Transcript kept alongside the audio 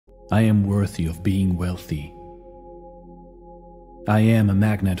I am worthy of being wealthy. I am a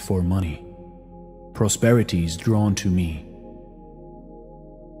magnet for money. Prosperity is drawn to me.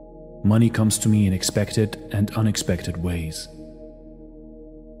 Money comes to me in expected and unexpected ways.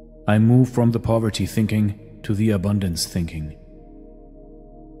 I move from the poverty thinking to the abundance thinking.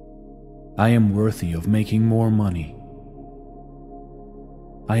 I am worthy of making more money.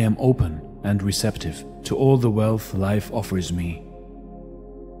 I am open and receptive to all the wealth life offers me.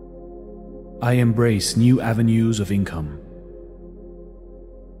 I embrace new avenues of income.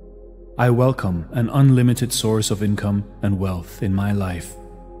 I welcome an unlimited source of income and wealth in my life.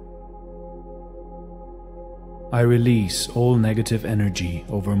 I release all negative energy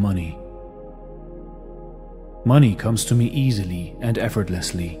over money. Money comes to me easily and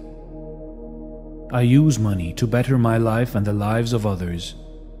effortlessly. I use money to better my life and the lives of others.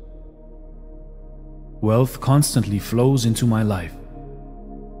 Wealth constantly flows into my life.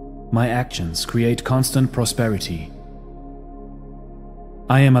 My actions create constant prosperity.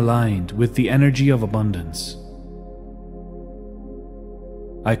 I am aligned with the energy of abundance.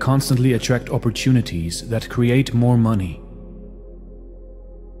 I constantly attract opportunities that create more money.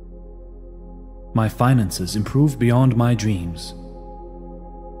 My finances improve beyond my dreams.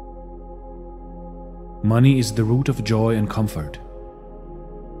 Money is the root of joy and comfort.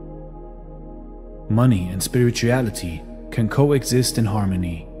 Money and spirituality can coexist in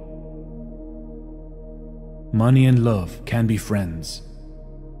harmony. Money and love can be friends.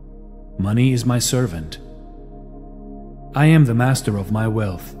 Money is my servant. I am the master of my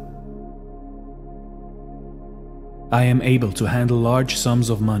wealth. I am able to handle large sums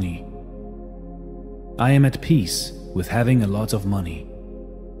of money. I am at peace with having a lot of money.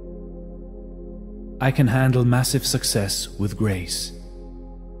 I can handle massive success with grace.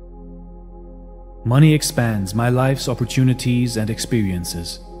 Money expands my life's opportunities and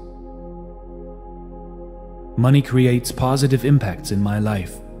experiences. Money creates positive impacts in my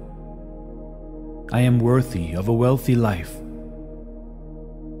life. I am worthy of a wealthy life.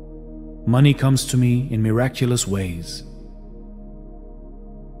 Money comes to me in miraculous ways.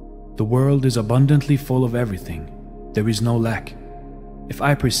 The world is abundantly full of everything. There is no lack. If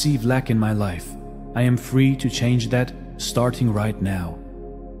I perceive lack in my life, I am free to change that starting right now.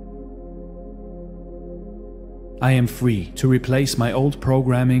 I am free to replace my old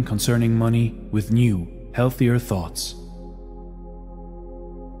programming concerning money with new, healthier thoughts.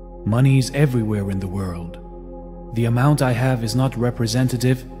 Money is everywhere in the world. The amount I have is not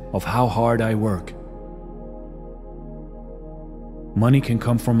representative of how hard I work. Money can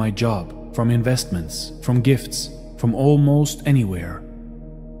come from my job, from investments, from gifts, from almost anywhere.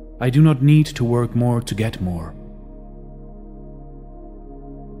 I do not need to work more to get more.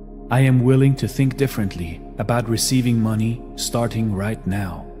 I am willing to think differently about receiving money starting right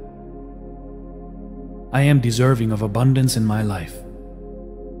now. I am deserving of abundance in my life.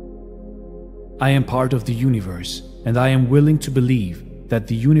 I am part of the universe, and I am willing to believe that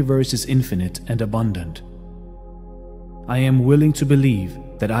the universe is infinite and abundant. I am willing to believe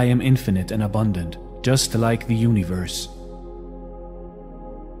that I am infinite and abundant, just like the universe.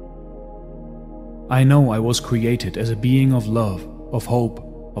 I know I was created as a being of love, of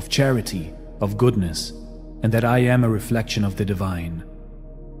hope, of charity, of goodness, and that I am a reflection of the divine.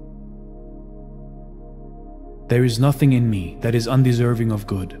 There is nothing in me that is undeserving of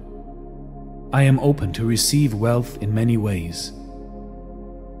good. I am open to receive wealth in many ways.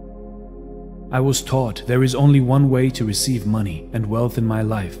 I was taught there is only one way to receive money and wealth in my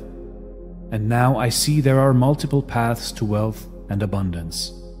life, and now I see there are multiple paths to wealth and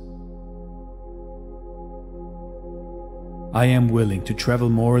abundance. I am willing to travel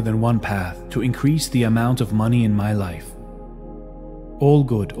more than one path to increase the amount of money in my life. All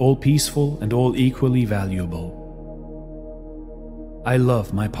good, all peaceful, and all equally valuable. I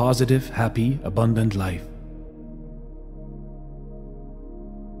love my positive, happy, abundant life.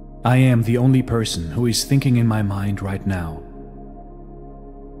 I am the only person who is thinking in my mind right now.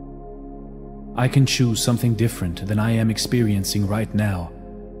 I can choose something different than I am experiencing right now,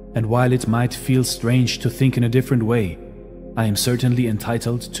 and while it might feel strange to think in a different way, I am certainly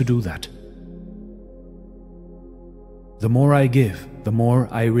entitled to do that. The more I give, the more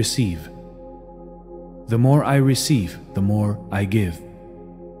I receive. The more I receive, the more I give.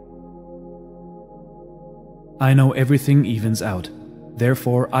 I know everything evens out.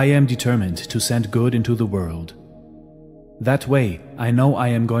 Therefore, I am determined to send good into the world. That way, I know I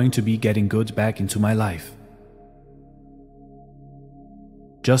am going to be getting good back into my life.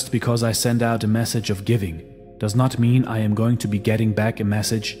 Just because I send out a message of giving does not mean I am going to be getting back a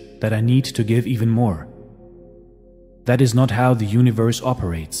message that I need to give even more. That is not how the universe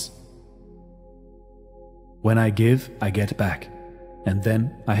operates. When I give, I get back, and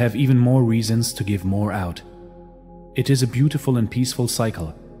then I have even more reasons to give more out. It is a beautiful and peaceful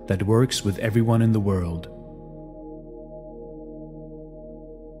cycle that works with everyone in the world.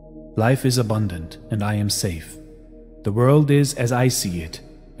 Life is abundant, and I am safe. The world is as I see it,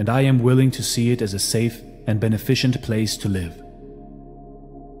 and I am willing to see it as a safe and beneficent place to live.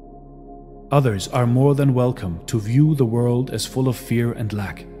 Others are more than welcome to view the world as full of fear and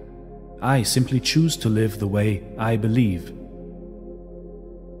lack. I simply choose to live the way I believe.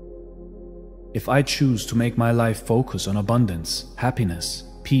 If I choose to make my life focus on abundance, happiness,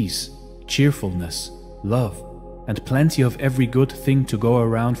 peace, cheerfulness, love, and plenty of every good thing to go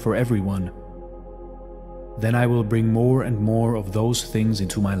around for everyone, then I will bring more and more of those things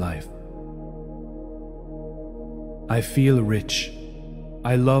into my life. I feel rich.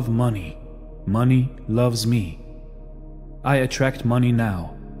 I love money. Money loves me. I attract money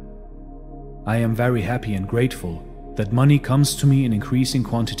now. I am very happy and grateful that money comes to me in increasing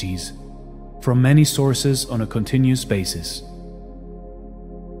quantities from many sources on a continuous basis.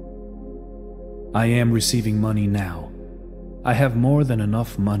 I am receiving money now. I have more than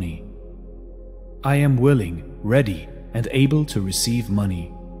enough money. I am willing, ready, and able to receive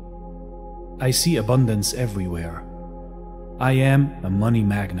money. I see abundance everywhere. I am a money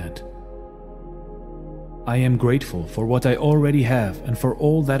magnet. I am grateful for what I already have and for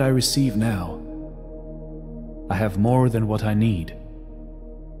all that I receive now. I have more than what I need.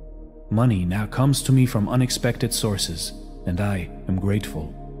 Money now comes to me from unexpected sources, and I am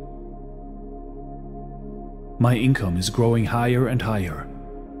grateful. My income is growing higher and higher.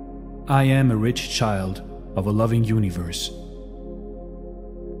 I am a rich child of a loving universe.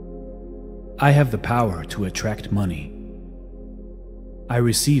 I have the power to attract money. I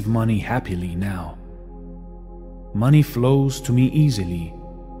receive money happily now. Money flows to me easily.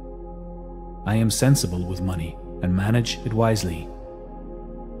 I am sensible with money and manage it wisely.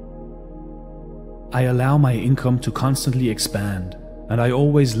 I allow my income to constantly expand, and I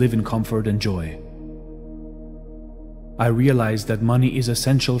always live in comfort and joy. I realize that money is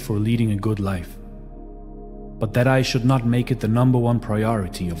essential for leading a good life, but that I should not make it the #1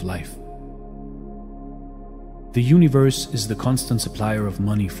 priority of life. The universe is the constant supplier of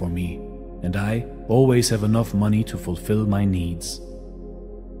money for me, and I always have enough money to fulfill my needs.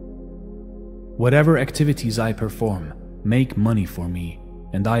 Whatever activities I perform make money for me,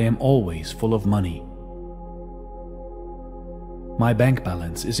 and I am always full of money. My bank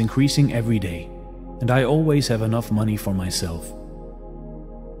balance is increasing every day, and I always have enough money for myself.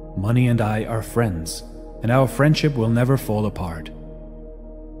 Money and I are friends, and our friendship will never fall apart.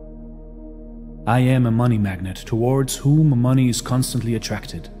 I am a money magnet towards whom money is constantly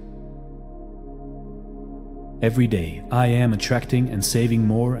attracted. Every day, I am attracting and saving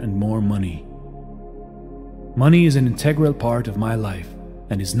more and more money. Money is an integral part of my life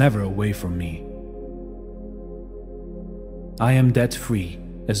and is never away from me. I am debt-free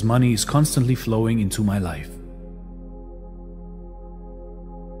as money is constantly flowing into my life.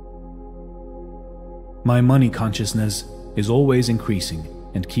 My money consciousness is always increasing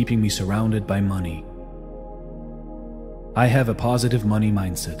and keeping me surrounded by money. I have a positive money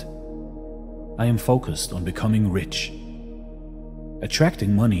mindset. I am focused on becoming rich.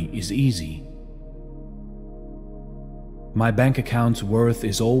 Attracting money is easy. My bank account's worth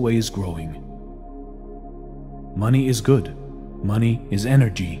is always growing. Money is good. Money is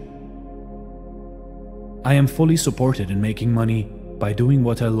energy. I am fully supported in making money by doing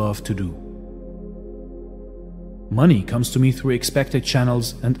what I love to do. Money comes to me through expected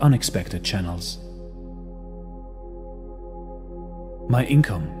channels and unexpected channels. My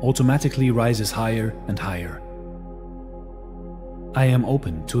income automatically rises higher and higher. I am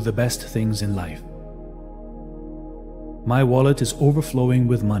open to the best things in life. My wallet is overflowing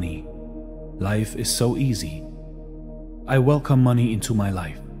with money. Life is so easy. I welcome money into my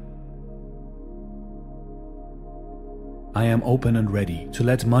life. I am open and ready to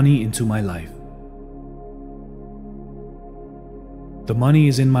let money into my life. The money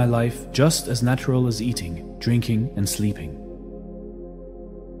is in my life just as natural as eating, drinking, and sleeping.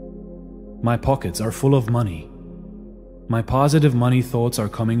 My pockets are full of money. My positive money thoughts are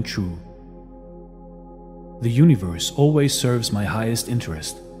coming true. The universe always serves my highest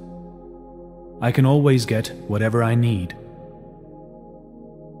interest. I can always get whatever I need.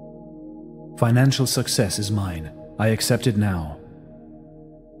 Financial success is mine. I accept it now.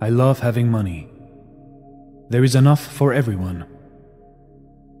 I love having money. There is enough for everyone.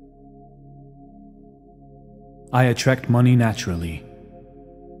 I attract money naturally.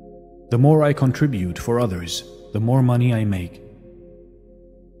 The more I contribute for others, the more money I make.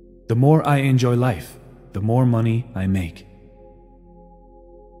 The more I enjoy life, the more money I make.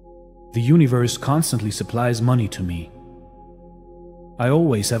 The universe constantly supplies money to me. I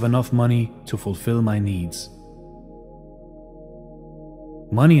always have enough money to fulfill my needs.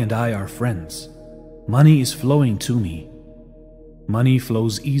 Money and I are friends. Money is flowing to me. Money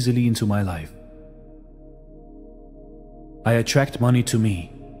flows easily into my life. I attract money to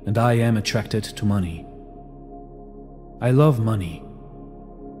me, and I am attracted to money. I love money.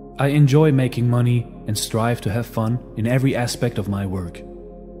 I enjoy making money and strive to have fun in every aspect of my work.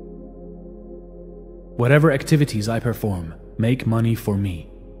 Whatever activities I perform make money for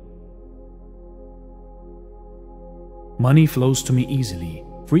me. Money flows to me easily,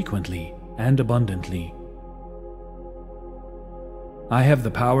 frequently, and abundantly. I have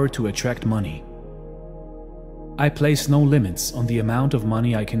the power to attract money. I place no limits on the amount of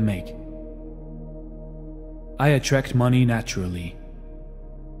money I can make. I attract money naturally.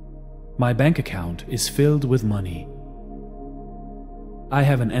 My bank account is filled with money. I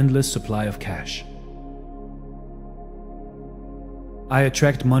have an endless supply of cash. I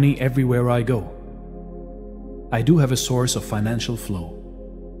attract money everywhere I go. I do have a source of financial flow.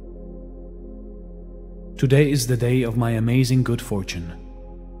 Today is the day of my amazing good fortune.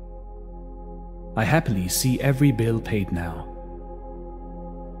 I happily see every bill paid now.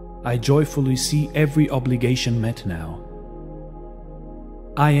 I joyfully see every obligation met now.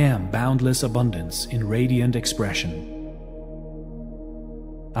 I am boundless abundance in radiant expression.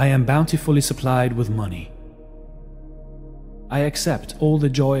 I am bountifully supplied with money. I accept all the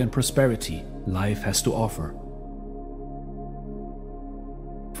joy and prosperity life has to offer.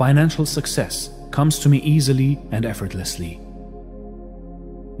 Financial success comes to me easily and effortlessly.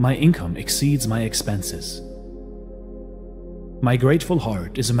 My income exceeds my expenses. My grateful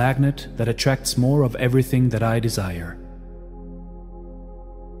heart is a magnet that attracts more of everything that I desire.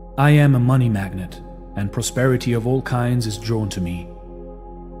 I am a money magnet, and prosperity of all kinds is drawn to me.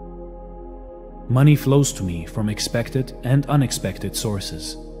 Money flows to me from expected and unexpected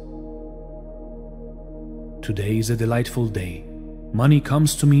sources. Today is a delightful day. Money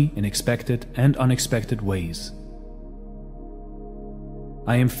comes to me in expected and unexpected ways.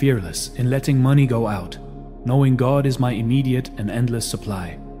 I am fearless in letting money go out, knowing God is my immediate and endless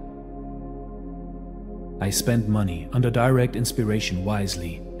supply. I spend money under direct inspiration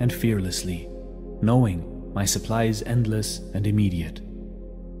wisely and fearlessly, knowing my supply is endless and immediate.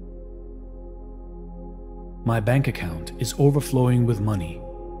 My bank account is overflowing with money.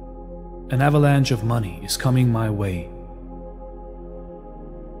 An avalanche of money is coming my way.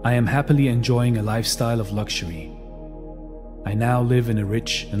 I am happily enjoying a lifestyle of luxury. I now live in a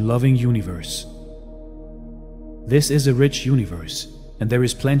rich and loving universe. This is a rich universe, and there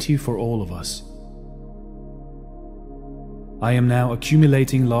is plenty for all of us. I am now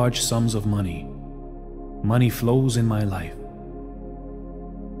accumulating large sums of money. Money flows in my life.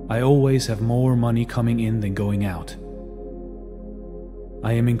 I always have more money coming in than going out.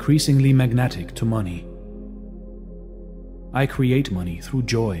 I am increasingly magnetic to money. I create money through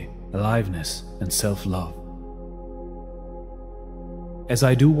joy, aliveness, and self-love. As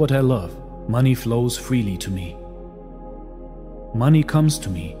I do what I love, money flows freely to me. Money comes to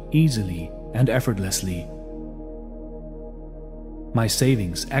me easily and effortlessly. My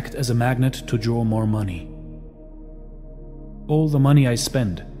savings act as a magnet to draw more money. All the money I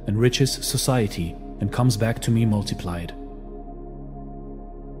spend enriches society and comes back to me multiplied.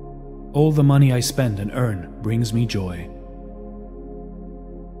 All the money I spend and earn brings me joy.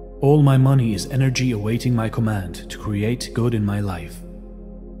 All my money is energy awaiting my command to create good in my life.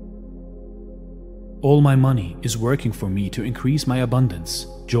 All my money is working for me to increase my abundance,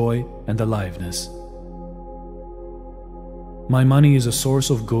 joy, and aliveness. My money is a source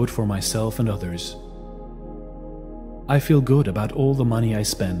of good for myself and others. I feel good about all the money I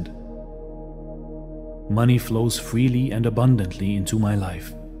spend. Money flows freely and abundantly into my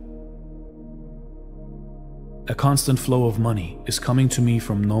life. A constant flow of money is coming to me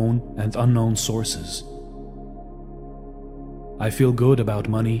from known and unknown sources. I feel good about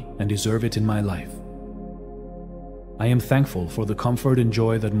money and deserve it in my life. I am thankful for the comfort and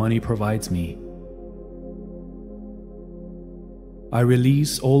joy that money provides me. I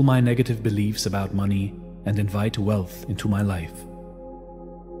release all my negative beliefs about money and invite wealth into my life.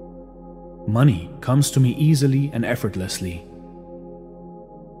 Money comes to me easily and effortlessly.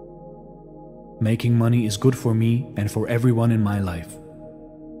 Making money is good for me and for everyone in my life.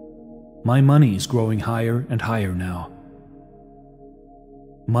 My money is growing higher and higher now.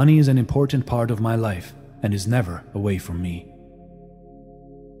 Money is an important part of my life and is never away from me.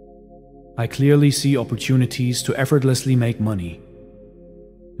 I clearly see opportunities to effortlessly make money.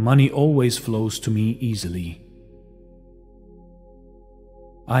 Money always flows to me easily.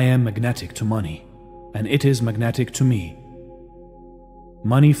 I am magnetic to money, and it is magnetic to me.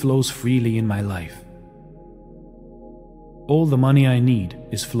 Money flows freely in my life. All the money I need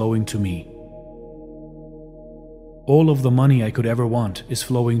is flowing to me. All of the money I could ever want is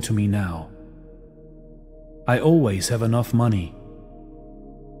flowing to me now. I always have enough money.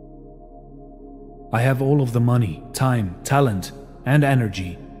 I have all of the money, time, talent, and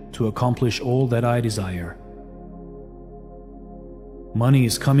energy to accomplish all that I desire. Money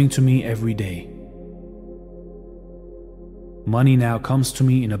is coming to me every day. Money now comes to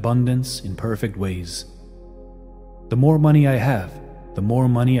me in abundance, in perfect ways. The more money I have, the more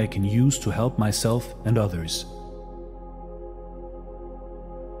money I can use to help myself and others.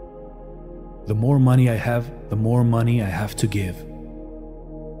 The more money I have, the more money I have to give.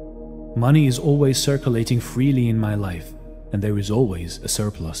 Money is always circulating freely in my life, and there is always a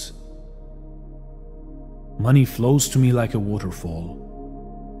surplus. Money flows to me like a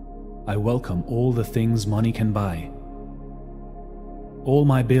waterfall. I welcome all the things money can buy. All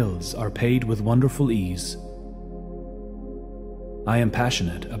my bills are paid with wonderful ease. I am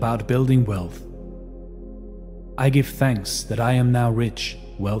passionate about building wealth. I give thanks that I am now rich,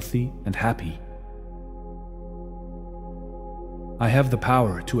 wealthy, and happy. I have the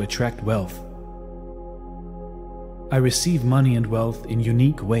power to attract wealth. I receive money and wealth in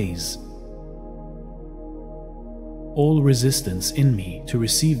unique ways. All resistance in me to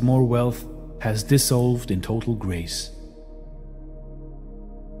receive more wealth has dissolved in total grace.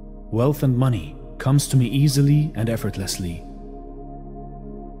 Wealth and money comes to me easily and effortlessly.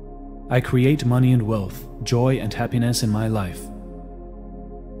 I create money and wealth, joy and happiness in my life.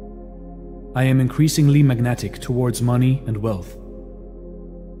 I am increasingly magnetic towards money and wealth.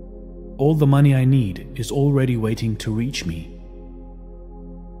 All the money I need is already waiting to reach me.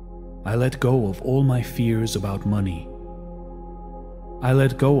 I let go of all my fears about money. I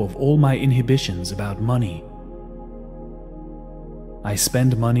let go of all my inhibitions about money. I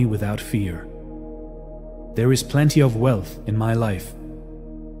spend money without fear. There is plenty of wealth in my life.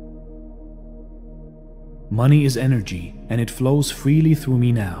 Money is energy, and it flows freely through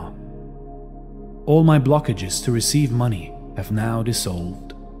me now. All my blockages to receive money have now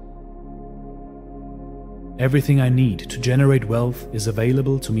dissolved. Everything I need to generate wealth is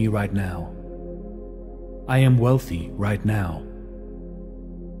available to me right now. I am wealthy right now.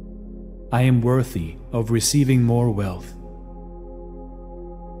 I am worthy of receiving more wealth.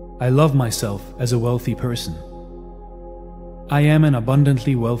 I love myself as a wealthy person. I am an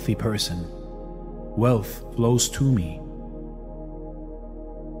abundantly wealthy person. Wealth flows to me.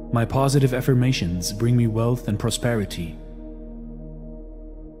 My positive affirmations bring me wealth and prosperity.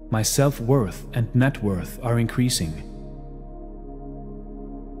 My self-worth and net worth are increasing.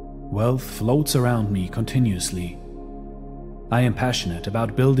 Wealth floats around me continuously. I am passionate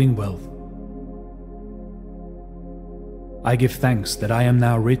about building wealth. I give thanks that I am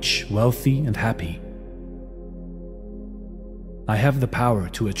now rich, wealthy, and happy. I have the power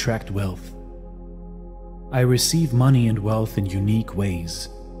to attract wealth. I receive money and wealth in unique ways.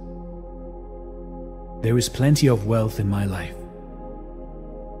 There is plenty of wealth in my life.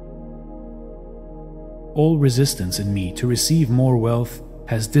 All resistance in me to receive more wealth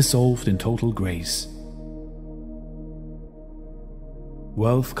has dissolved in total grace.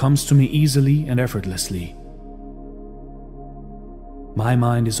 Wealth comes to me easily and effortlessly. My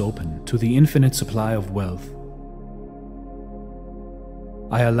mind is open to the infinite supply of wealth.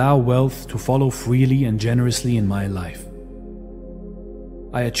 I allow wealth to follow freely and generously in my life.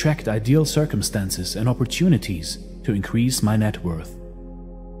 I attract ideal circumstances and opportunities to increase my net worth.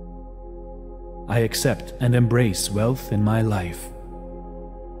 I accept and embrace wealth in my life.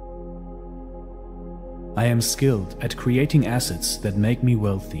 I am skilled at creating assets that make me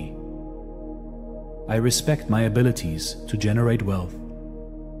wealthy. I respect my abilities to generate wealth.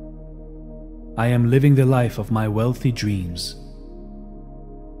 I am living the life of my wealthy dreams.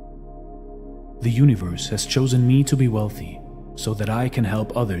 The universe has chosen me to be wealthy so that I can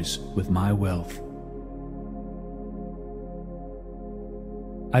help others with my wealth.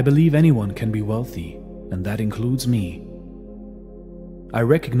 I believe anyone can be wealthy, and that includes me. I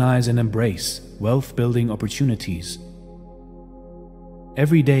recognize and embrace wealth-building opportunities.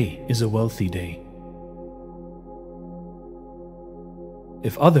 Every day is a wealthy day.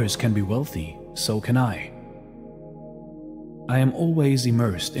 If others can be wealthy, so can I. I am always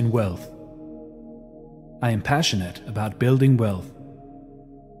immersed in wealth. I am passionate about building wealth.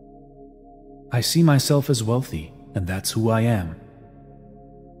 I see myself as wealthy, and that's who I am.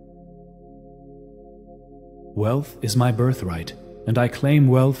 Wealth is my birthright, and I claim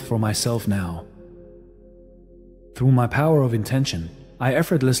wealth for myself now. Through my power of intention, I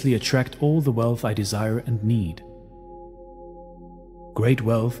effortlessly attract all the wealth I desire and need. Great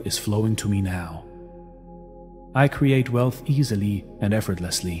wealth is flowing to me now. I create wealth easily and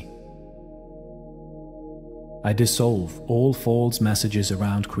effortlessly. I dissolve all false messages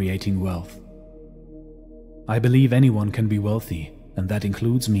around creating wealth. I believe anyone can be wealthy, and that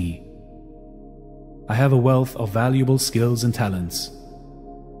includes me. I have a wealth of valuable skills and talents.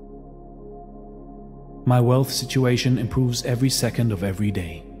 My wealth situation improves every second of every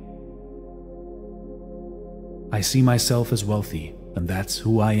day. I see myself as wealthy, and that's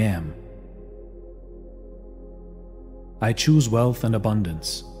who I am. I choose wealth and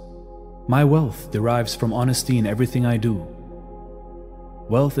abundance. My wealth derives from honesty in everything I do.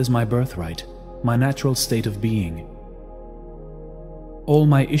 Wealth is my birthright, my natural state of being. All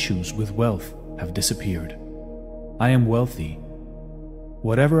my issues with wealth have disappeared. I am wealthy.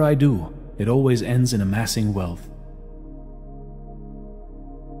 Whatever I do, it always ends in amassing wealth.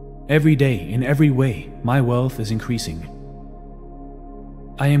 Every day, in every way, my wealth is increasing.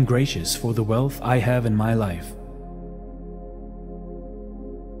 I am gracious for the wealth I have in my life.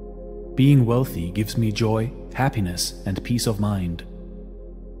 Being wealthy gives me joy, happiness, and peace of mind.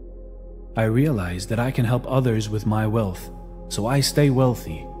 I realize that I can help others with my wealth, so I stay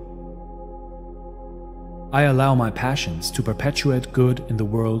wealthy. I allow my passions to perpetuate good in the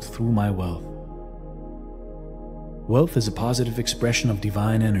world through my wealth. Wealth is a positive expression of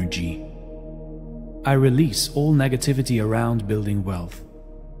divine energy. I release all negativity around building wealth.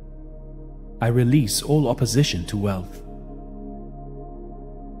 I release all opposition to wealth.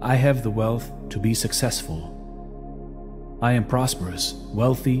 I have the wealth to be successful. I am prosperous,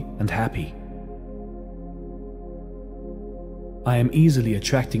 wealthy, and happy. I am easily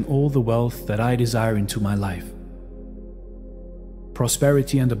attracting all the wealth that I desire into my life.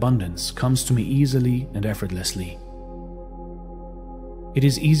 Prosperity and abundance comes to me easily and effortlessly. It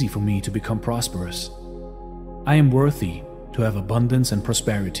is easy for me to become prosperous. I am worthy to have abundance and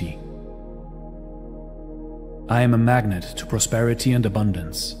prosperity. I am a magnet to prosperity and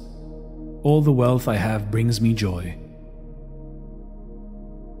abundance. All the wealth I have brings me joy.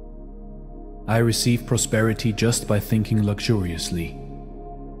 I receive prosperity just by thinking luxuriously.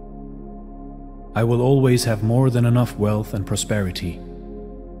 I will always have more than enough wealth and prosperity.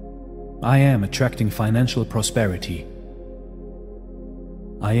 I am attracting financial prosperity.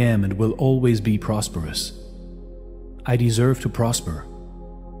 I am and will always be prosperous. I deserve to prosper.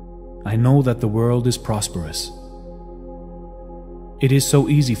 I know that the world is prosperous. It is so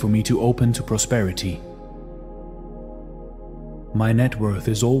easy for me to open to prosperity. My net worth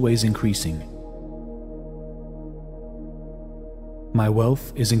is always increasing. My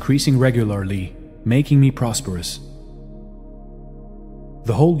wealth is increasing regularly, making me prosperous.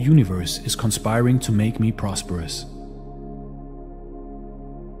 The whole universe is conspiring to make me prosperous.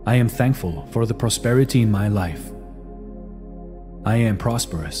 I am thankful for the prosperity in my life. I am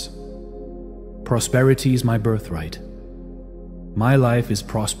prosperous. Prosperity is my birthright. My life is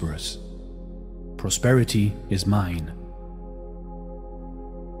prosperous. Prosperity is mine.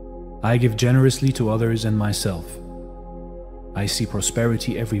 I give generously to others and myself. I see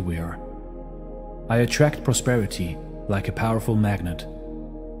prosperity everywhere. I attract prosperity like a powerful magnet.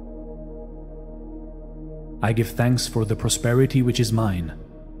 I give thanks for the prosperity which is mine.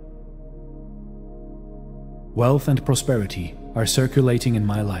 Wealth and prosperity are circulating in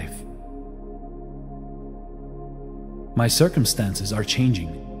my life. My circumstances are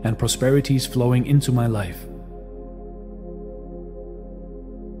changing and prosperity is flowing into my life.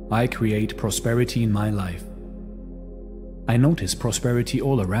 I create prosperity in my life. I notice prosperity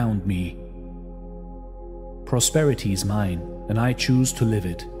all around me. Prosperity is mine, and I choose to live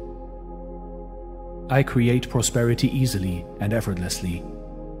it. I create prosperity easily and effortlessly.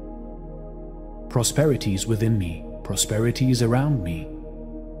 Prosperity is within me. Prosperity is around me.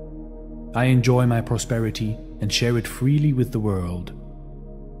 I enjoy my prosperity and share it freely with the world.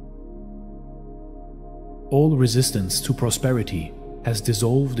 All resistance to prosperity has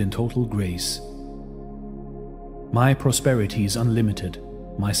dissolved in total grace. My prosperity is unlimited.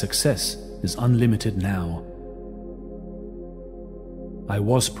 My success is unlimited now. I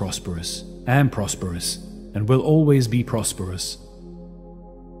was prosperous, am prosperous, and will always be prosperous.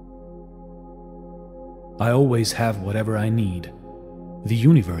 I always have whatever I need. The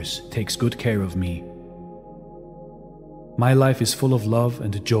universe takes good care of me. My life is full of love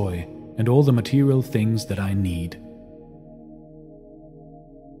and joy and all the material things that I need.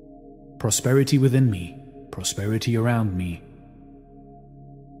 Prosperity within me, prosperity around me.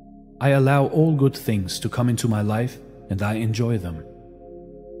 I allow all good things to come into my life and I enjoy them.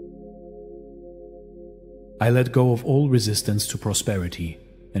 I let go of all resistance to prosperity,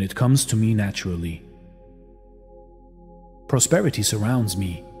 and it comes to me naturally. Prosperity surrounds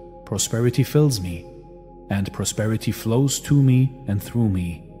me, prosperity fills me, and prosperity flows to me and through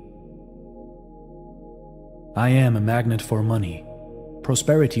me. I am a magnet for money.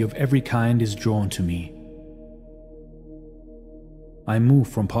 Prosperity of every kind is drawn to me. I move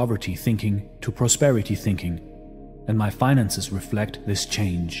from poverty thinking to prosperity thinking, and my finances reflect this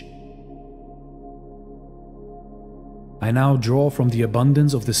change. I now draw from the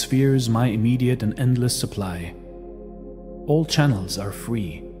abundance of the spheres my immediate and endless supply. All channels are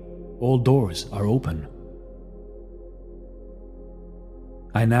free. All doors are open.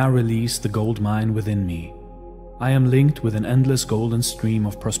 I now release the gold mine within me. I am linked with an endless golden stream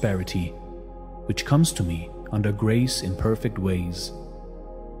of prosperity, which comes to me under grace in perfect ways.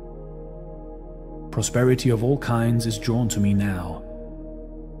 Prosperity of all kinds is drawn to me now.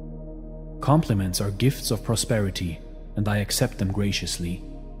 Compliments are gifts of prosperity, and I accept them graciously.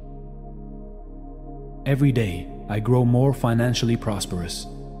 Every day, I grow more financially prosperous.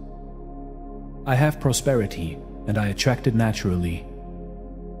 I have prosperity, and I attract it naturally.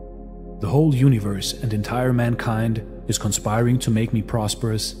 The whole universe and entire mankind is conspiring to make me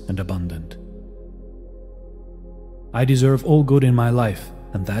prosperous and abundant. I deserve all good in my life,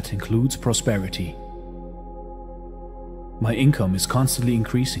 and that includes prosperity. My income is constantly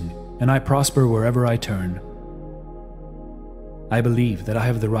increasing, and I prosper wherever I turn. I believe that I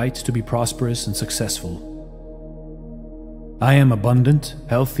have the right to be prosperous and successful. I am abundant,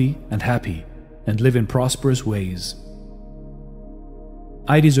 healthy, and happy, and live in prosperous ways.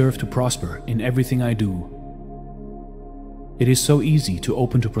 I deserve to prosper in everything I do. It is so easy to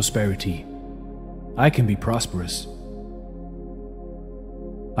open to prosperity. I can be prosperous.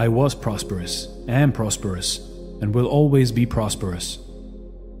 I was prosperous, am prosperous, and will always be prosperous.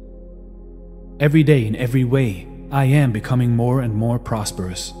 Every day in every way, I am becoming more and more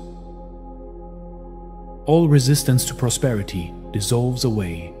prosperous. All resistance to prosperity dissolves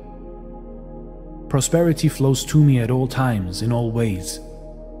away. Prosperity flows to me at all times in all ways.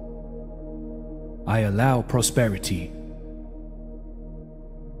 I allow prosperity.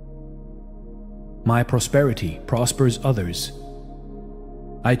 My prosperity prospers others.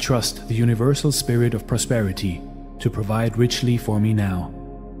 I trust the universal spirit of prosperity to provide richly for me now.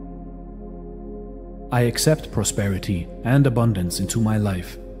 I accept prosperity and abundance into my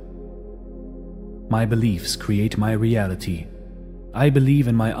life. My beliefs create my reality. I believe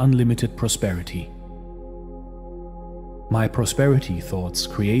in my unlimited prosperity. My prosperity thoughts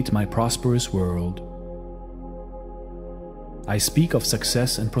create my prosperous world. I speak of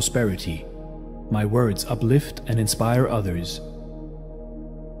success and prosperity. My words uplift and inspire others.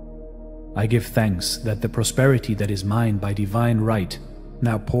 I give thanks that the prosperity that is mine by divine right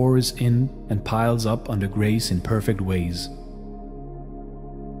now pours in and piles up under grace in perfect ways.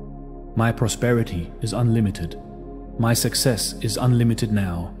 My prosperity is unlimited. My success is unlimited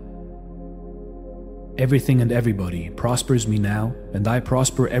now. Everything and everybody prospers me now, and I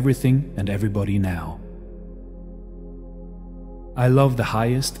prosper everything and everybody now. I love the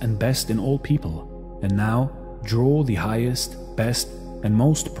highest and best in all people, and now draw the highest, best, and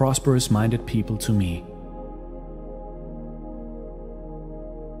most prosperous-minded people to me.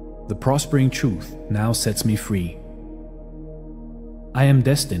 The prospering truth now sets me free. I am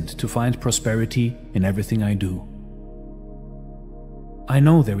destined to find prosperity in everything I do. I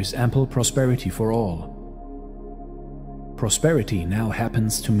know there is ample prosperity for all. Prosperity now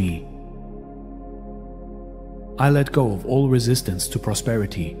happens to me. I let go of all resistance to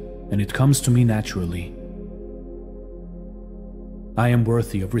prosperity, and it comes to me naturally. I am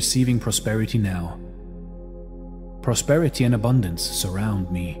worthy of receiving prosperity now. Prosperity and abundance surround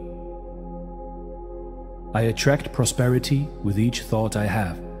me. I attract prosperity with each thought I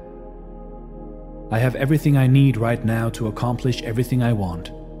have. I have everything I need right now to accomplish everything I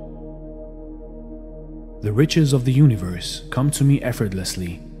want. The riches of the universe come to me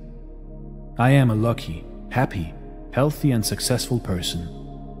effortlessly. I am a lucky, happy, healthy, and successful person.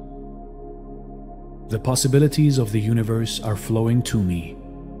 The possibilities of the universe are flowing to me.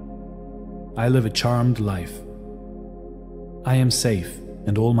 I live a charmed life. I am safe,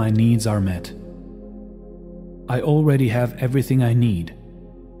 and all my needs are met. I already have everything I need.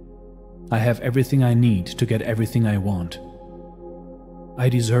 I have everything I need to get everything I want. I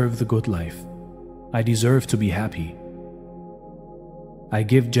deserve the good life. I deserve to be happy. I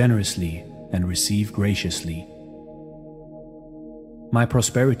give generously and receive graciously. My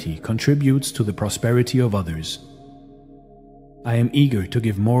prosperity contributes to the prosperity of others. I am eager to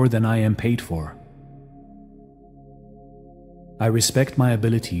give more than I am paid for. I respect my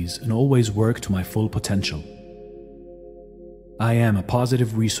abilities and always work to my full potential. I am a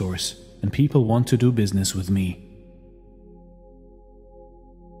positive resource and people want to do business with me.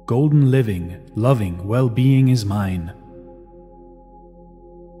 Golden living, loving, well-being is mine.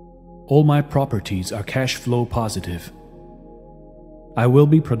 All my properties are cash flow positive. I will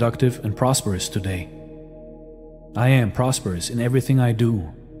be productive and prosperous today. I am prosperous in everything I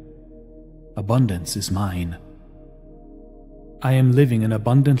do. Abundance is mine. I am living an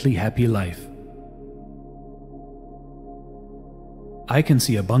abundantly happy life. I can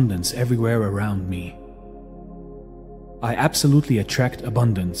see abundance everywhere around me. I absolutely attract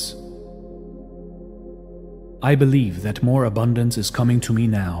abundance. I believe that more abundance is coming to me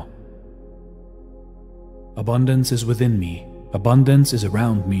now. Abundance is within me. Abundance is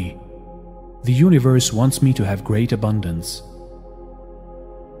around me. The universe wants me to have great abundance.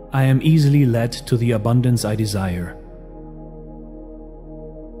 I am easily led to the abundance I desire.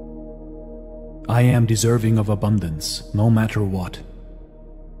 I am deserving of abundance, no matter what.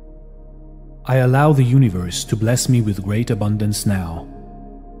 I allow the universe to bless me with great abundance now.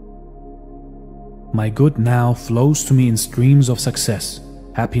 My good now flows to me in streams of success,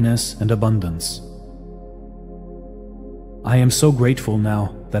 happiness, and abundance. I am so grateful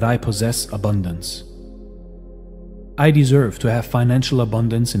now that I possess abundance. I deserve to have financial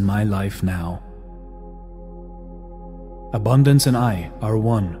abundance in my life now. Abundance and I are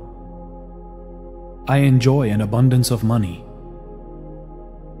one. I enjoy an abundance of money.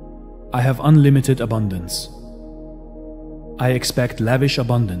 I have unlimited abundance. I expect lavish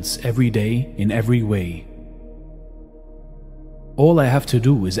abundance every day in every way. All I have to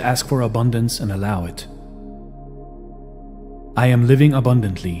do is ask for abundance and allow it. I am living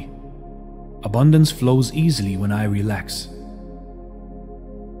abundantly. Abundance flows easily when I relax.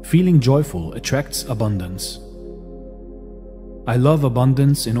 Feeling joyful attracts abundance. I love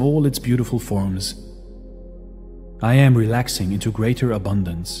abundance in all its beautiful forms. I am relaxing into greater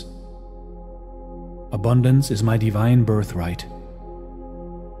abundance. Abundance is my divine birthright.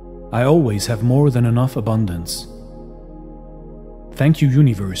 I always have more than enough abundance. Thank you,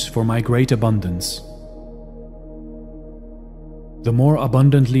 universe, for my great abundance. The more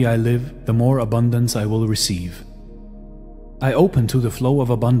abundantly I live, the more abundance I will receive. I open to the flow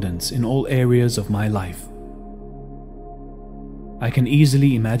of abundance in all areas of my life. I can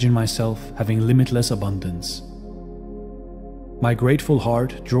easily imagine myself having limitless abundance. My grateful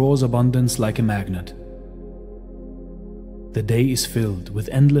heart draws abundance like a magnet. The day is filled with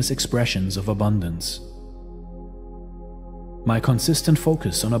endless expressions of abundance. My consistent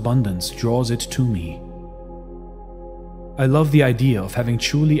focus on abundance draws it to me. I love the idea of having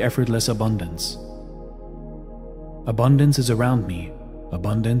truly effortless abundance. Abundance is around me.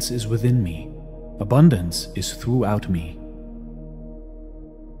 Abundance is within me. Abundance is throughout me.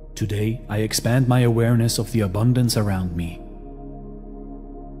 Today, I expand my awareness of the abundance around me.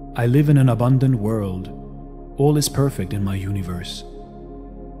 I live in an abundant world. All is perfect in my universe.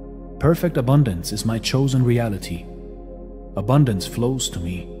 Perfect abundance is my chosen reality. Abundance flows to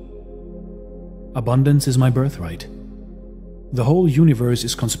me. Abundance is my birthright. The whole universe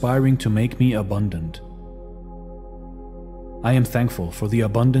is conspiring to make me abundant. I am thankful for the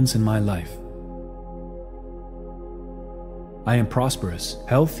abundance in my life. I am prosperous,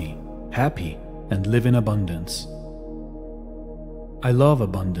 healthy, happy, and live in abundance. I love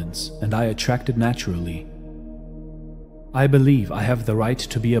abundance, and I attract it naturally. I believe I have the right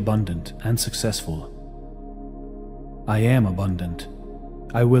to be abundant and successful. I am abundant.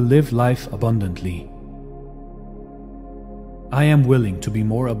 I will live life abundantly. I am willing to be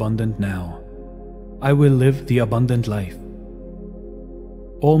more abundant now. I will live the abundant life.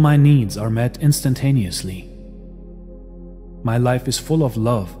 All my needs are met instantaneously. My life is full of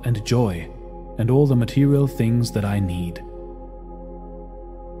love and joy and all the material things that I need.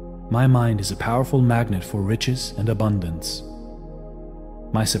 My mind is a powerful magnet for riches and abundance.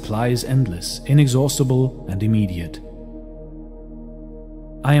 My supply is endless, inexhaustible, and immediate.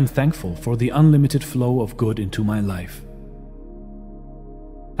 I am thankful for the unlimited flow of good into my life.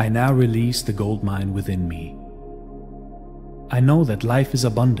 I now release the gold mine within me. I know that life is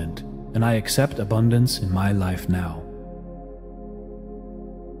abundant, and I accept abundance in my life now.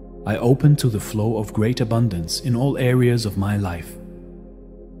 I open to the flow of great abundance in all areas of my life.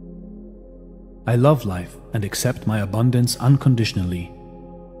 I love life and accept my abundance unconditionally.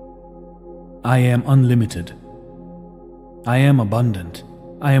 I am unlimited. I am abundant.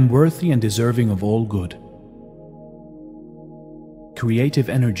 I am worthy and deserving of all good. Creative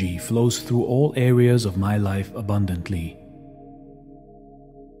energy flows through all areas of my life abundantly.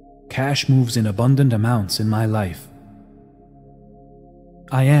 Cash moves in abundant amounts in my life.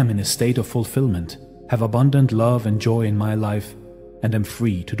 I am in a state of fulfillment, have abundant love and joy in my life, and am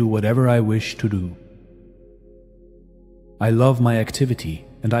free to do whatever I wish to do. I love my activity,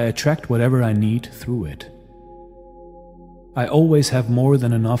 and I attract whatever I need through it. I always have more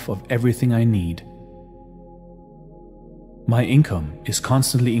than enough of everything I need. My income is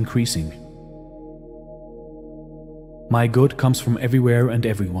constantly increasing. My good comes from everywhere and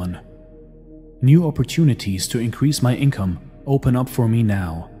everyone. New opportunities to increase my income open up for me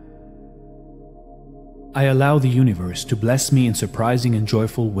now. I allow the universe to bless me in surprising and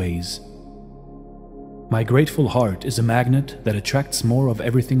joyful ways. My grateful heart is a magnet that attracts more of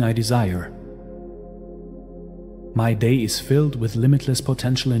everything I desire. My day is filled with limitless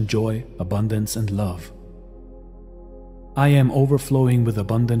potential in joy, abundance, and love. I am overflowing with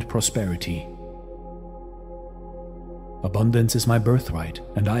abundant prosperity. Abundance is my birthright,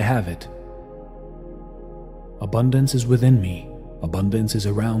 and I have it. Abundance is within me. Abundance is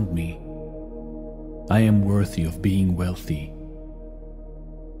around me. I am worthy of being wealthy.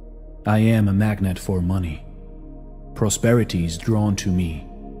 I am a magnet for money. Prosperity is drawn to me.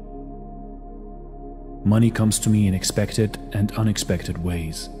 Money comes to me in expected and unexpected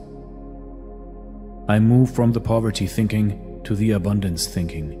ways. I move from the poverty thinking to the abundance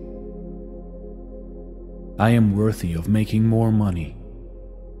thinking. I am worthy of making more money.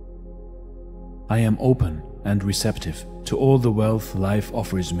 I am open and receptive to all the wealth life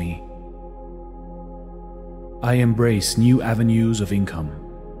offers me. I embrace new avenues of income.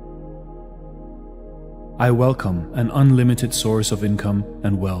 I welcome an unlimited source of income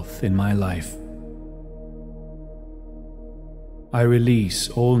and wealth in my life. I release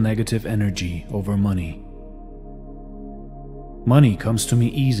all negative energy over money. Money comes to me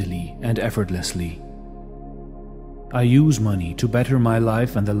easily and effortlessly. I use money to better my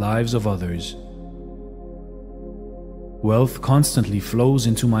life and the lives of others. Wealth constantly flows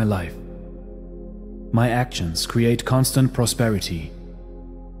into my life. My actions create constant prosperity.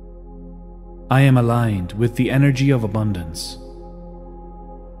 I am aligned with the energy of abundance.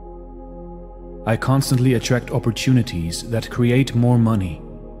 I constantly attract opportunities that create more money.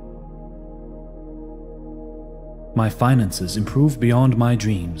 My finances improve beyond my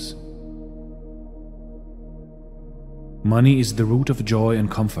dreams. Money is the root of joy and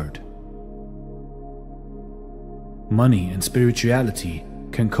comfort. Money and spirituality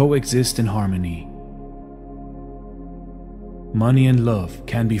can coexist in harmony. Money and love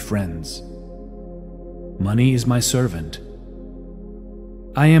can be friends. Money is my servant.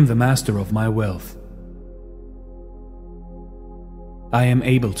 I am the master of my wealth. I am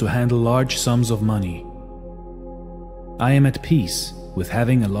able to handle large sums of money. I am at peace with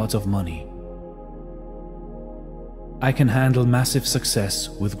having a lot of money. I can handle massive success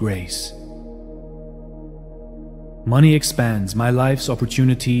with grace. Money expands my life's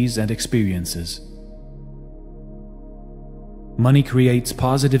opportunities and experiences. Money creates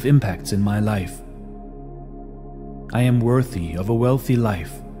positive impacts in my life. I am worthy of a wealthy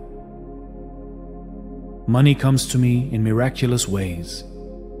life. Money comes to me in miraculous ways.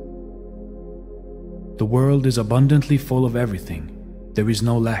 The world is abundantly full of everything. There is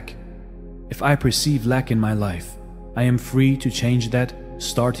no lack. If I perceive lack in my life, I am free to change that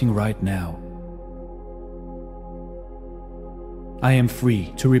starting right now. I am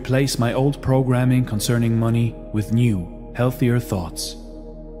free to replace my old programming concerning money with new, healthier thoughts.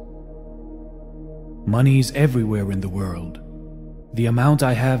 Money is everywhere in the world. The amount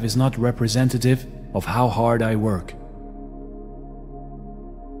I have is not representative of how hard I work.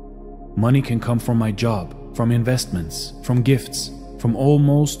 Money can come from my job, from investments, from gifts, from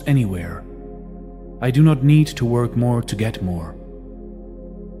almost anywhere. I do not need to work more to get more.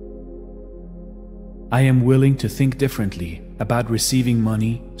 I am willing to think differently about receiving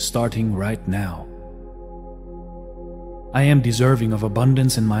money starting right now. I am deserving of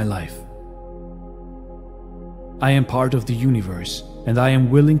abundance in my life. I am part of the universe, and I am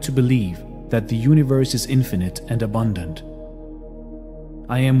willing to believe that the universe is infinite and abundant.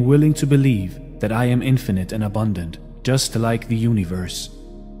 I am willing to believe that I am infinite and abundant, just like the universe.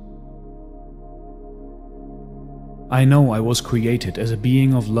 I know I was created as a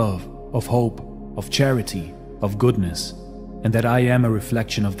being of love, of hope, of charity, of goodness, and that I am a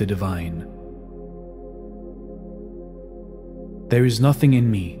reflection of the divine. There is nothing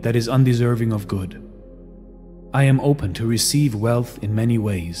in me that is undeserving of good. I am open to receive wealth in many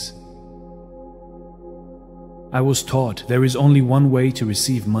ways. I was taught there is only one way to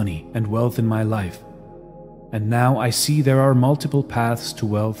receive money and wealth in my life, and now I see there are multiple paths to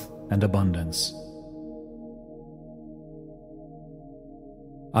wealth and abundance.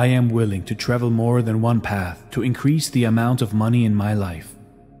 I am willing to travel more than one path to increase the amount of money in my life.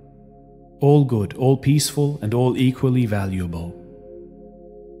 all good, all peaceful, and all equally valuable.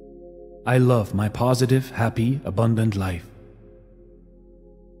 I love my positive, happy, abundant life.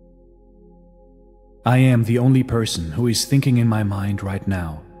 I am the only person who is thinking in my mind right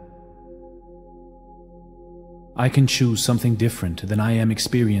now. I can choose something different than I am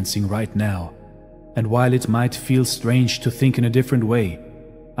experiencing right now, and while it might feel strange to think in a different way,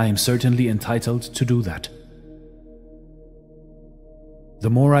 I am certainly entitled to do that. The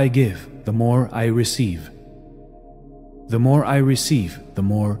more I give, the more I receive. The more I receive, the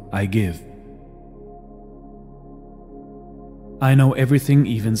more I give. I know everything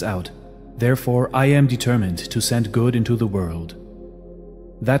evens out, therefore I am determined to send good into the world.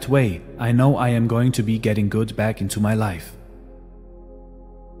 That way, I know I am going to be getting good back into my life.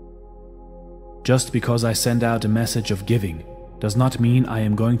 Just because I send out a message of giving does not mean I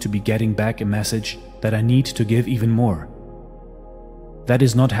am going to be getting back a message that I need to give even more. That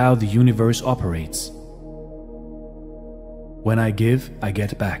is not how the universe operates. When I give, I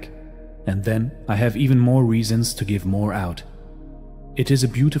get back, and then I have even more reasons to give more out. It is a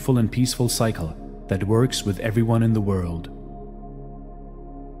beautiful and peaceful cycle that works with everyone in the world.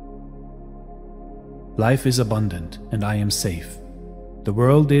 Life is abundant and I am safe. The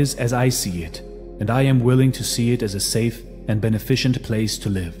world is as I see it, and I am willing to see it as a safe and beneficent place to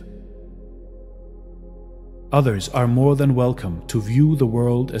live. Others are more than welcome to view the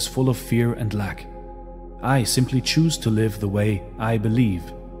world as full of fear and lack. I simply choose to live the way I believe.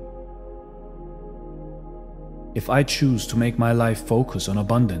 If I choose to make my life focus on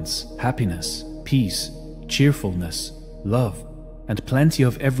abundance, happiness, peace, cheerfulness, love, and plenty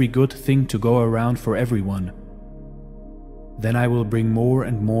of every good thing to go around for everyone, then I will bring more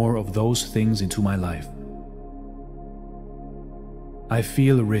and more of those things into my life. I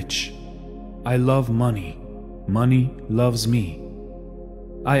feel rich. I love money. Money loves me.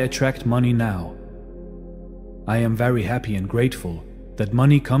 I attract money now. I am very happy and grateful that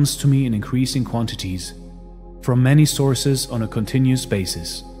money comes to me in increasing quantities from many sources on a continuous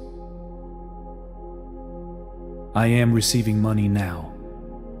basis. I am receiving money now.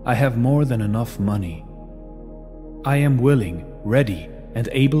 I have more than enough money. I am willing, ready, and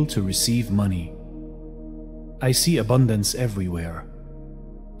able to receive money. I see abundance everywhere.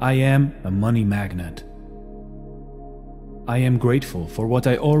 I am a money magnet. I am grateful for what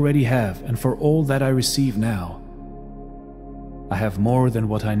I already have and for all that I receive now. I have more than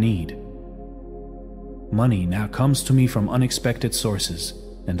what I need. Money now comes to me from unexpected sources,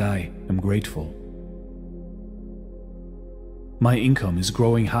 and I am grateful. My income is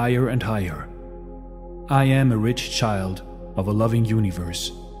growing higher and higher. I am a rich child of a loving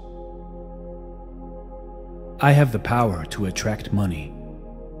universe. I have the power to attract money.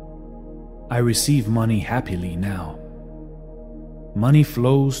 I receive money happily now. Money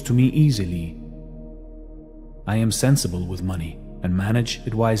flows to me easily. I am sensible with money and manage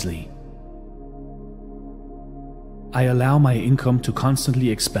it wisely. I allow my income to constantly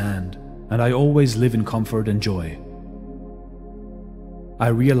expand, and I always live in comfort and joy. I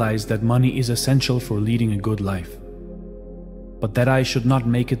realize that money is essential for leading a good life, but that I should not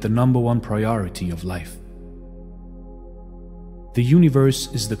make it the #1 priority of life. The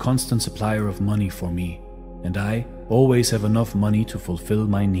universe is the constant supplier of money for me, and I always have enough money to fulfill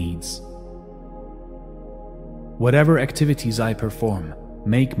my needs. Whatever activities I perform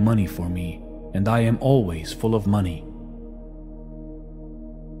make money for me, and I am always full of money.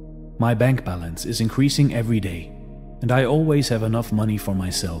 My bank balance is increasing every day, and I always have enough money for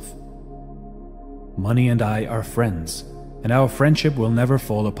myself. Money and I are friends, and our friendship will never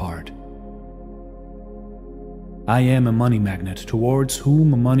fall apart. I am a money magnet towards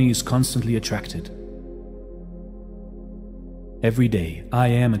whom money is constantly attracted. Every day, I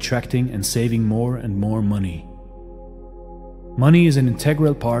am attracting and saving more and more money. Money is an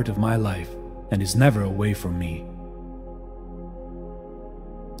integral part of my life and is never away from me.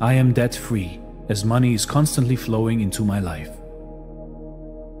 I am debt-free, as money is constantly flowing into my life.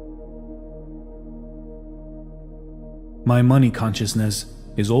 My money consciousness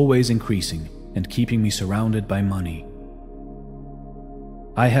is always increasing and keeping me surrounded by money.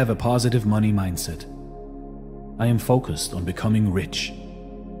 I have a positive money mindset. I am focused on becoming rich.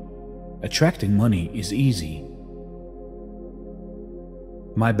 Attracting money is easy.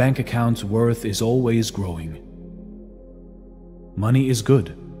 My bank account's worth is always growing. Money is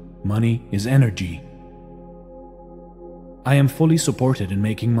good. Money is energy. I am fully supported in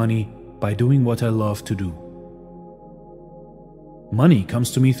making money by doing what I love to do. Money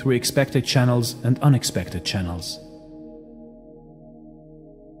comes to me through expected channels and unexpected channels.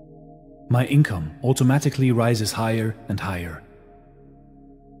 My income automatically rises higher and higher.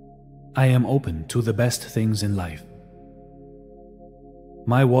 I am open to the best things in life.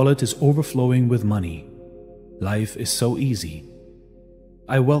 My wallet is overflowing with money. Life is so easy.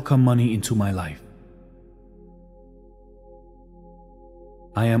 I welcome money into my life.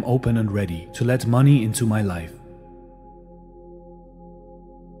 I am open and ready to let money into my life.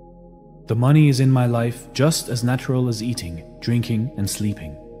 The money is in my life just as natural as eating, drinking, and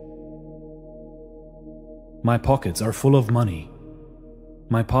sleeping. My pockets are full of money.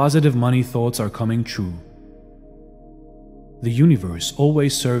 My positive money thoughts are coming true. The universe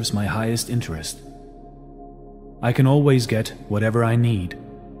always serves my highest interest. I can always get whatever I need.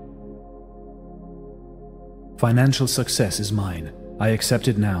 Financial success is mine. I accept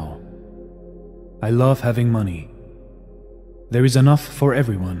it now. I love having money. There is enough for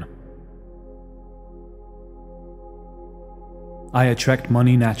everyone. I attract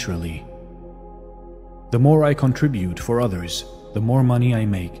money naturally. The more I contribute for others, the more money I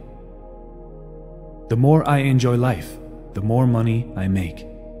make. The more I enjoy life, the more money I make.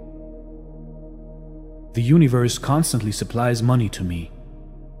 The universe constantly supplies money to me.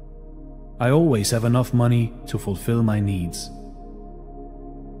 I always have enough money to fulfill my needs.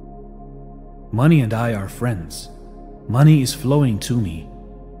 Money and I are friends. Money is flowing to me.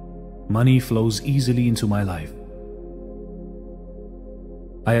 Money flows easily into my life.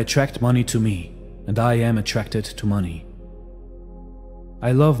 I attract money to me, and I am attracted to money.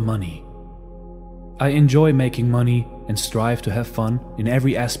 I love money. I enjoy making money and strive to have fun in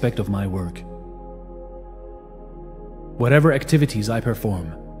every aspect of my work. Whatever activities I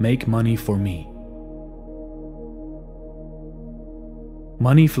perform make money for me.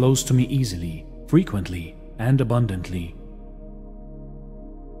 Money flows to me easily, frequently, and abundantly.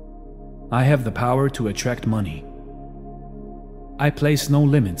 I have the power to attract money. I place no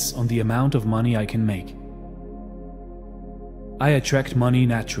limits on the amount of money I can make. I attract money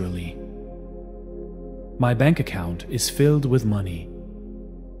naturally. My bank account is filled with money.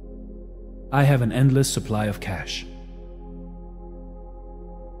 I have an endless supply of cash.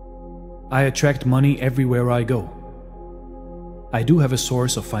 I attract money everywhere I go. I do have a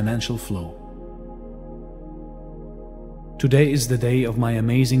source of financial flow. Today is the day of my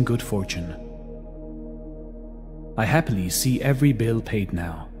amazing good fortune. I happily see every bill paid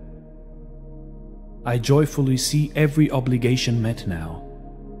now. I joyfully see every obligation met now.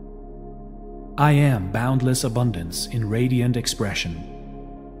 I am boundless abundance in radiant expression.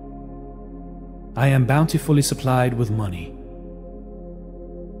 I am bountifully supplied with money.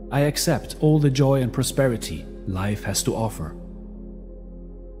 I accept all the joy and prosperity life has to offer.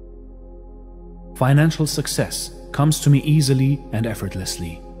 Financial success comes to me easily and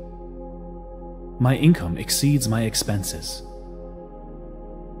effortlessly. My income exceeds my expenses.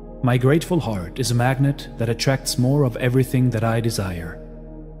 My grateful heart is a magnet that attracts more of everything that I desire.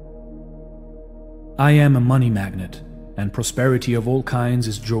 I am a money magnet, and prosperity of all kinds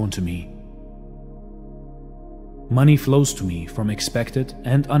is drawn to me. Money flows to me from expected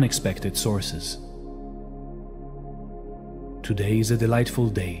and unexpected sources. Today is a delightful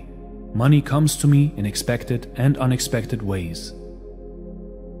day. Money comes to me in expected and unexpected ways.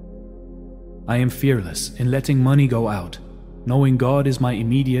 I am fearless in letting money go out, knowing God is my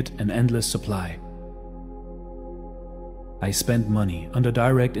immediate and endless supply. I spend money under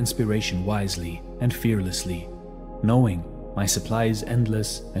direct inspiration wisely and fearlessly, knowing my supply is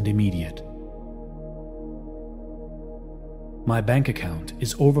endless and immediate. My bank account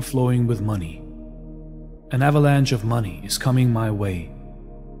is overflowing with money. An avalanche of money is coming my way.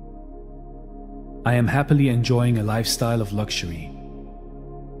 I am happily enjoying a lifestyle of luxury.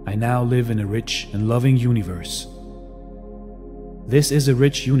 I now live in a rich and loving universe. This is a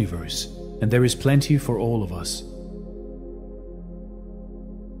rich universe, and there is plenty for all of us.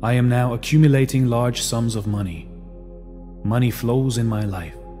 I am now accumulating large sums of money. Money flows in my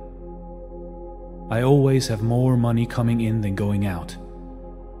life. I always have more money coming in than going out.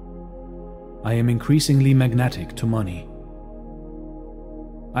 I am increasingly magnetic to money.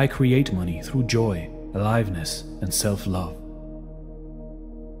 I create money through joy, aliveness, and self-love.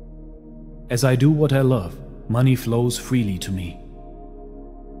 As I do what I love, money flows freely to me.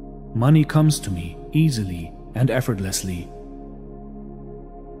 Money comes to me easily and effortlessly.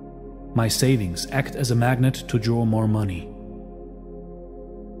 My savings act as a magnet to draw more money.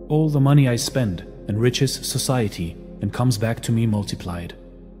 All the money I spend enriches society and comes back to me multiplied.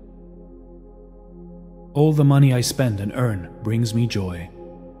 All the money I spend and earn brings me joy.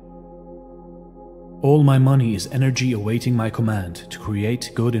 All my money is energy awaiting my command to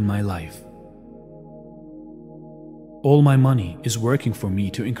create good in my life. All my money is working for me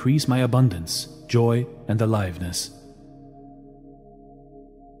to increase my abundance, joy, and aliveness.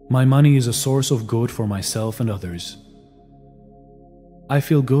 My money is a source of good for myself and others. I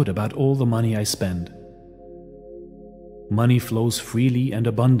feel good about all the money I spend. Money flows freely and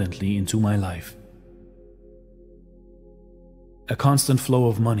abundantly into my life. A constant flow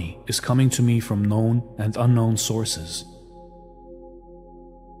of money is coming to me from known and unknown sources.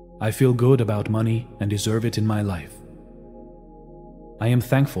 I feel good about money and deserve it in my life. I am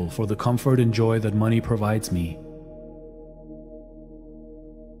thankful for the comfort and joy that money provides me.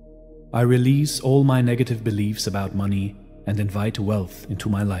 I release all my negative beliefs about money and invite wealth into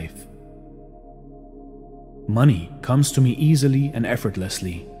my life. Money comes to me easily and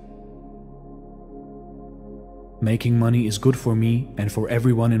effortlessly. Making money is good for me and for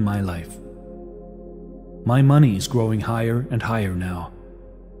everyone in my life. My money is growing higher and higher now.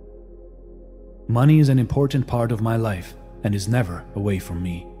 Money is an important part of my life and is never away from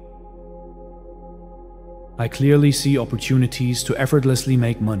me. I clearly see opportunities to effortlessly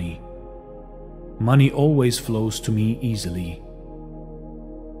make money. Money always flows to me easily.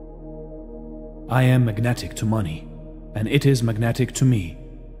 I am magnetic to money, and it is magnetic to me.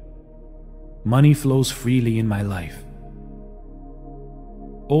 Money flows freely in my life.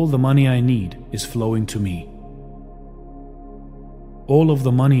 All the money I need is flowing to me. All of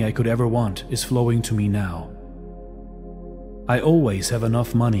the money I could ever want is flowing to me now. I always have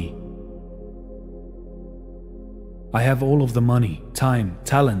enough money. I have all of the money, time,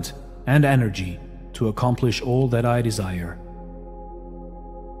 talent, and energy to accomplish all that I desire.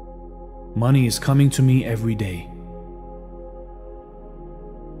 Money is coming to me every day.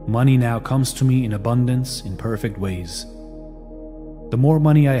 Money now comes to me in abundance in perfect ways. The more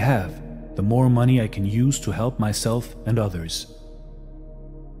money I have, the more money I can use to help myself and others.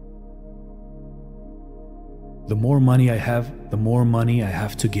 The more money I have, the more money I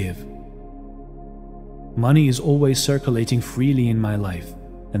have to give. Money is always circulating freely in my life,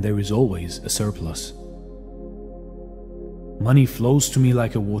 and there is always a surplus. Money flows to me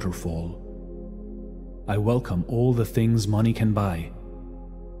like a waterfall. I welcome all the things money can buy.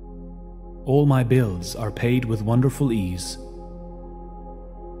 All my bills are paid with wonderful ease.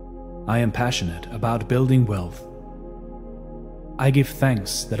 I am passionate about building wealth. I give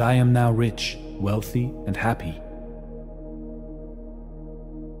thanks that I am now rich, wealthy, and happy.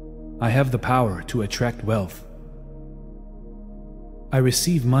 I have the power to attract wealth. I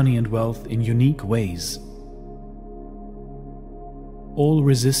receive money and wealth in unique ways. All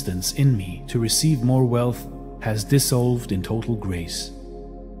resistance in me to receive more wealth has dissolved in total grace.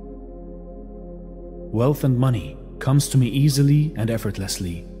 Wealth and money comes to me easily and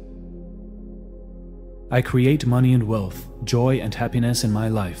effortlessly. I create money and wealth, joy and happiness in my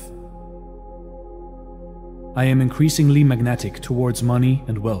life. I am increasingly magnetic towards money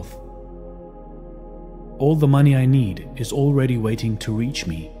and wealth. All the money I need is already waiting to reach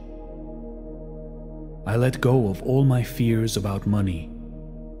me. I let go of all my fears about money.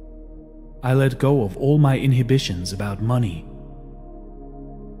 I let go of all my inhibitions about money.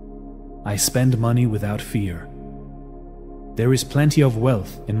 I spend money without fear. There is plenty of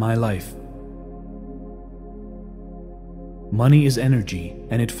wealth in my life. Money is energy,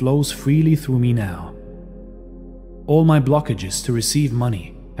 and it flows freely through me now. All my blockages to receive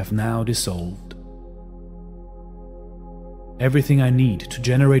money have now dissolved. Everything I need to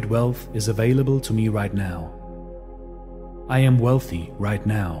generate wealth is available to me right now. I am wealthy right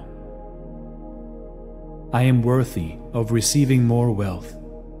now. I am worthy of receiving more wealth.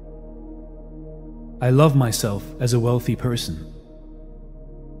 I love myself as a wealthy person.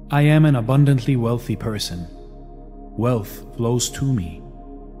 I am an abundantly wealthy person. Wealth flows to me.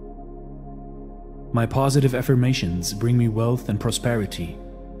 My positive affirmations bring me wealth and prosperity.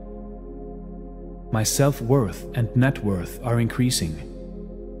 My self-worth and net worth are increasing.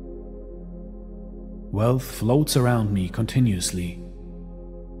 Wealth floats around me continuously.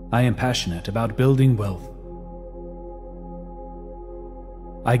 I am passionate about building wealth.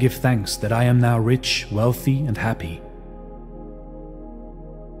 I give thanks that I am now rich, wealthy, and happy.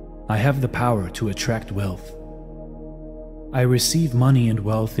 I have the power to attract wealth. I receive money and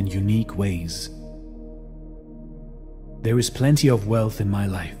wealth in unique ways. There is plenty of wealth in my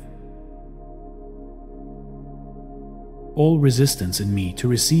life. All resistance in me to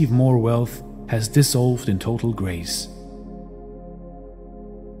receive more wealth has dissolved in total grace.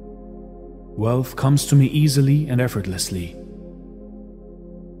 Wealth comes to me easily and effortlessly.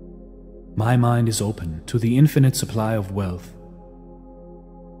 My mind is open to the infinite supply of wealth.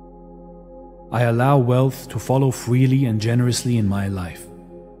 I allow wealth to follow freely and generously in my life.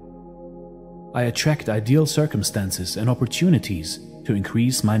 I attract ideal circumstances and opportunities to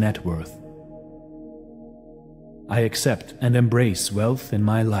increase my net worth. I accept and embrace wealth in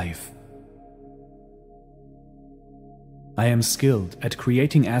my life. I am skilled at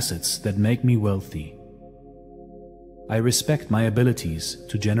creating assets that make me wealthy. I respect my abilities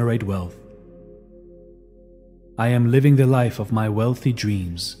to generate wealth. I am living the life of my wealthy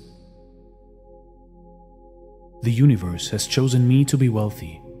dreams. The universe has chosen me to be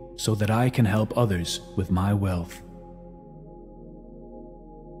wealthy so that I can help others with my wealth.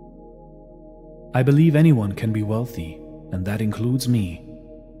 I believe anyone can be wealthy, and that includes me.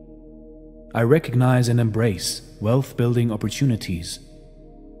 I recognize and embrace wealth-building opportunities.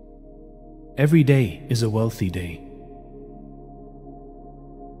 Every day is a wealthy day.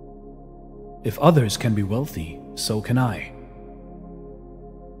 If others can be wealthy, so can I.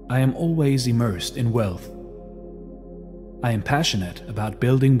 I am always immersed in wealth. I am passionate about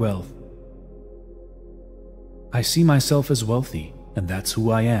building wealth. I see myself as wealthy, and that's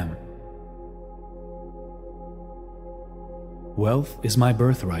who I am. Wealth is my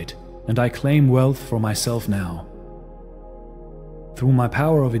birthright, and I claim wealth for myself now. Through my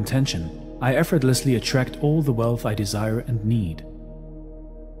power of intention, I effortlessly attract all the wealth I desire and need.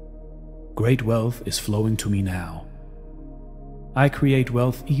 Great wealth is flowing to me now. I create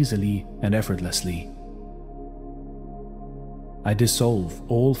wealth easily and effortlessly. I dissolve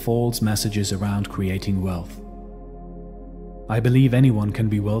all false messages around creating wealth. I believe anyone can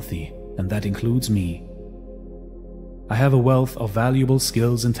be wealthy, and that includes me. I have a wealth of valuable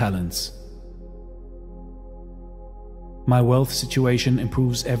skills and talents. My wealth situation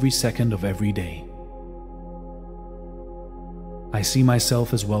improves every second of every day. I see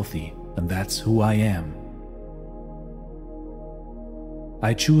myself as wealthy, and that's who I am.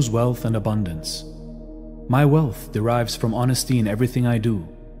 I choose wealth and abundance. My wealth derives from honesty in everything I do.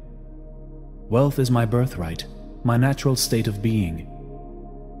 Wealth is my birthright, my natural state of being.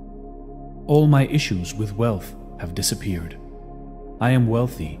 All my issues with wealth have disappeared. I am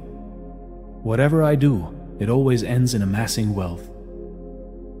wealthy. Whatever I do, it always ends in amassing wealth.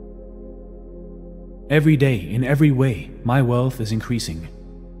 Every day, in every way, my wealth is increasing.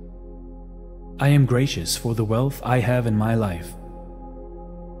 I am gracious for the wealth I have in my life.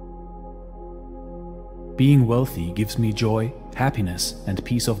 Being wealthy gives me joy, happiness, and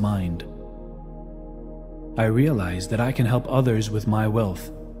peace of mind. I realize that I can help others with my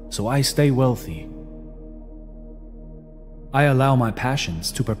wealth, so I stay wealthy. I allow my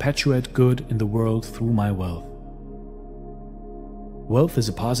passions to perpetuate good in the world through my wealth. Wealth is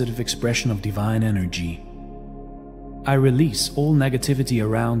a positive expression of divine energy. I release all negativity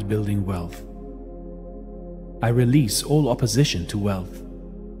around building wealth. I release all opposition to wealth.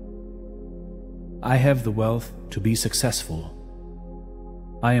 I have the wealth to be successful.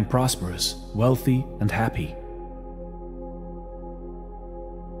 I am prosperous, wealthy, and happy.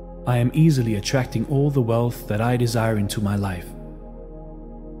 I am easily attracting all the wealth that I desire into my life.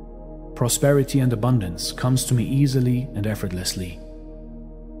 Prosperity and abundance comes to me easily and effortlessly.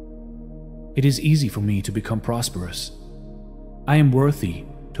 It is easy for me to become prosperous. I am worthy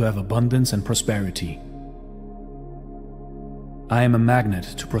to have abundance and prosperity. I am a magnet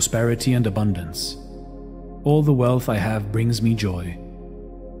to prosperity and abundance. All the wealth I have brings me joy.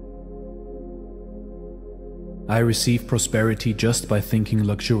 I receive prosperity just by thinking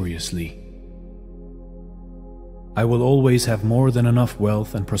luxuriously. I will always have more than enough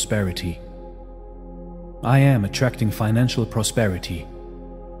wealth and prosperity. I am attracting financial prosperity.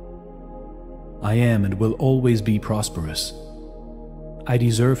 I am and will always be prosperous. I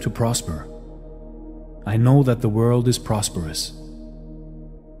deserve to prosper. I know that the world is prosperous.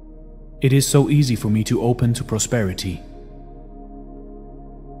 It is so easy for me to open to prosperity.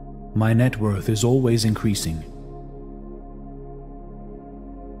 My net worth is always increasing.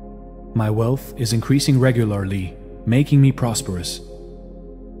 My wealth is increasing regularly, making me prosperous.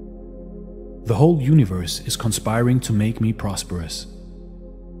 The whole universe is conspiring to make me prosperous.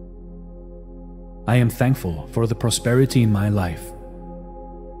 I am thankful for the prosperity in my life.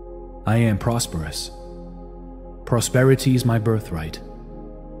 I am prosperous. Prosperity is my birthright.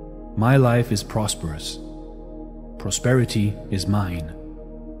 My life is prosperous. Prosperity is mine.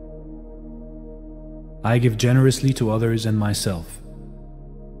 I give generously to others and myself.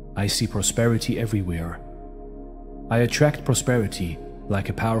 I see prosperity everywhere. I attract prosperity like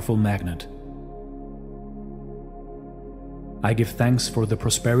a powerful magnet. I give thanks for the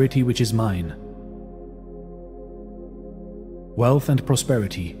prosperity which is mine. Wealth and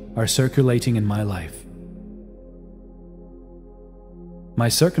prosperity are circulating in my life. My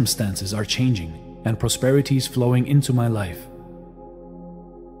circumstances are changing and prosperity is flowing into my life.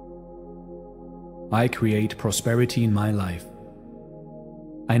 I create prosperity in my life.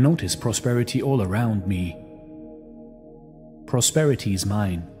 I notice prosperity all around me. Prosperity is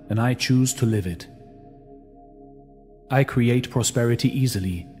mine, and I choose to live it. I create prosperity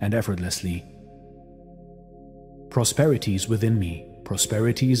easily and effortlessly. Prosperity is within me.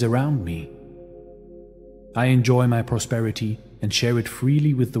 Prosperity is around me. I enjoy my prosperity and share it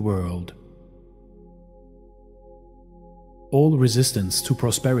freely with the world. All resistance to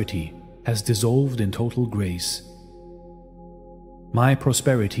prosperity has dissolved in total grace. My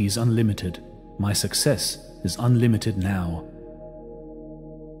prosperity is unlimited. My success is unlimited now.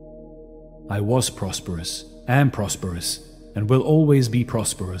 I was prosperous, am prosperous, and will always be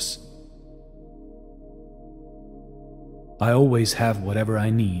prosperous. I always have whatever I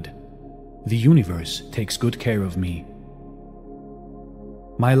need. The universe takes good care of me.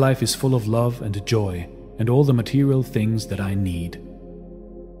 My life is full of love and joy and all the material things that I need.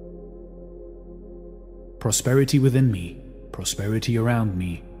 Prosperity within me, prosperity around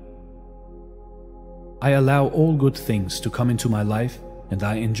me. I allow all good things to come into my life and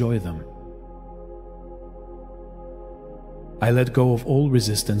I enjoy them. I let go of all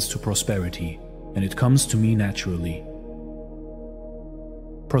resistance to prosperity and it comes to me naturally.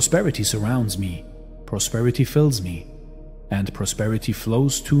 Prosperity surrounds me, prosperity fills me, and prosperity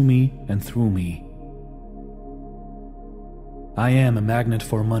flows to me and through me. I am a magnet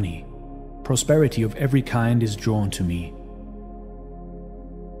for money. Prosperity of every kind is drawn to me.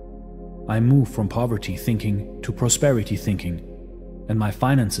 I move from poverty thinking to prosperity thinking, and my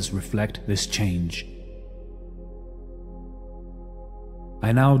finances reflect this change.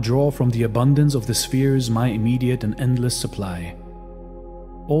 I now draw from the abundance of the spheres my immediate and endless supply.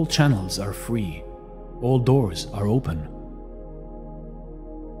 All channels are free. All doors are open.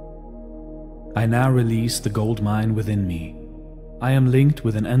 I now release the gold mine within me. I am linked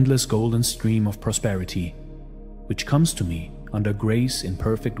with an endless golden stream of prosperity, which comes to me under grace in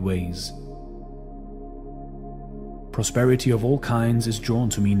perfect ways. Prosperity of all kinds is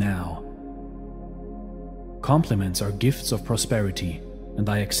drawn to me now. Compliments are gifts of prosperity, and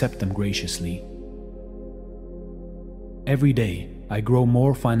I accept them graciously. Every day, I grow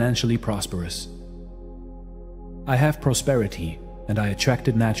more financially prosperous. I have prosperity, and I attract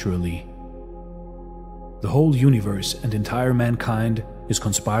it naturally. The whole universe and entire mankind is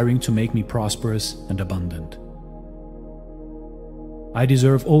conspiring to make me prosperous and abundant. I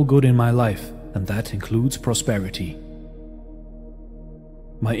deserve all good in my life, and that includes prosperity.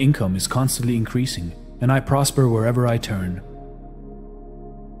 My income is constantly increasing, and I prosper wherever I turn.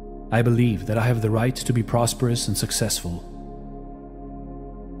 I believe that I have the right to be prosperous and successful.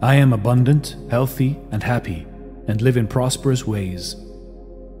 I am abundant, healthy, and happy, and live in prosperous ways.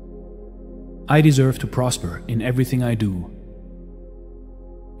 I deserve to prosper in everything I do.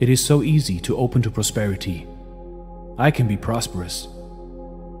 It is so easy to open to prosperity. I can be prosperous.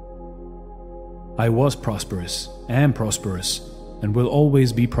 I was prosperous, am prosperous, and will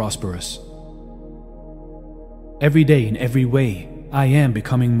always be prosperous. Every day in every way, I am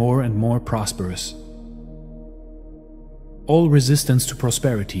becoming more and more prosperous. All resistance to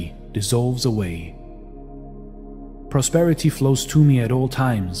prosperity dissolves away. Prosperity flows to me at all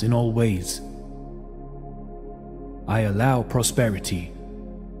times in all ways. I allow prosperity.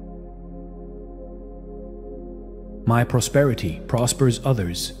 My prosperity prospers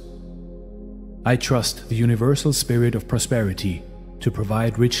others. I trust the universal spirit of prosperity to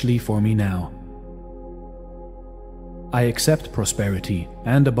provide richly for me now. I accept prosperity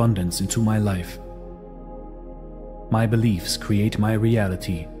and abundance into my life. My beliefs create my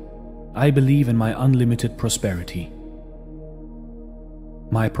reality. I believe in my unlimited prosperity.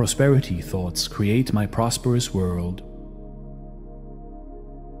 My prosperity thoughts create my prosperous world.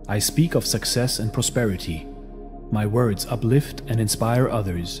 I speak of success and prosperity. My words uplift and inspire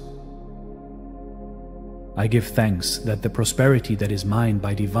others. I give thanks that the prosperity that is mine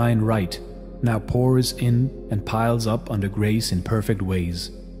by divine right now pours in and piles up under grace in perfect ways.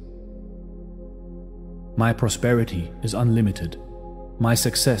 My prosperity is unlimited. My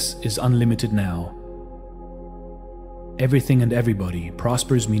success is unlimited now. Everything and everybody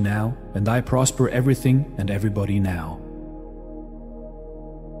prospers me now, and I prosper everything and everybody now.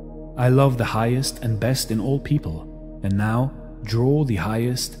 I love the highest and best in all people, and now draw the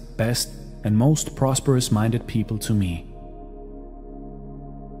highest, best, and most prosperous-minded people to me.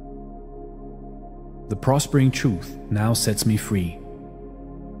 The prospering truth now sets me free.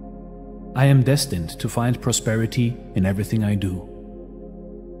 I am destined to find prosperity in everything I do.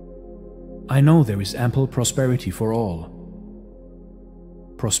 I know there is ample prosperity for all.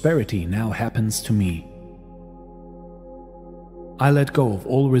 Prosperity now happens to me. I let go of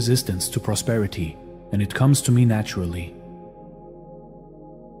all resistance to prosperity, and it comes to me naturally.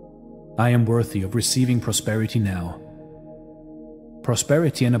 I am worthy of receiving prosperity now.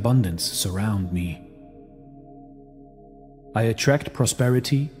 Prosperity and abundance surround me. I attract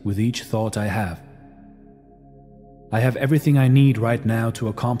prosperity with each thought I have. I have everything I need right now to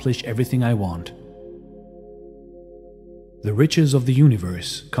accomplish everything I want. The riches of the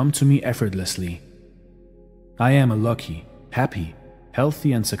universe come to me effortlessly. I am a lucky, happy,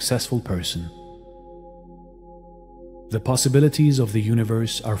 healthy, and successful person. The possibilities of the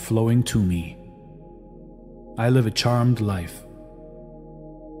universe are flowing to me. I live a charmed life.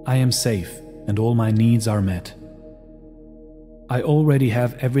 I am safe, and all my needs are met. I already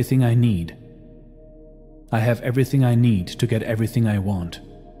have everything I need. I have everything I need to get everything I want.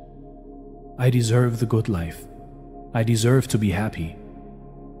 I deserve the good life. I deserve to be happy.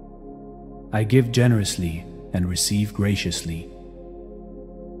 I give generously and receive graciously.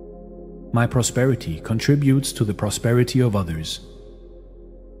 My prosperity contributes to the prosperity of others.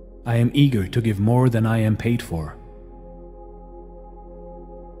 I am eager to give more than I am paid for.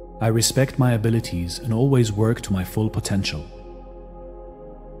 I respect my abilities and always work to my full potential.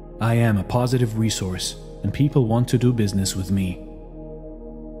 I am a positive resource and people want to do business with me.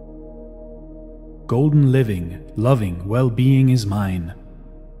 Golden living, loving, well-being is mine.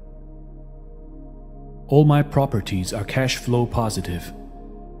 All my properties are cash flow positive.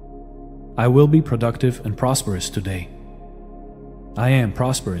 I will be productive and prosperous today. I am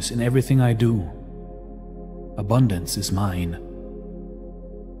prosperous in everything I do. Abundance is mine.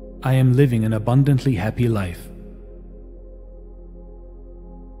 I am living an abundantly happy life.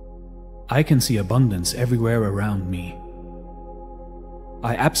 I can see abundance everywhere around me.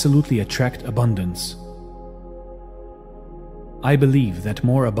 I absolutely attract abundance. I believe that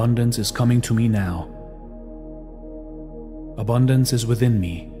more abundance is coming to me now. Abundance is within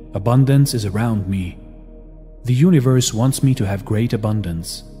me. Abundance is around me. The universe wants me to have great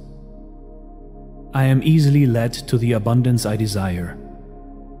abundance. I am easily led to the abundance I desire.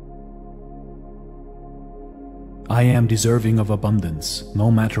 I am deserving of abundance, no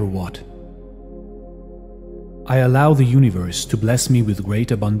matter what. I allow the universe to bless me with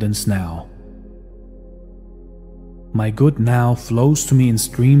great abundance now. My good now flows to me in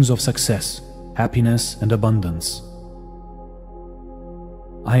streams of success, happiness, and abundance.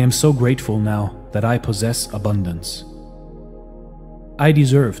 I am so grateful now that I possess abundance. I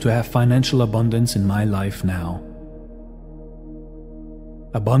deserve to have financial abundance in my life now.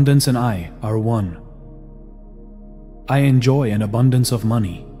 Abundance and I are one. I enjoy an abundance of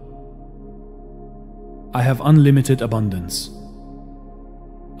money. I have unlimited abundance.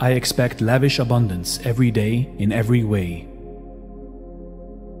 I expect lavish abundance every day in every way.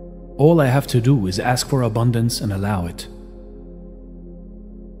 All I have to do is ask for abundance and allow it.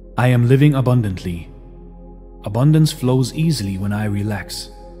 I am living abundantly. Abundance flows easily when I relax.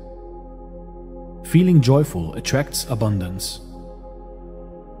 Feeling joyful attracts abundance.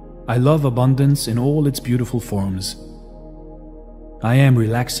 I love abundance in all its beautiful forms. I am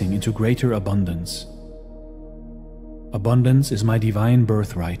relaxing into greater abundance. Abundance is my divine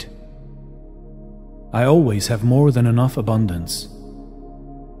birthright. I always have more than enough abundance.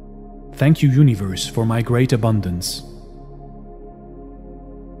 Thank you, universe, for my great abundance.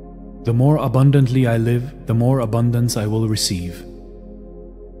 The more abundantly I live, the more abundance I will receive.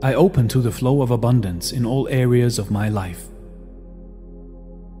 I open to the flow of abundance in all areas of my life.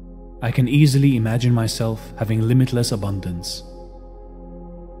 I can easily imagine myself having limitless abundance.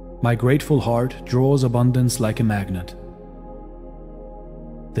 My grateful heart draws abundance like a magnet.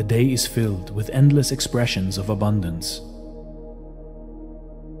 The day is filled with endless expressions of abundance.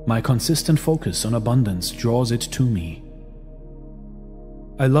 My consistent focus on abundance draws it to me.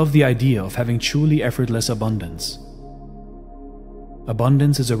 I love the idea of having truly effortless abundance.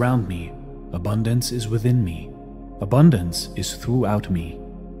 Abundance is around me. Abundance is within me. Abundance is throughout me.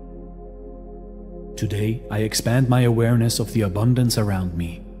 Today, I expand my awareness of the abundance around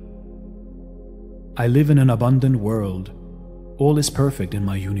me. I live in an abundant world. All is perfect in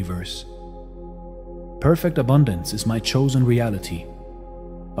my universe. Perfect abundance is my chosen reality.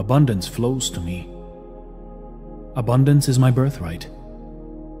 Abundance flows to me. Abundance is my birthright.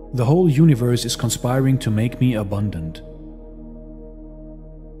 The whole universe is conspiring to make me abundant.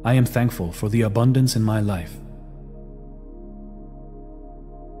 I am thankful for the abundance in my life.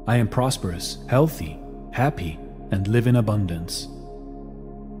 I am prosperous, healthy, happy, and live in abundance.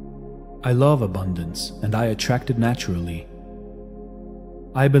 I love abundance, and I attract it naturally.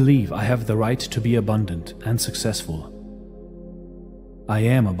 I believe I have the right to be abundant and successful. I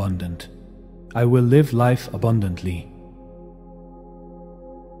am abundant. I will live life abundantly.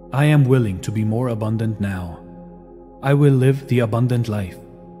 I am willing to be more abundant now. I will live the abundant life.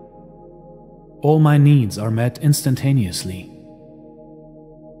 All my needs are met instantaneously.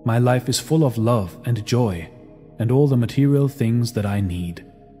 My life is full of love and joy and all the material things that I need.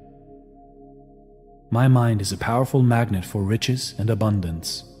 My mind is a powerful magnet for riches and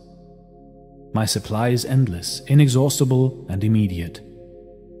abundance. My supply is endless, inexhaustible, and immediate.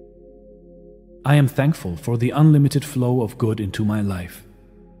 I am thankful for the unlimited flow of good into my life.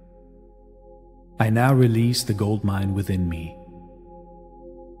 I now release the gold mine within me.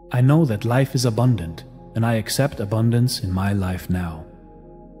 I know that life is abundant, and I accept abundance in my life now.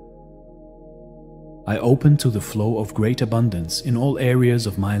 I open to the flow of great abundance in all areas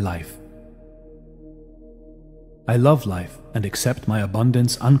of my life. I love life and accept my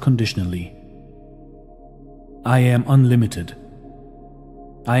abundance unconditionally. I am unlimited.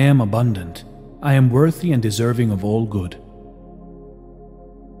 I am abundant. I am worthy and deserving of all good.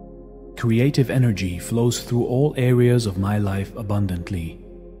 Creative energy flows through all areas of my life abundantly.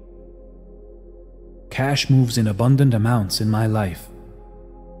 Cash moves in abundant amounts in my life.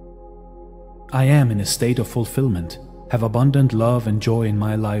 I am in a state of fulfillment, have abundant love and joy in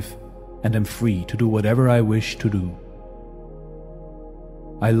my life, and am free to do whatever I wish to do.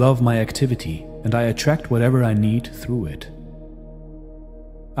 I love my activity, and I attract whatever I need through it.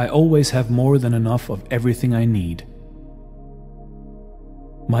 I always have more than enough of everything I need.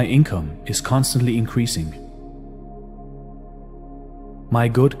 My income is constantly increasing. My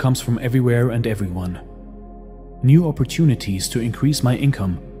good comes from everywhere and everyone. New opportunities to increase my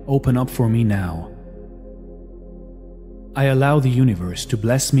income open up for me now. I allow the universe to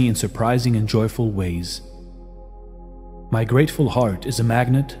bless me in surprising and joyful ways. My grateful heart is a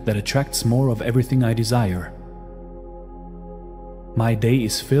magnet that attracts more of everything I desire. My day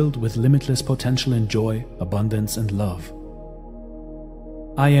is filled with limitless potential in joy, abundance, and love.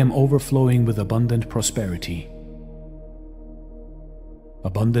 I am overflowing with abundant prosperity.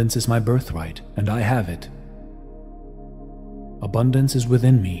 Abundance is my birthright, and I have it. Abundance is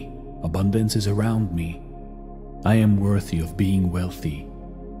within me. Abundance is around me. I am worthy of being wealthy.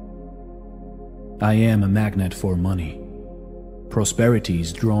 I am a magnet for money. Prosperity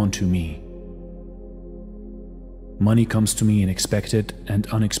is drawn to me. Money comes to me in expected and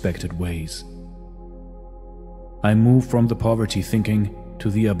unexpected ways. I move from the poverty thinking to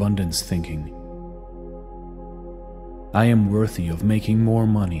the abundance thinking. I am worthy of making more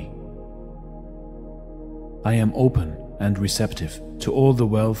money. I am open and receptive to all the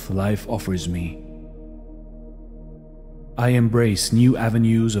wealth life offers me. I embrace new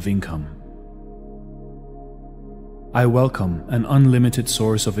avenues of income. I welcome an unlimited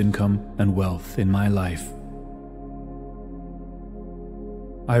source of income and wealth in my life.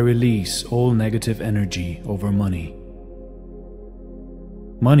 I release all negative energy over money.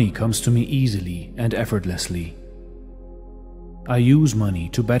 Money comes to me easily and effortlessly. I use money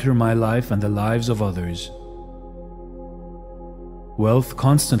to better my life and the lives of others. Wealth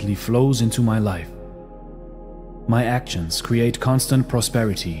constantly flows into my life. My actions create constant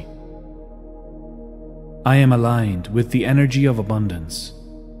prosperity. I am aligned with the energy of abundance.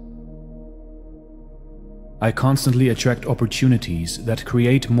 I constantly attract opportunities that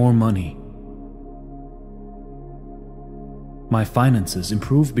create more money. My finances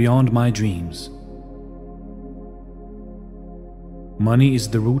improve beyond my dreams. Money is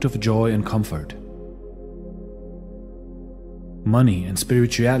the root of joy and comfort. Money and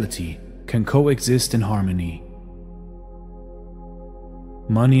spirituality can coexist in harmony.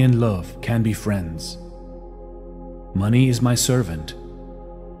 Money and love can be friends. Money is my servant.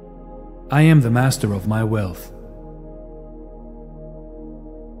 I am the master of my wealth.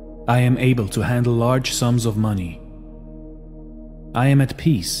 I am able to handle large sums of money. I am at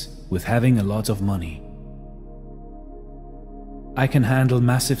peace with having a lot of money. I can handle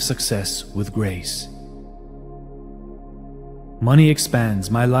massive success with grace. Money expands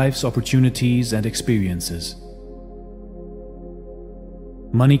my life's opportunities and experiences.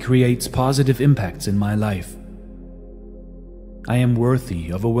 Money creates positive impacts in my life. I am worthy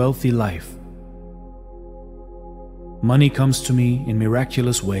of a wealthy life. Money comes to me in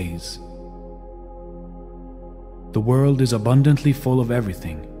miraculous ways. The world is abundantly full of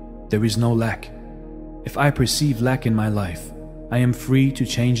everything. There is no lack. If I perceive lack in my life, I am free to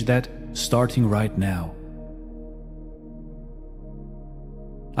change that starting right now.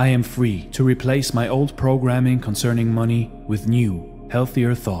 I am free to replace my old programming concerning money with new,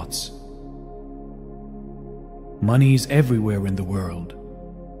 healthier thoughts. Money is everywhere in the world.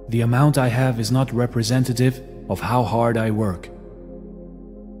 The amount I have is not representative of how hard I work.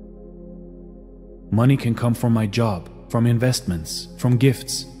 Money can come from my job, from investments, from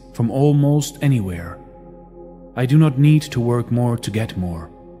gifts, from almost anywhere. I do not need to work more to get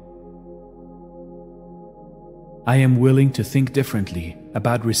more. I am willing to think differently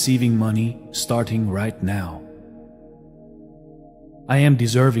about receiving money starting right now. I am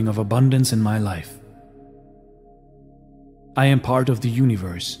deserving of abundance in my life. I am part of the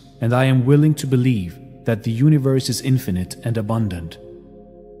universe, and I am willing to believe that the universe is infinite and abundant.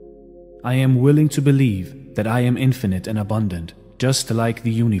 I am willing to believe that I am infinite and abundant, just like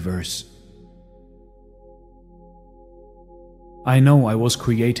the universe. I know I was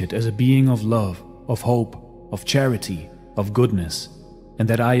created as a being of love, of hope, of charity, of goodness, and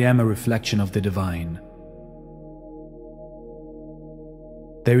that I am a reflection of the divine.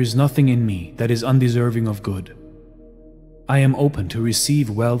 There is nothing in me that is undeserving of good. I am open to receive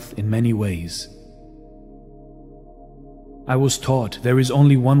wealth in many ways. I was taught there is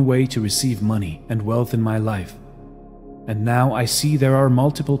only one way to receive money and wealth in my life, and now I see there are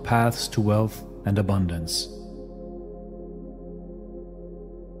multiple paths to wealth and abundance.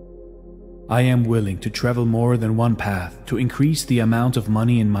 I am willing to travel more than one path to increase the amount of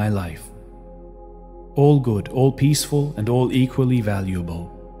money in my life. All good, all peaceful, and all equally valuable.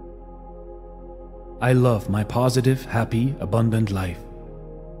 I love my positive, happy, abundant life.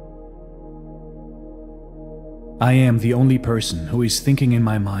 I am the only person who is thinking in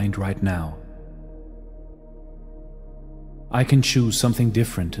my mind right now. I can choose something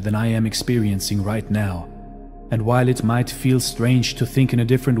different than I am experiencing right now, and while it might feel strange to think in a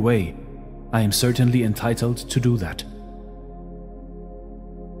different way, I am certainly entitled to do that.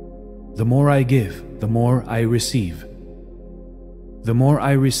 The more I give, the more I receive. The more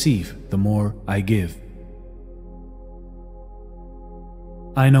I receive, the more I give.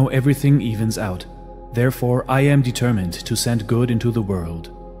 I know everything evens out, therefore I am determined to send good into the world.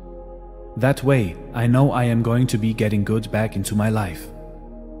 That way, I know I am going to be getting good back into my life.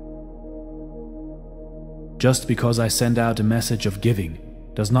 Just because I send out a message of giving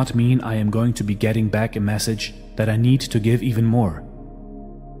does not mean I am going to be getting back a message that I need to give even more.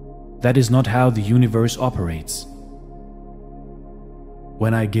 That is not how the universe operates.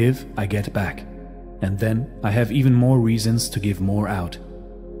 When I give, I get back, and then I have even more reasons to give more out.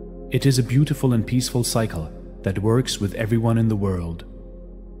 It is a beautiful and peaceful cycle that works with everyone in the world.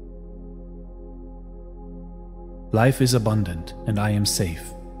 Life is abundant, and I am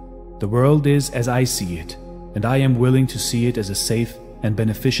safe. The world is as I see it, and I am willing to see it as a safe and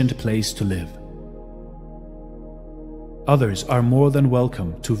beneficent place to live. Others are more than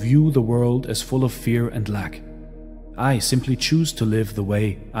welcome to view the world as full of fear and lack. I simply choose to live the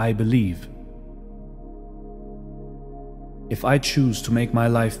way I believe. If I choose to make my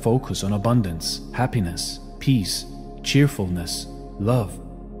life focus on abundance, happiness, peace, cheerfulness, love,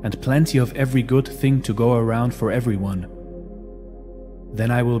 and plenty of every good thing to go around for everyone,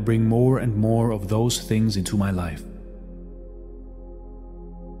 then I will bring more and more of those things into my life.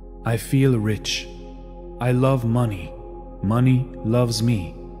 I feel rich. I love money. Money loves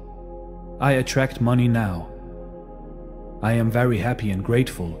me. I attract money now. I am very happy and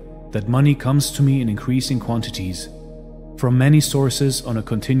grateful that money comes to me in increasing quantities from many sources on a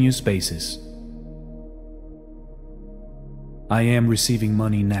continuous basis. I am receiving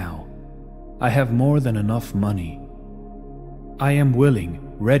money now. I have more than enough money. I am willing,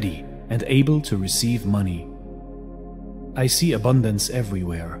 ready, and able to receive money. I see abundance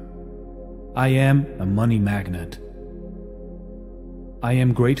everywhere. I am a money magnet. I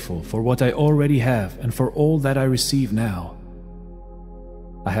am grateful for what I already have and for all that I receive now.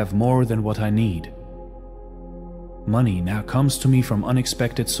 I have more than what I need. Money now comes to me from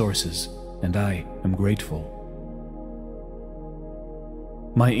unexpected sources, and I am grateful.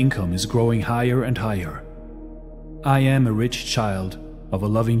 My income is growing higher and higher. I am a rich child of a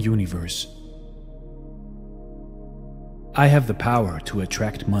loving universe. I have the power to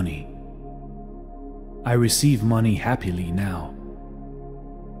attract money. I receive money happily now.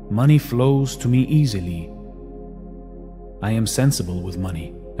 Money flows to me easily. I am sensible with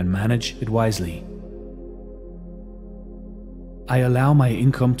money and manage it wisely. I allow my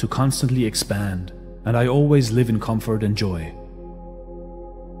income to constantly expand, and I always live in comfort and joy.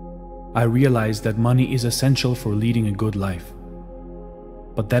 I realize that money is essential for leading a good life,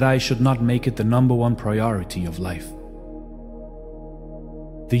 but that I should not make it the #1 priority of life.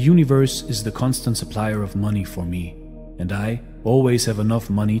 The universe is the constant supplier of money for me, and I always have enough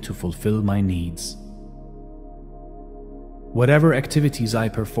money to fulfill my needs. Whatever activities I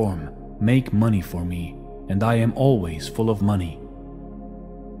perform make money for me, and I am always full of money.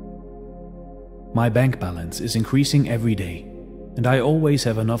 My bank balance is increasing every day, and I always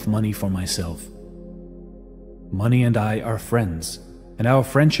have enough money for myself. Money and I are friends, and our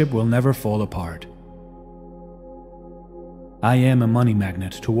friendship will never fall apart. I am a money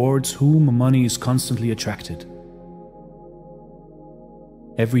magnet towards whom money is constantly attracted.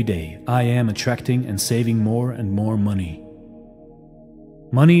 Every day, I am attracting and saving more and more money.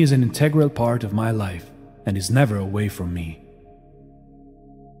 Money is an integral part of my life and is never away from me.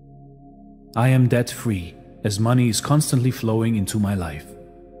 I am debt-free, as money is constantly flowing into my life.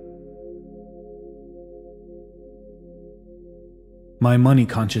 My money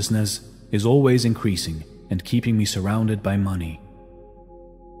consciousness is always increasing and keeping me surrounded by money.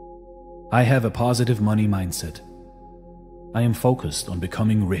 I have a positive money mindset. I am focused on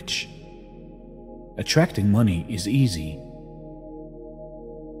becoming rich. Attracting money is easy.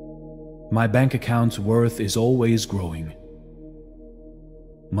 My bank account's worth is always growing.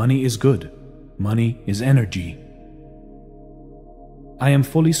 Money is good. Money is energy. I am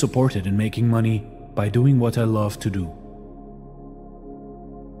fully supported in making money by doing what I love to do.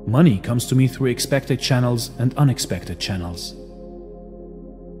 Money comes to me through expected channels and unexpected channels.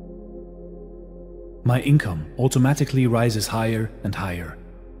 My income automatically rises higher and higher.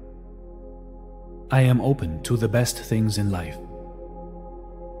 I am open to the best things in life.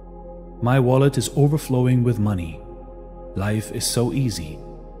 My wallet is overflowing with money. Life is so easy.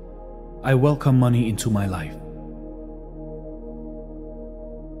 I welcome money into my life.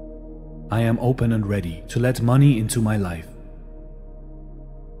 I am open and ready to let money into my life.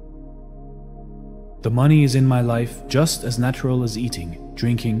 The money is in my life just as natural as eating,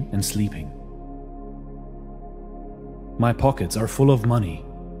 drinking, and sleeping. My pockets are full of money.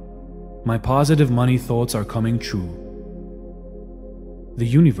 My positive money thoughts are coming true. The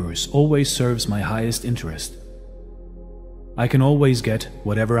universe always serves my highest interest. I can always get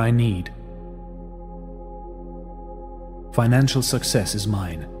whatever I need. Financial success is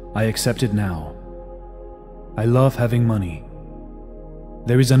mine. I accept it now. I love having money.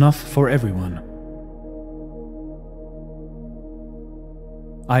 There is enough for everyone.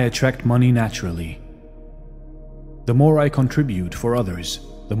 I attract money naturally. The more I contribute for others,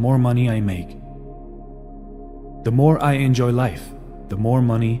 the more money I make. The more I enjoy life, the more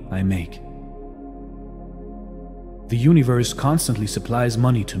money I make. The universe constantly supplies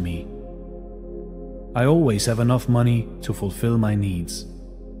money to me. I always have enough money to fulfill my needs.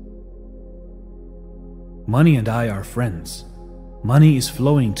 Money and I are friends. Money is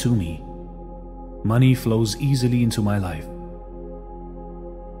flowing to me. Money flows easily into my life.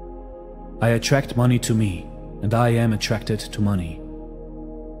 I attract money to me, and I am attracted to money.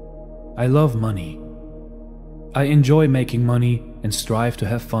 I love money. I enjoy making money and strive to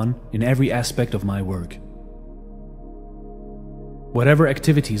have fun in every aspect of my work. Whatever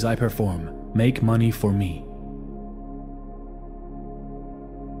activities I perform make money for me.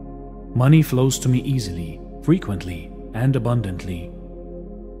 Money flows to me easily, frequently, and abundantly.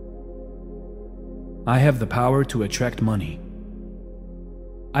 I have the power to attract money.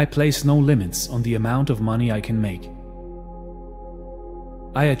 I place no limits on the amount of money I can make.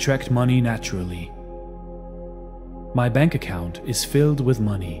 I attract money naturally. My bank account is filled with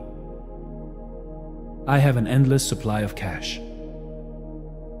money. I have an endless supply of cash.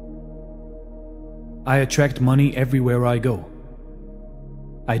 I attract money everywhere I go.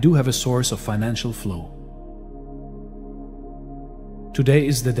 I do have a source of financial flow. Today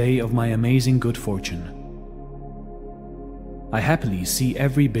is the day of my amazing good fortune. I happily see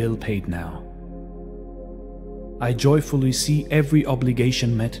every bill paid now. I joyfully see every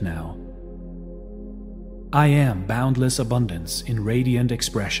obligation met now. I am boundless abundance in radiant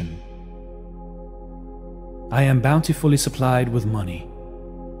expression. I am bountifully supplied with money.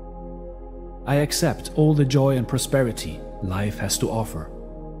 I accept all the joy and prosperity life has to offer.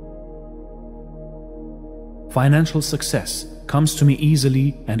 Financial success comes to me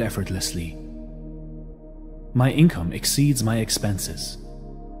easily and effortlessly. My income exceeds my expenses.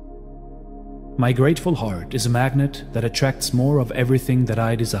 My grateful heart is a magnet that attracts more of everything that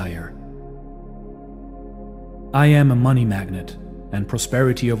I desire. I am a money magnet, and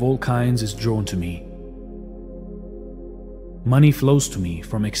prosperity of all kinds is drawn to me. Money flows to me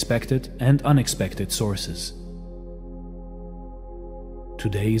from expected and unexpected sources.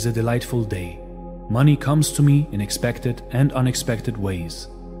 Today is a delightful day. Money comes to me in expected and unexpected ways.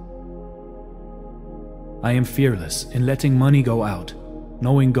 I am fearless in letting money go out,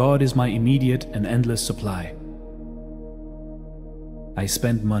 knowing God is my immediate and endless supply. I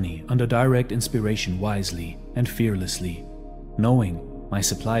spend money under direct inspiration wisely and fearlessly, knowing my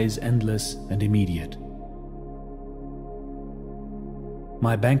supply is endless and immediate.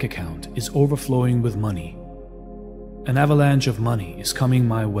 My bank account is overflowing with money. An avalanche of money is coming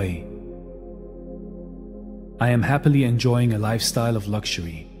my way. I am happily enjoying a lifestyle of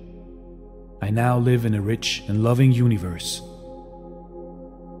luxury. I now live in a rich and loving universe.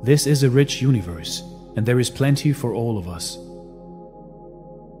 This is a rich universe, and there is plenty for all of us.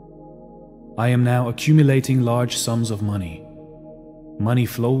 I am now accumulating large sums of money. Money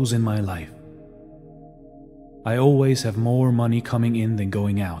flows in my life. I always have more money coming in than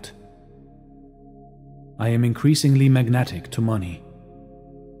going out. I am increasingly magnetic to money.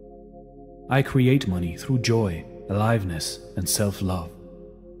 I create money through joy, aliveness, and self-love.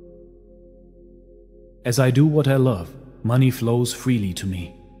 As I do what I love, money flows freely to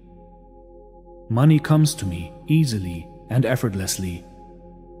me. Money comes to me easily and effortlessly.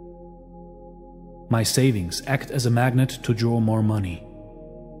 My savings act as a magnet to draw more money.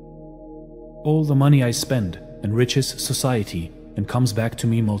 All the money I spend enriches society and comes back to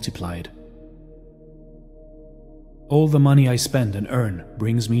me multiplied. All the money I spend and earn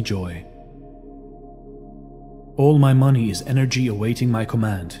brings me joy. All my money is energy awaiting my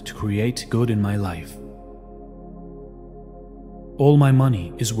command to create good in my life. All my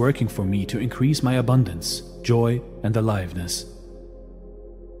money is working for me to increase my abundance, joy, and aliveness.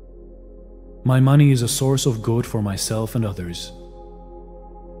 My money is a source of good for myself and others.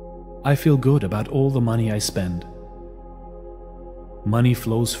 I feel good about all the money I spend. Money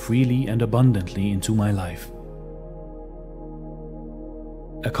flows freely and abundantly into my life.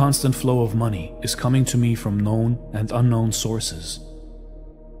 A constant flow of money is coming to me from known and unknown sources.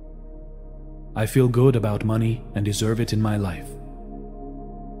 I feel good about money and deserve it in my life.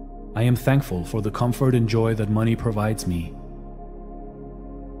 I am thankful for the comfort and joy that money provides me.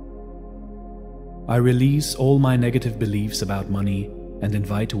 I release all my negative beliefs about money and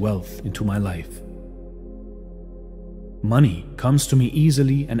invite wealth into my life. Money comes to me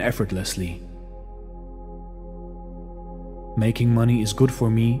easily and effortlessly. Making money is good for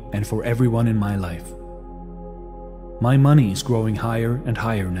me and for everyone in my life. My money is growing higher and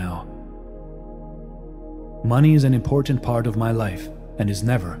higher now. Money is an important part of my life and is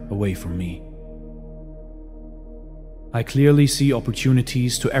never away from me. I clearly see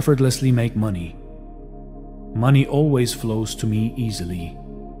opportunities to effortlessly make money. Money always flows to me easily.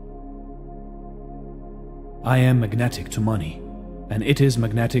 I am magnetic to money, and it is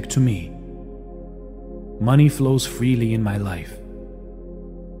magnetic to me. Money flows freely in my life.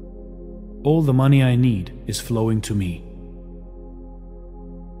 All the money I need is flowing to me.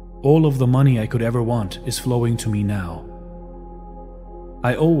 All of the money I could ever want is flowing to me now.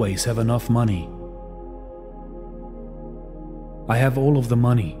 I always have enough money. I have all of the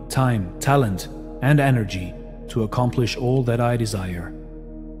money, time, talent, and energy to accomplish all that I desire.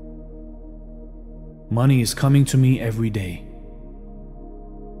 Money is coming to me every day.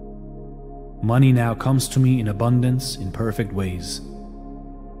 Money now comes to me in abundance in perfect ways.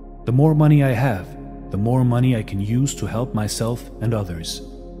 The more money I have, the more money I can use to help myself and others.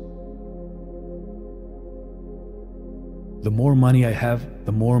 The more money I have,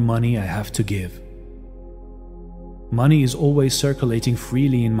 the more money I have to give. Money is always circulating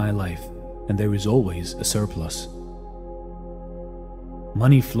freely in my life, and there is always a surplus.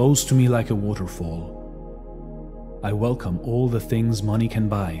 Money flows to me like a waterfall. I welcome all the things money can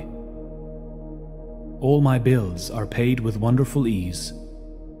buy. All my bills are paid with wonderful ease.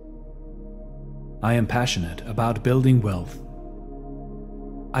 I am passionate about building wealth.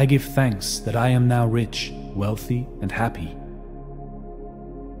 I give thanks that I am now rich, wealthy, and happy.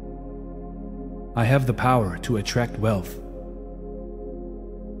 I have the power to attract wealth.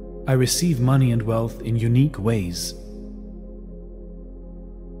 I receive money and wealth in unique ways.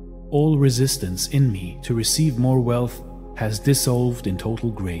 All resistance in me to receive more wealth has dissolved in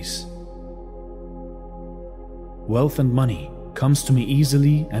total grace. Wealth and money comes to me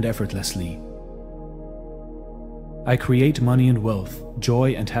easily and effortlessly. I create money and wealth,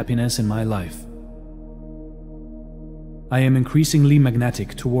 joy and happiness in my life. I am increasingly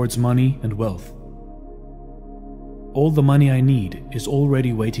magnetic towards money and wealth. All the money I need is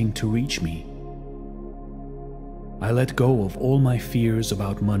already waiting to reach me. I let go of all my fears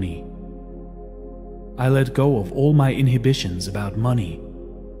about money. I let go of all my inhibitions about money.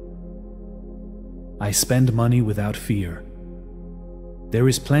 I spend money without fear. There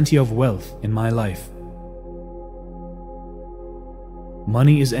is plenty of wealth in my life.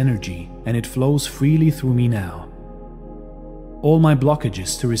 Money is energy, and it flows freely through me now. All my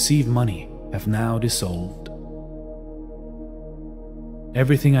blockages to receive money have now dissolved.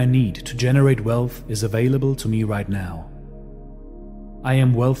 Everything I need to generate wealth is available to me right now. I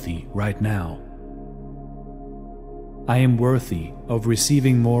am wealthy right now. I am worthy of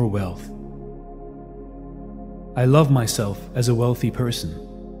receiving more wealth. I love myself as a wealthy person.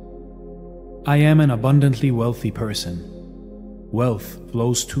 I am an abundantly wealthy person. Wealth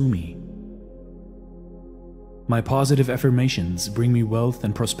flows to me. My positive affirmations bring me wealth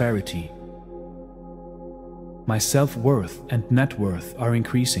and prosperity. My self-worth and net worth are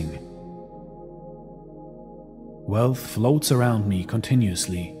increasing. Wealth floats around me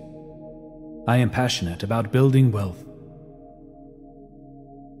continuously. I am passionate about building wealth.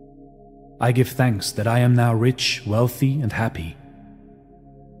 I give thanks that I am now rich, wealthy, and happy.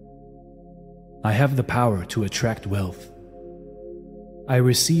 I have the power to attract wealth. I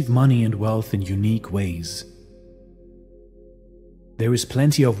receive money and wealth in unique ways. There is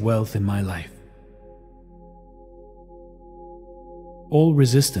plenty of wealth in my life. All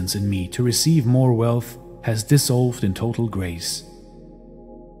resistance in me to receive more wealth has dissolved in total grace.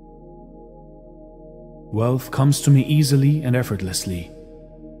 Wealth comes to me easily and effortlessly.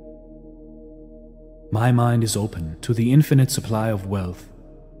 My mind is open to the infinite supply of wealth.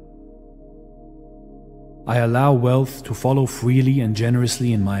 I allow wealth to follow freely and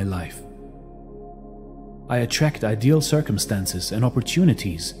generously in my life. I attract ideal circumstances and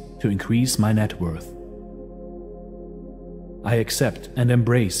opportunities to increase my net worth. I accept and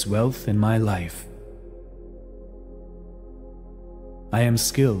embrace wealth in my life. I am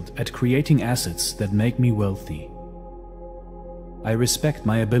skilled at creating assets that make me wealthy. I respect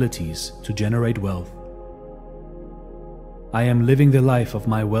my abilities to generate wealth. I am living the life of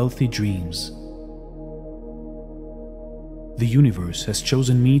my wealthy dreams. The universe has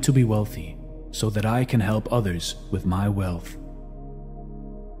chosen me to be wealthy so that I can help others with my wealth.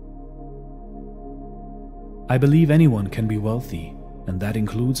 I believe anyone can be wealthy, and that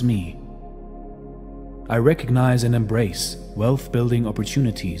includes me. I recognize and embrace wealth-building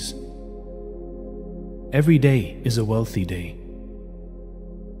opportunities. Every day is a wealthy day.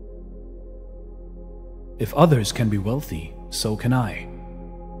 If others can be wealthy, so can I.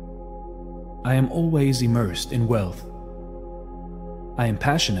 I am always immersed in wealth. I am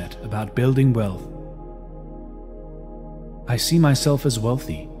passionate about building wealth. I see myself as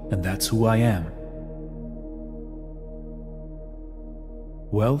wealthy, and that's who I am.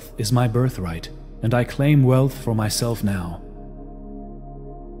 Wealth is my birthright, and I claim wealth for myself now.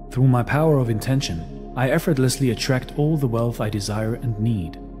 Through my power of intention, I effortlessly attract all the wealth I desire and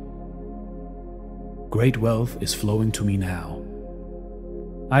need. Great wealth is flowing to me now.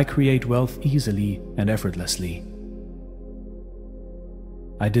 I create wealth easily and effortlessly.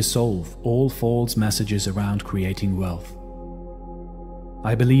 I dissolve all false messages around creating wealth.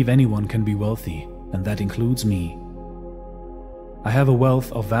 I believe anyone can be wealthy, and that includes me. I have a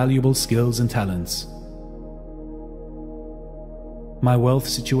wealth of valuable skills and talents. My wealth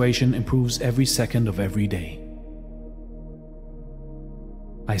situation improves every second of every day.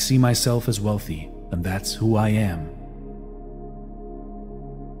 I see myself as wealthy, and that's who I am.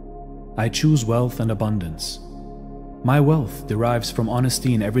 I choose wealth and abundance. My wealth derives from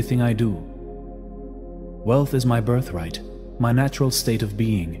honesty in everything I do. Wealth is my birthright, my natural state of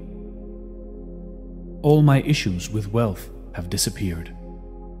being. All my issues with wealth have disappeared.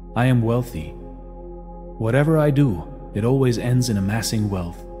 I am wealthy. Whatever I do, it always ends in amassing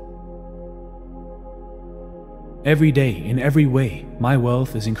wealth. Every day, in every way, my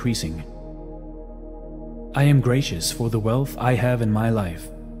wealth is increasing. I am gracious for the wealth I have in my life.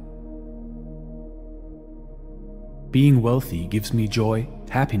 Being wealthy gives me joy,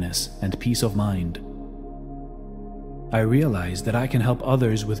 happiness, and peace of mind. I realize that I can help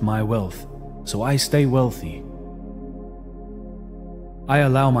others with my wealth, so I stay wealthy. I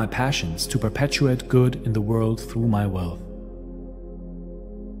allow my passions to perpetuate good in the world through my wealth.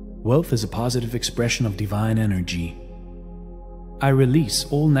 Wealth is a positive expression of divine energy. I release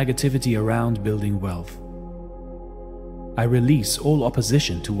all negativity around building wealth. I release all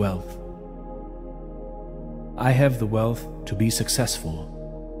opposition to wealth. I have the wealth to be successful.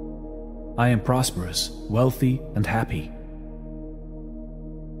 I am prosperous, wealthy, and happy.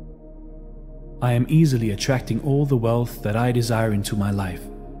 I am easily attracting all the wealth that I desire into my life.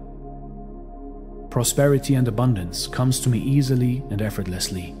 Prosperity and abundance comes to me easily and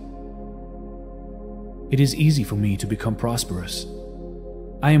effortlessly. It is easy for me to become prosperous.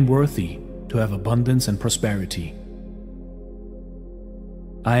 I am worthy to have abundance and prosperity.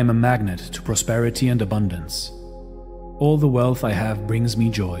 I am a magnet to prosperity and abundance. All the wealth I have brings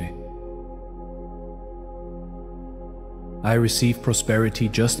me joy. I receive prosperity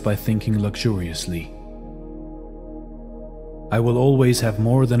just by thinking luxuriously. I will always have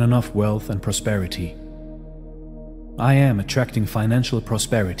more than enough wealth and prosperity. I am attracting financial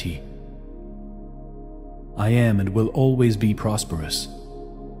prosperity. I am and will always be prosperous.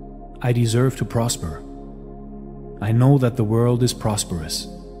 I deserve to prosper. I know that the world is prosperous.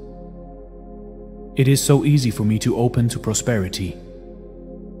 It is so easy for me to open to prosperity.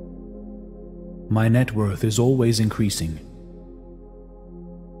 My net worth is always increasing.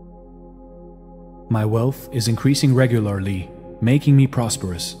 My wealth is increasing regularly, making me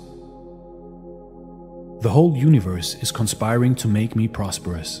prosperous. The whole universe is conspiring to make me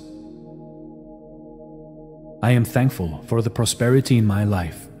prosperous. I am thankful for the prosperity in my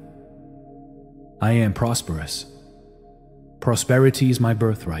life. I am prosperous. Prosperity is my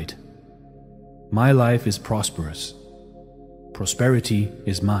birthright. My life is prosperous. Prosperity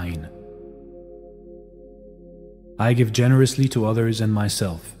is mine. I give generously to others and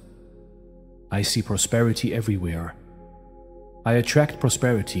myself. I see prosperity everywhere. I attract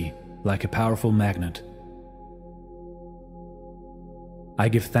prosperity like a powerful magnet. I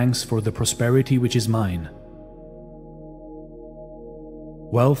give thanks for the prosperity which is mine.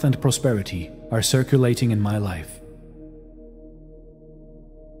 Wealth and prosperity are circulating in my life.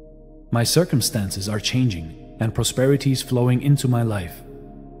 My circumstances are changing and prosperity is flowing into my life.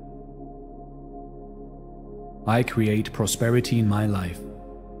 I create prosperity in my life.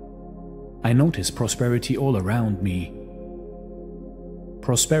 I notice prosperity all around me.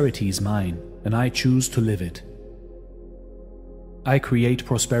 Prosperity is mine, and I choose to live it. I create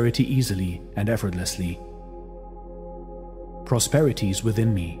prosperity easily and effortlessly. Prosperity is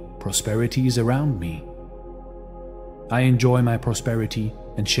within me. Prosperity is around me. I enjoy my prosperity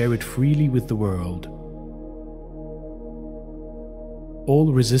and share it freely with the world.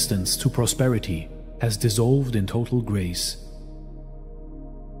 All resistance to prosperity has dissolved in total grace.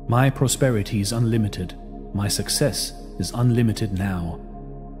 My prosperity is unlimited. My success is unlimited now.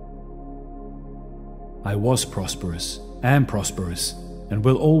 I was prosperous, am prosperous, and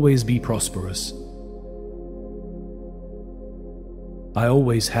will always be prosperous. I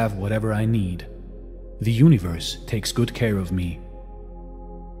always have whatever I need. The universe takes good care of me.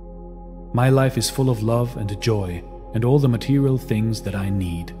 My life is full of love and joy and all the material things that I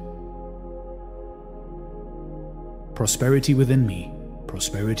need. Prosperity within me,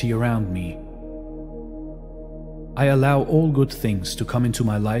 prosperity around me. I allow all good things to come into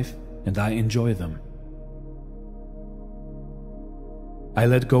my life and I enjoy them. I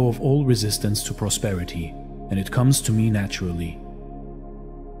let go of all resistance to prosperity and it comes to me naturally.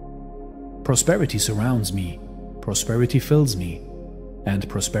 Prosperity surrounds me, prosperity fills me, and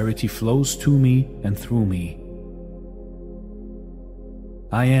prosperity flows to me and through me.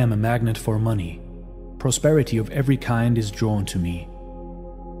 I am a magnet for money. Prosperity of every kind is drawn to me.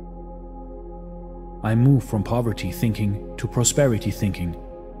 I move from poverty thinking to prosperity thinking,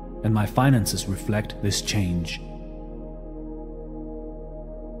 and my finances reflect this change.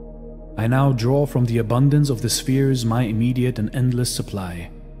 I now draw from the abundance of the spheres my immediate and endless supply.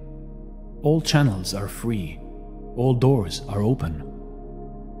 All channels are free. All doors are open.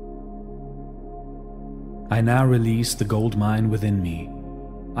 I now release the gold mine within me.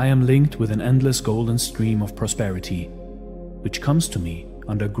 I am linked with an endless golden stream of prosperity, which comes to me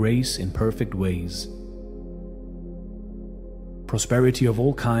under grace in perfect ways. Prosperity of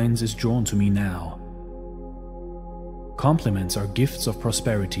all kinds is drawn to me now. Compliments are gifts of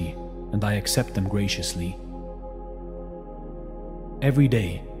prosperity, and I accept them graciously. Every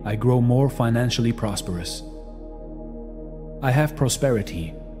day, I grow more financially prosperous. I have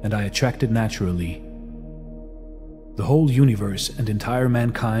prosperity, and I attract it naturally. The whole universe and entire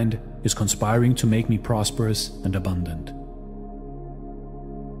mankind is conspiring to make me prosperous and abundant.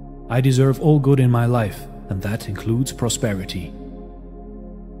 I deserve all good in my life, and that includes prosperity.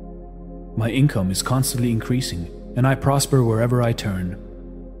 My income is constantly increasing, and I prosper wherever I turn.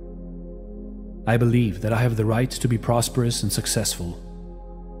 I believe that I have the right to be prosperous and successful.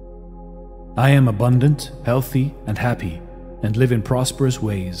 I am abundant, healthy, and happy, and live in prosperous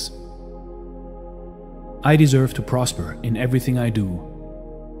ways. I deserve to prosper in everything I do.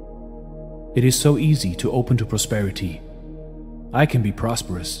 It is so easy to open to prosperity. I can be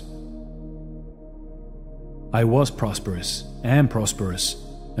prosperous. I was prosperous, am prosperous,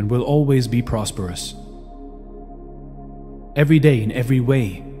 and will always be prosperous. Every day in every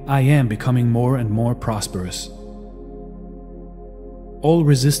way, I am becoming more and more prosperous. All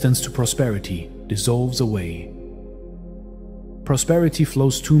resistance to prosperity dissolves away. Prosperity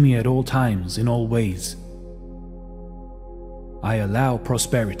flows to me at all times, in all ways. I allow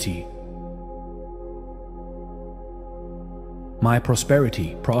prosperity. My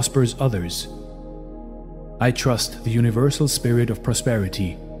prosperity prospers others. I trust the universal spirit of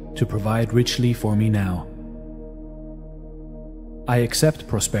prosperity to provide richly for me now. I accept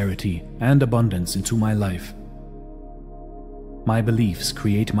prosperity and abundance into my life. My beliefs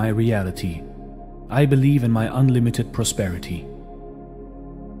create my reality. I believe in my unlimited prosperity.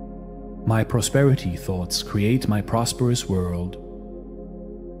 My prosperity thoughts create my prosperous world.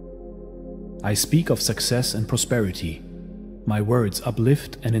 I speak of success and prosperity. My words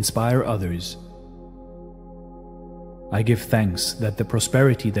uplift and inspire others. I give thanks that the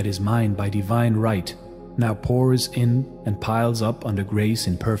prosperity that is mine by divine right now pours in and piles up under grace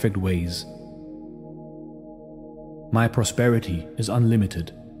in perfect ways. My prosperity is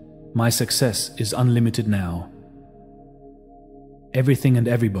unlimited. My success is unlimited now. Everything and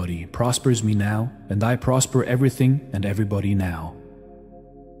everybody prospers me now, and I prosper everything and everybody now.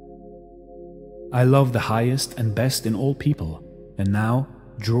 I love the highest and best in all people, and now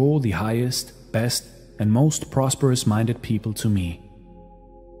draw the highest, best, and most prosperous-minded people to me.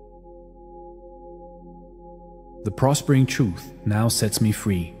 The prospering truth now sets me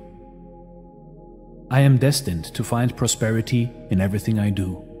free. I am destined to find prosperity in everything I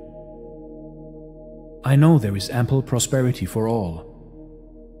do. I know there is ample prosperity for all.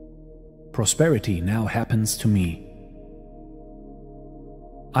 Prosperity now happens to me.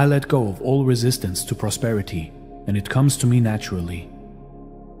 I let go of all resistance to prosperity, and it comes to me naturally.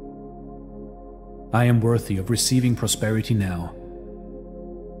 I am worthy of receiving prosperity now.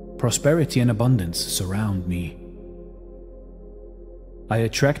 Prosperity and abundance surround me. I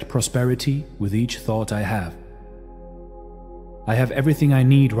attract prosperity with each thought I have. I have everything I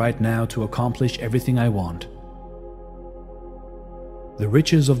need right now to accomplish everything I want. The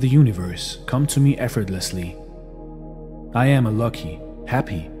riches of the universe come to me effortlessly. I am a lucky,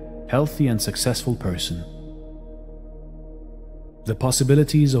 happy, healthy, and successful person. The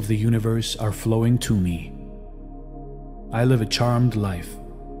possibilities of the universe are flowing to me. I live a charmed life.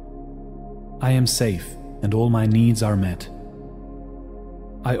 I am safe, and all my needs are met.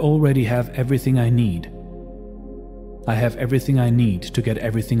 I already have everything I need. I have everything I need to get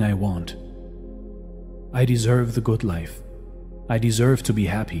everything I want. I deserve the good life. I deserve to be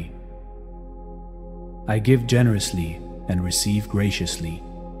happy. I give generously and receive graciously.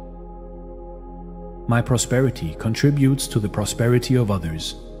 My prosperity contributes to the prosperity of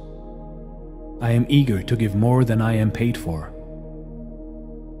others. I am eager to give more than I am paid for.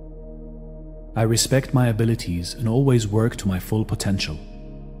 I respect my abilities and always work to my full potential.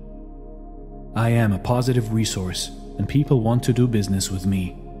 I am a positive resource, and people want to do business with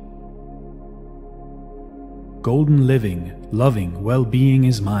me. Golden living, loving, well-being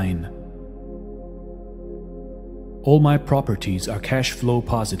is mine. All my properties are cash flow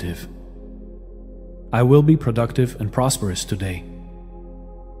positive. I will be productive and prosperous today.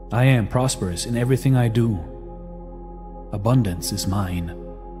 I am prosperous in everything I do. Abundance is mine.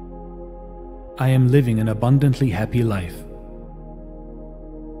 I am living an abundantly happy life.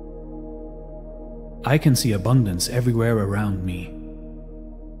 I can see abundance everywhere around me.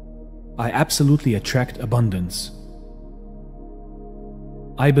 I absolutely attract abundance.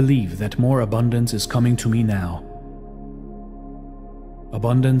 I believe that more abundance is coming to me now.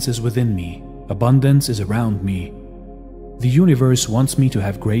 Abundance is within me. Abundance is around me. The universe wants me to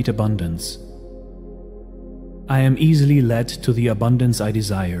have great abundance. I am easily led to the abundance I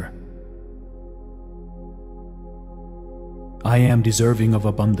desire. I am deserving of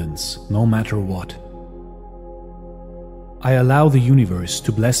abundance, no matter what. I allow the universe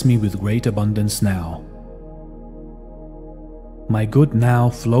to bless me with great abundance now. My good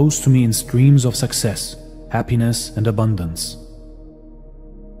now flows to me in streams of success, happiness, and abundance.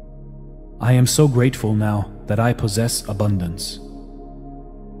 I am so grateful now that I possess abundance.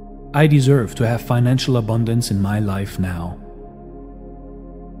 I deserve to have financial abundance in my life now.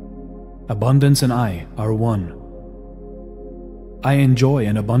 Abundance and I are one. I enjoy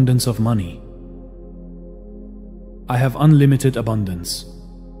an abundance of money. I have unlimited abundance.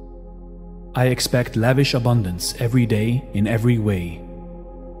 I expect lavish abundance every day in every way.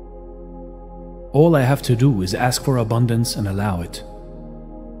 All I have to do is ask for abundance and allow it.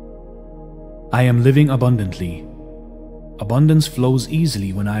 I am living abundantly. Abundance flows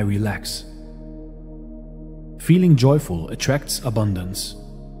easily when I relax. Feeling joyful attracts abundance.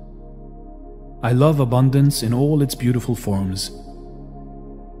 I love abundance in all its beautiful forms.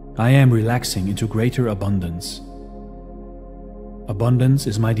 I am relaxing into greater abundance. Abundance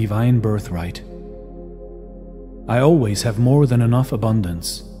is my divine birthright. I always have more than enough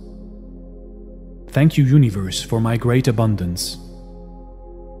abundance. Thank you, universe, for my great abundance.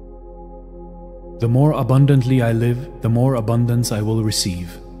 The more abundantly I live, the more abundance I will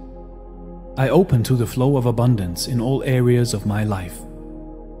receive. I open to the flow of abundance in all areas of my life.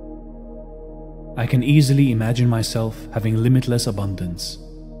 I can easily imagine myself having limitless abundance.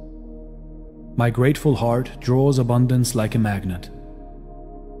 My grateful heart draws abundance like a magnet.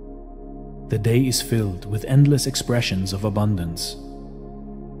 The day is filled with endless expressions of abundance.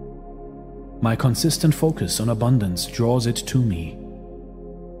 My consistent focus on abundance draws it to me.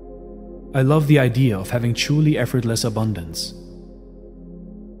 I love the idea of having truly effortless abundance.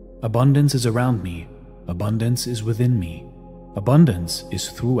 Abundance is around me. Abundance is within me. Abundance is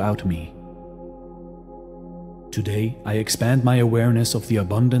throughout me. Today, I expand my awareness of the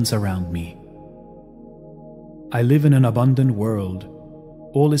abundance around me. I live in an abundant world.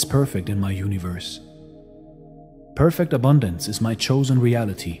 All is perfect in my universe. Perfect abundance is my chosen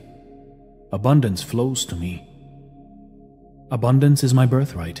reality. Abundance flows to me. Abundance is my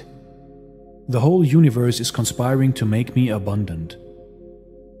birthright. The whole universe is conspiring to make me abundant.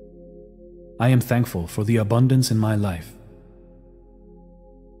 I am thankful for the abundance in my life.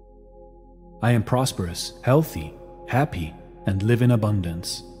 I am prosperous, healthy, happy, and live in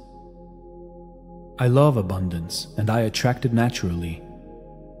abundance. I love abundance, and I attract it naturally.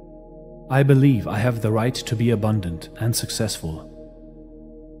 I believe I have the right to be abundant and successful.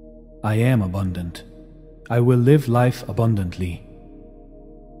 I am abundant. I will live life abundantly.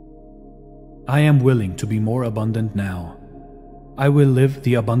 I am willing to be more abundant now. I will live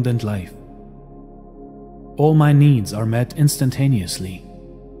the abundant life. All my needs are met instantaneously.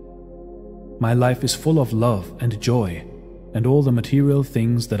 My life is full of love and joy and all the material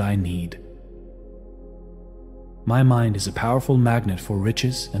things that I need. My mind is a powerful magnet for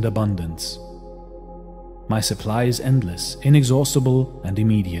riches and abundance. My supply is endless, inexhaustible, and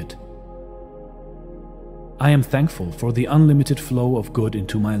immediate. I am thankful for the unlimited flow of good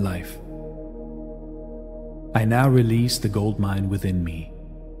into my life. I now release the gold mine within me.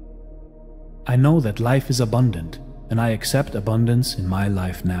 I know that life is abundant, and I accept abundance in my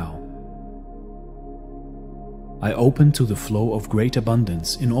life now. I open to the flow of great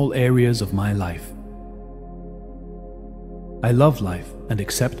abundance in all areas of my life. I love life and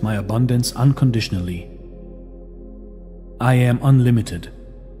accept my abundance unconditionally. I am unlimited.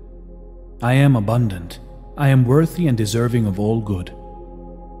 I am abundant. I am worthy and deserving of all good.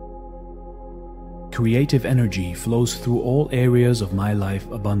 Creative energy flows through all areas of my life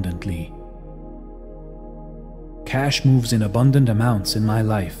abundantly. Cash moves in abundant amounts in my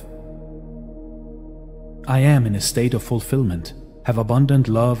life. I am in a state of fulfillment, have abundant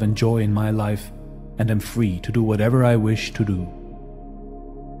love and joy in my life, and am free to do whatever I wish to do.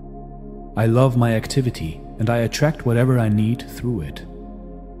 I love my activity, and I attract whatever I need through it.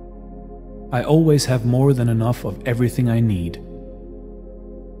 I always have more than enough of everything I need.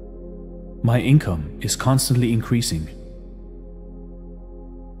 My income is constantly increasing.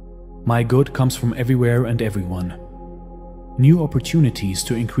 My good comes from everywhere and everyone. New opportunities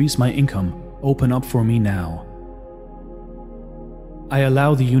to increase my income open up for me now. I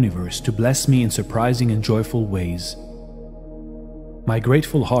allow the universe to bless me in surprising and joyful ways. My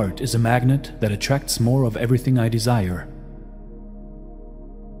grateful heart is a magnet that attracts more of everything I desire.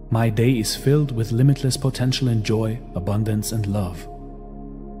 My day is filled with limitless potential and joy, abundance and love.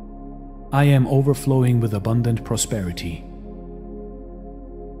 I am overflowing with abundant prosperity.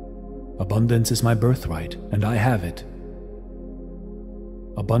 Abundance is my birthright, and I have it.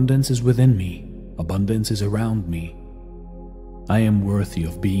 Abundance is within me. Abundance is around me. I am worthy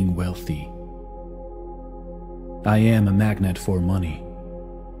of being wealthy. I am a magnet for money.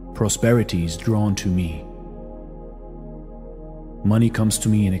 Prosperity is drawn to me. Money comes to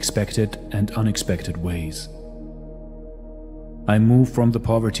me in expected and unexpected ways. I move from the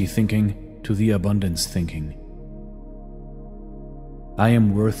poverty thinking to the abundance thinking. I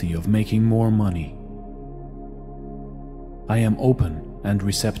am worthy of making more money. I am open and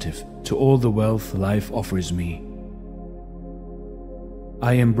receptive to all the wealth life offers me.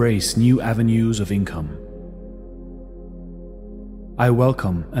 I embrace new avenues of income. I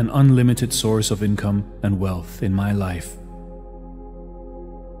welcome an unlimited source of income and wealth in my life.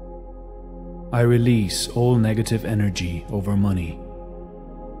 I release all negative energy over money.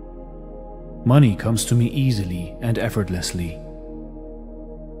 Money comes to me easily and effortlessly.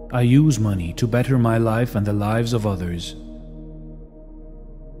 I use money to better my life and the lives of others.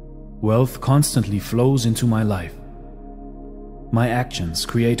 Wealth constantly flows into my life. My actions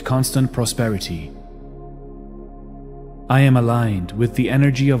create constant prosperity. I am aligned with the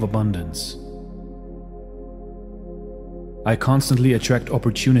energy of abundance. I constantly attract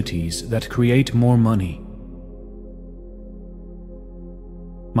opportunities that create more money.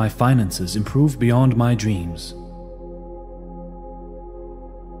 My finances improve beyond my dreams.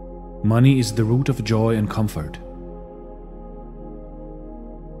 Money is the root of joy and comfort.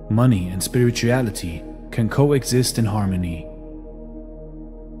 Money and spirituality can coexist in harmony.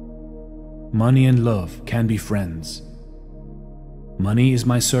 Money and love can be friends. Money is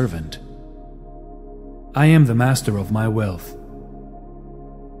my servant. I am the master of my wealth.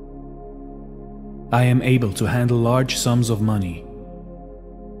 I am able to handle large sums of money.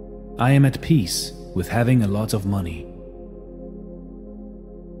 I am at peace with having a lot of money.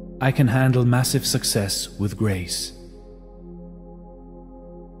 I can handle massive success with grace.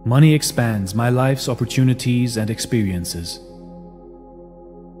 Money expands my life's opportunities and experiences.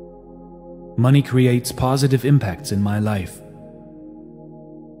 Money creates positive impacts in my life.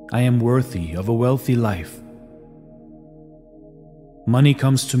 I am worthy of a wealthy life. Money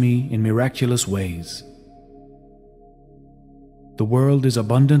comes to me in miraculous ways. The world is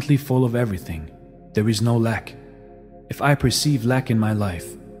abundantly full of everything. There is no lack. If I perceive lack in my life,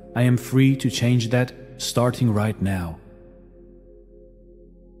 I am free to change that starting right now.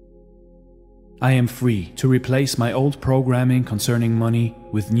 I am free to replace my old programming concerning money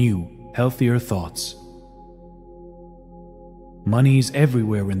with new, healthier thoughts. Money is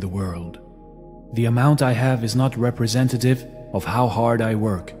everywhere in the world. The amount I have is not representative of how hard I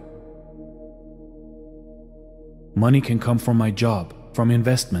work. Money can come from my job, from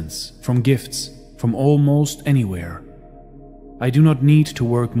investments, from gifts, from almost anywhere. I do not need to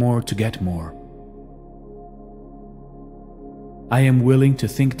work more to get more. I am willing to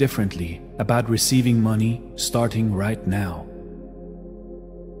think differently about receiving money starting right now.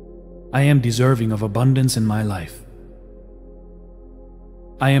 I am deserving of abundance in my life.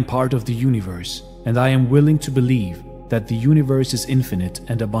 I am part of the universe, and I am willing to believe that the universe is infinite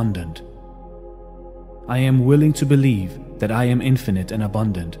and abundant. I am willing to believe that I am infinite and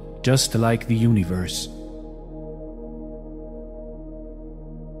abundant, just like the universe.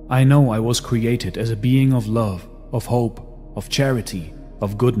 I know I was created as a being of love, of hope, of charity,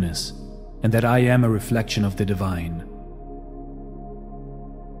 of goodness, and that I am a reflection of the divine.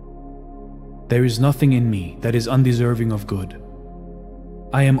 There is nothing in me that is undeserving of good.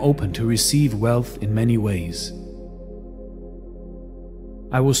 I am open to receive wealth in many ways.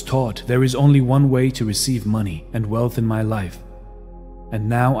 I was taught there is only one way to receive money and wealth in my life, and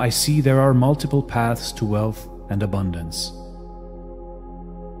now I see there are multiple paths to wealth and abundance.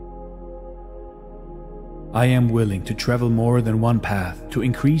 I am willing to travel more than one path to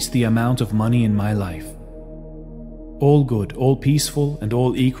increase the amount of money in my life. All good, all peaceful, and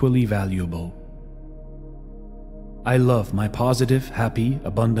all equally valuable. I love my positive, happy,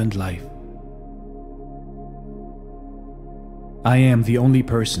 abundant life. I am the only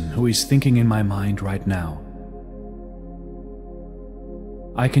person who is thinking in my mind right now.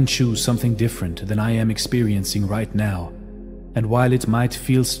 I can choose something different than I am experiencing right now, and while it might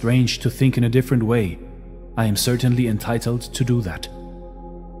feel strange to think in a different way, I am certainly entitled to do that.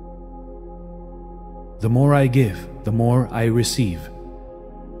 The more I give, the more I receive.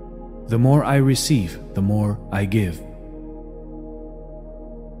 The more I receive, the more I give.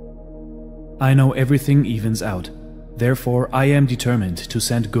 I know everything evens out, therefore I am determined to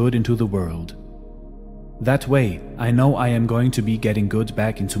send good into the world. That way, I know I am going to be getting good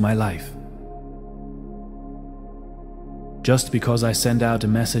back into my life. Just because I send out a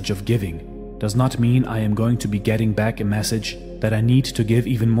message of giving does not mean I am going to be getting back a message that I need to give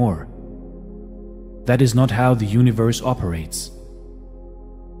even more. That is not how the universe operates.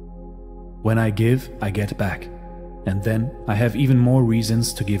 When I give, I get back, and then I have even more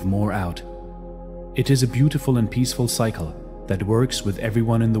reasons to give more out. It is a beautiful and peaceful cycle that works with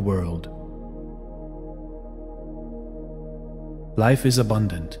everyone in the world. Life is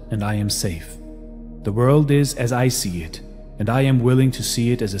abundant, and I am safe. The world is as I see it, and I am willing to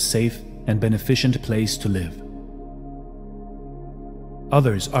see it as a safe and beneficent place to live.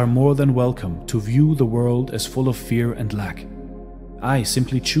 Others are more than welcome to view the world as full of fear and lack. I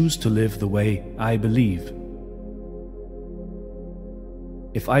simply choose to live the way I believe.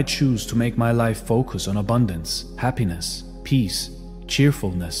 If I choose to make my life focus on abundance, happiness, peace,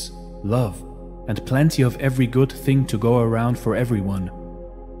 cheerfulness, love, and plenty of every good thing to go around for everyone,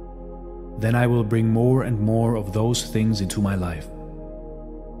 then I will bring more and more of those things into my life.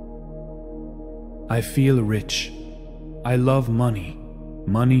 I feel rich. I love money.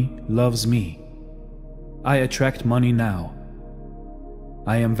 Money loves me. I attract money now.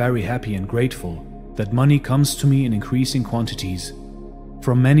 I am very happy and grateful that money comes to me in increasing quantities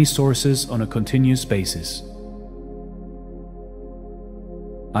from many sources on a continuous basis.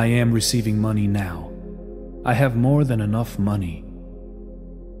 I am receiving money now. I have more than enough money.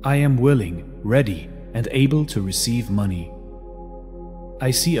 I am willing, ready, and able to receive money.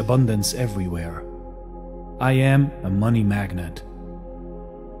 I see abundance everywhere. I am a money magnet.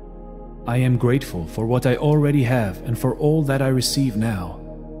 I am grateful for what I already have and for all that I receive now.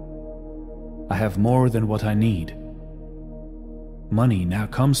 I have more than what I need. Money now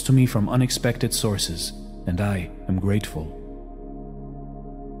comes to me from unexpected sources, and I am grateful.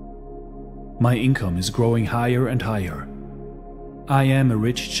 My income is growing higher and higher. I am a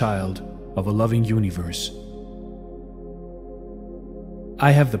rich child of a loving universe.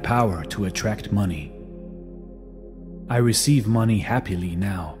 I have the power to attract money. I receive money happily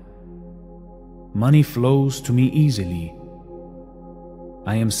now. Money flows to me easily.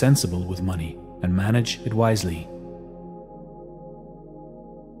 I am sensible with money and manage it wisely.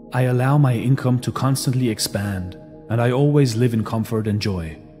 I allow my income to constantly expand, and I always live in comfort and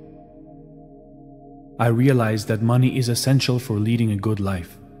joy. I realize that money is essential for leading a good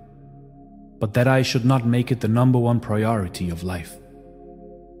life, but that I should not make it the #1 priority of life.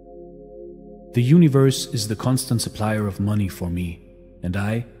 The universe is the constant supplier of money for me, and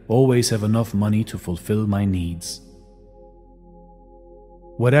I always have enough money to fulfill my needs.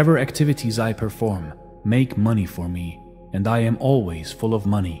 Whatever activities I perform make money for me, and I am always full of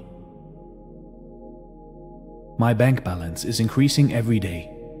money. My bank balance is increasing every day,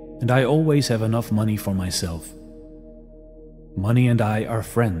 and I always have enough money for myself. Money and I are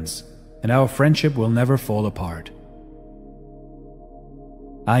friends, and our friendship will never fall apart.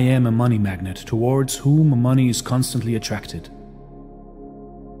 I am a money magnet towards whom money is constantly attracted.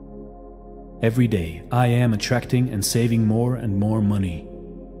 Every day, I am attracting and saving more and more money.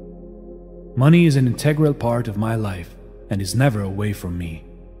 Money is an integral part of my life and is never away from me.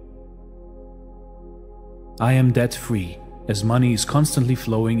 I am debt-free, as money is constantly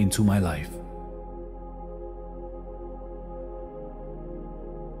flowing into my life.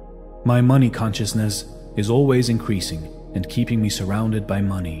 My money consciousness is always increasing and keeping me surrounded by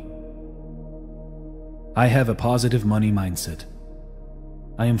money. I have a positive money mindset.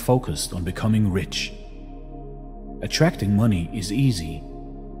 I am focused on becoming rich. Attracting money is easy.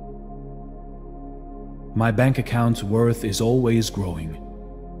 My bank account's worth is always growing.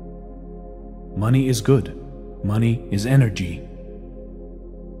 Money is good. Money is energy.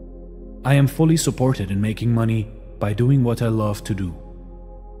 I am fully supported in making money by doing what I love to do.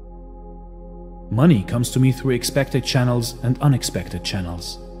 Money comes to me through expected channels and unexpected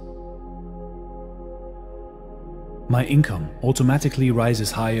channels. My income automatically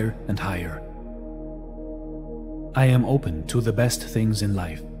rises higher and higher. I am open to the best things in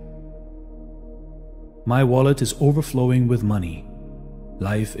life. My wallet is overflowing with money.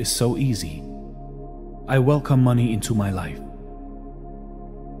 Life is so easy. I welcome money into my life.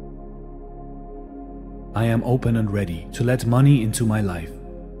 I am open and ready to let money into my life.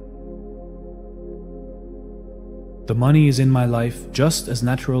 The money is in my life just as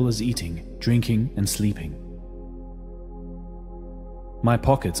natural as eating, drinking, and sleeping. My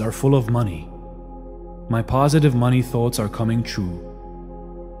pockets are full of money. My positive money thoughts are coming true.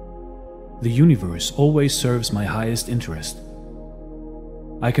 The universe always serves my highest interest.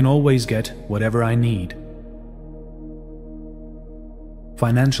 I can always get whatever I need.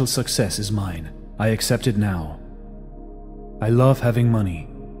 Financial success is mine. I accept it now. I love having money.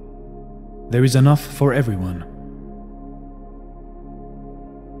 There is enough for everyone.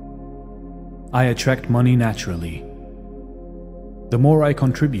 I attract money naturally. The more I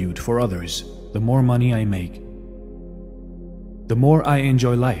contribute for others, the more money I make. The more I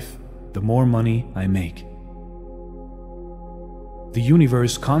enjoy life, the more money I make. The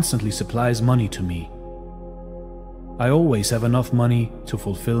universe constantly supplies money to me. I always have enough money to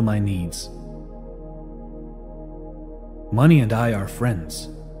fulfill my needs. Money and I are friends.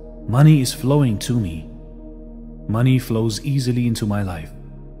 Money is flowing to me. Money flows easily into my life.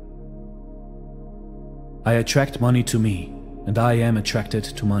 I attract money to me, and I am attracted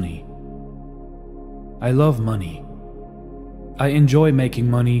to money. I love money. I enjoy making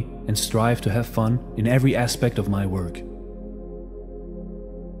money and strive to have fun in every aspect of my work.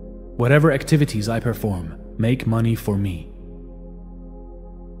 Whatever activities I perform make money for me.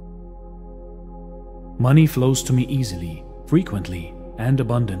 Money flows to me easily, frequently, and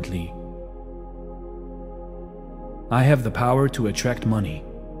abundantly. I have the power to attract money.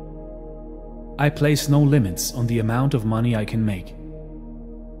 I place no limits on the amount of money I can make.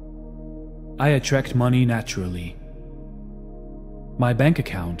 I attract money naturally. My bank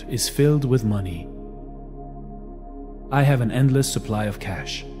account is filled with money. I have an endless supply of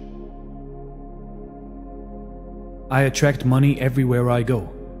cash. I attract money everywhere I go.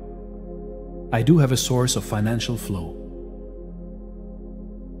 I do have a source of financial flow.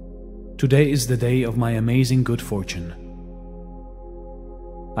 Today is the day of my amazing good fortune.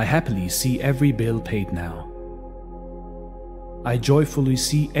 I happily see every bill paid now. I joyfully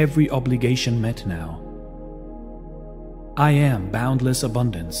see every obligation met now. I am boundless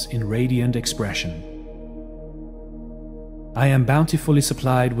abundance in radiant expression. I am bountifully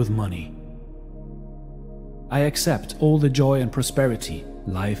supplied with money. I accept all the joy and prosperity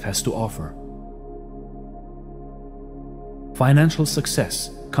life has to offer. Financial success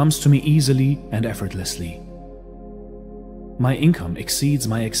comes to me easily and effortlessly. My income exceeds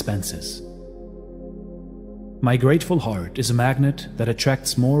my expenses. My grateful heart is a magnet that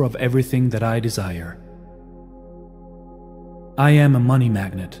attracts more of everything that I desire. I am a money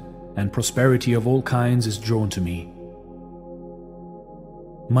magnet, and prosperity of all kinds is drawn to me.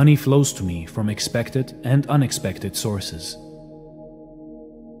 Money flows to me from expected and unexpected sources.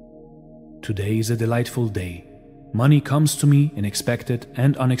 Today is a delightful day. Money comes to me in expected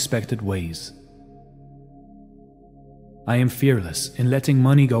and unexpected ways. I am fearless in letting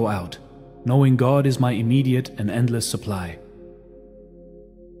money go out, knowing God is my immediate and endless supply.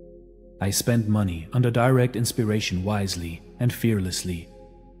 I spend money under direct inspiration wisely and fearlessly,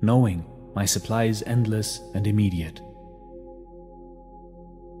 knowing my supply is endless and immediate.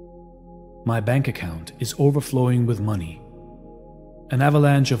 My bank account is overflowing with money. An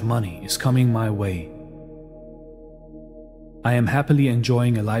avalanche of money is coming my way. I am happily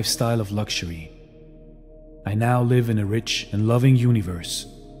enjoying a lifestyle of luxury. I now live in a rich and loving universe.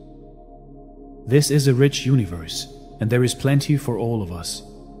 This is a rich universe, and there is plenty for all of us.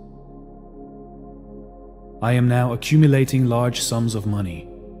 I am now accumulating large sums of money.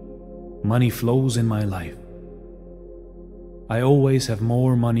 Money flows in my life. I always have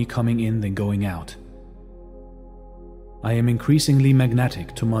more money coming in than going out. I am increasingly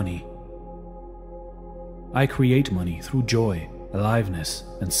magnetic to money. I create money through joy, aliveness,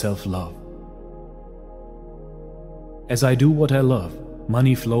 and self-love. As I do what I love,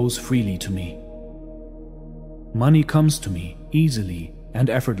 money flows freely to me. Money comes to me easily and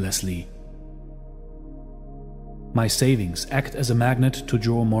effortlessly. My savings act as a magnet to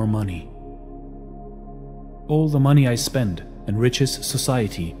draw more money. All the money I spend enriches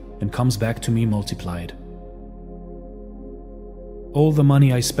society and comes back to me multiplied. All the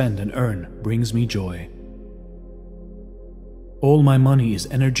money I spend and earn brings me joy. All my money is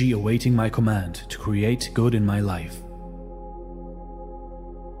energy awaiting my command to create good in my life.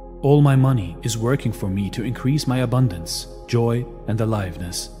 All my money is working for me to increase my abundance, joy, and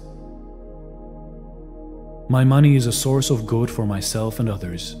aliveness. My money is a source of good for myself and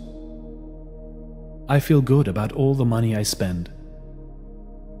others. I feel good about all the money I spend.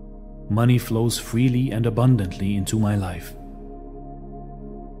 Money flows freely and abundantly into my life.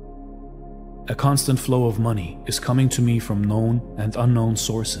 A constant flow of money is coming to me from known and unknown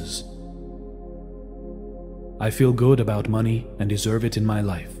sources. I feel good about money and deserve it in my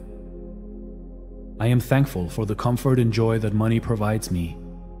life. I am thankful for the comfort and joy that money provides me.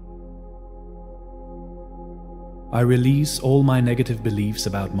 I release all my negative beliefs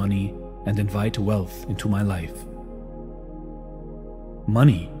about money and invite wealth into my life.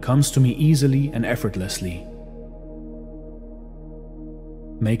 Money comes to me easily and effortlessly.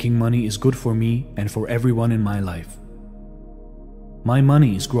 Making money is good for me and for everyone in my life. My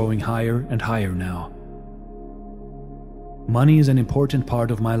money is growing higher and higher now. Money is an important part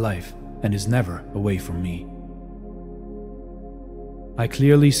of my life and is never away from me. I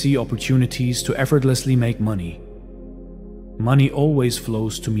clearly see opportunities to effortlessly make money. Money always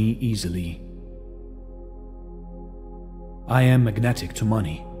flows to me easily. I am magnetic to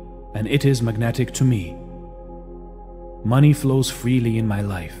money, and it is magnetic to me. Money flows freely in my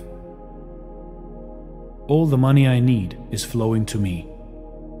life. All the money I need is flowing to me.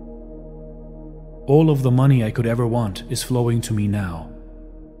 All of the money I could ever want is flowing to me now.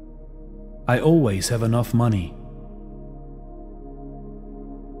 I always have enough money.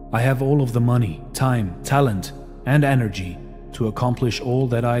 I have all of the money, time, talent, and energy to accomplish all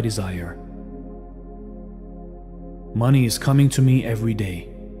that I desire. Money is coming to me every day.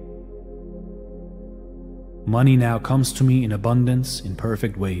 Money now comes to me in abundance in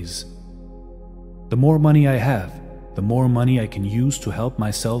perfect ways. The more money I have, the more money I can use to help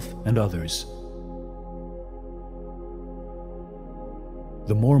myself and others.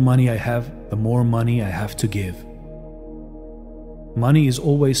 The more money I have, the more money I have to give. Money is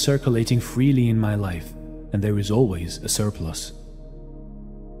always circulating freely in my life, and there is always a surplus.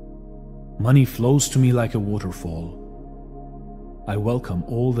 Money flows to me like a waterfall. I welcome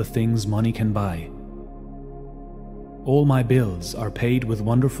all the things money can buy. All my bills are paid with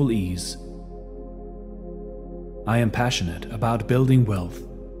wonderful ease. I am passionate about building wealth.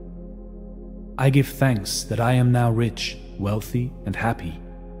 I give thanks that I am now rich, wealthy, and happy.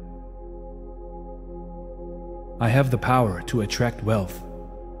 I have the power to attract wealth.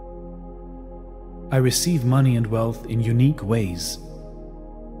 I receive money and wealth in unique ways.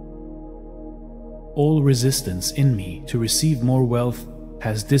 All resistance in me to receive more wealth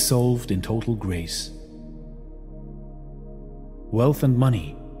has dissolved in total grace. Wealth and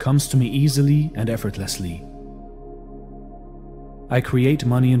money comes to me easily and effortlessly. I create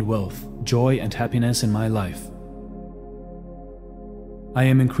money and wealth, joy and happiness in my life. I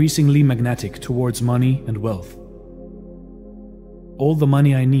am increasingly magnetic towards money and wealth. All the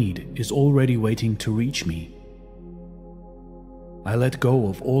money I need is already waiting to reach me. I let go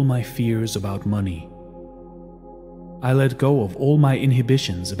of all my fears about money. I let go of all my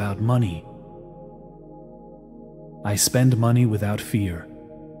inhibitions about money. I spend money without fear.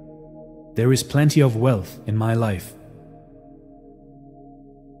 There is plenty of wealth in my life.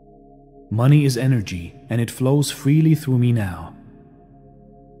 Money is energy, and it flows freely through me now.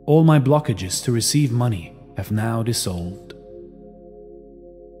 All my blockages to receive money have now dissolved.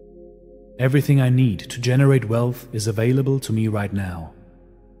 Everything I need to generate wealth is available to me right now.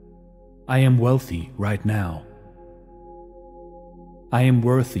 I am wealthy right now. I am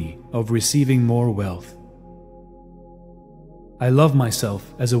worthy of receiving more wealth. I love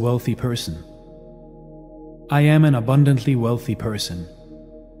myself as a wealthy person. I am an abundantly wealthy person.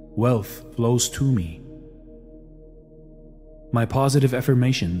 Wealth flows to me. My positive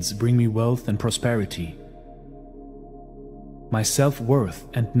affirmations bring me wealth and prosperity. My self-worth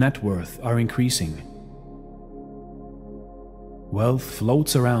and net worth are increasing. Wealth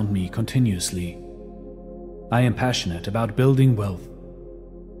floats around me continuously. I am passionate about building wealth.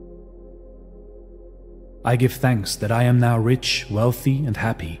 I give thanks that I am now rich, wealthy, and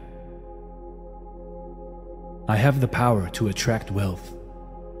happy. I have the power to attract wealth.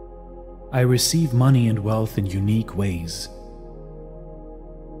 I receive money and wealth in unique ways.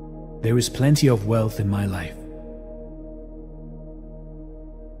 There is plenty of wealth in my life.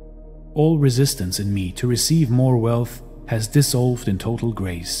 All resistance in me to receive more wealth has dissolved in total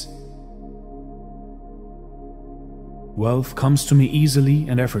grace. Wealth comes to me easily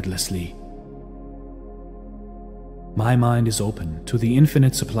and effortlessly. My mind is open to the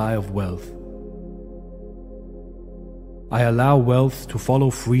infinite supply of wealth. I allow wealth to follow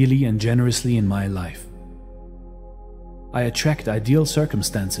freely and generously in my life. I attract ideal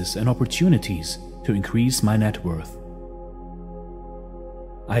circumstances and opportunities to increase my net worth.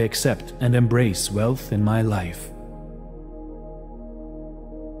 I accept and embrace wealth in my life.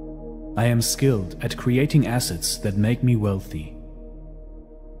 I am skilled at creating assets that make me wealthy.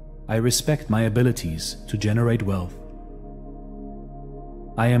 I respect my abilities to generate wealth.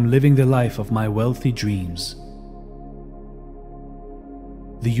 I am living the life of my wealthy dreams.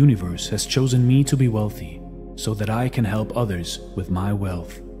 The universe has chosen me to be wealthy so that I can help others with my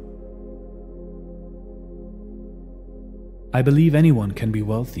wealth. I believe anyone can be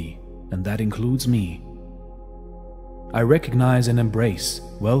wealthy, and that includes me. I recognize and embrace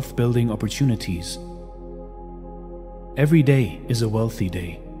wealth-building opportunities. Every day is a wealthy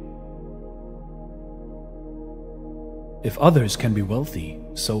day. If others can be wealthy,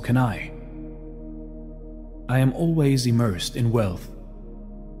 so can I. I am always immersed in wealth.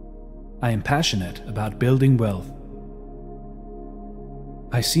 I am passionate about building wealth.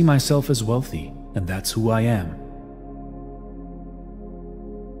 I see myself as wealthy, and that's who I am.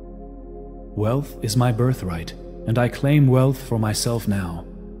 Wealth is my birthright, and I claim wealth for myself now.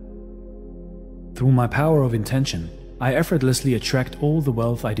 Through my power of intention, I effortlessly attract all the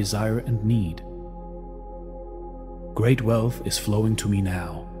wealth I desire and need. Great wealth is flowing to me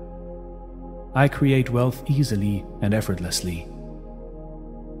now. I create wealth easily and effortlessly.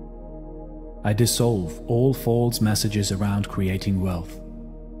 I dissolve all false messages around creating wealth.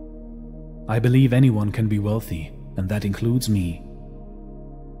 I believe anyone can be wealthy, and that includes me.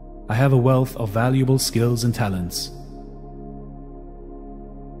 I have a wealth of valuable skills and talents.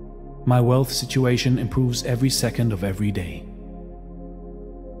 My wealth situation improves every second of every day.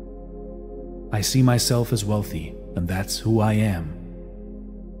 I see myself as wealthy, and that's who I am.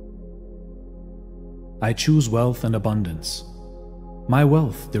 I choose wealth and abundance. My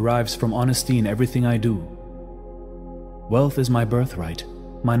wealth derives from honesty in everything I do. Wealth is my birthright,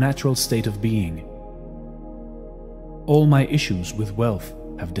 my natural state of being. All my issues with wealth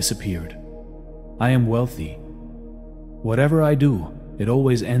have disappeared. I am wealthy. Whatever I do, it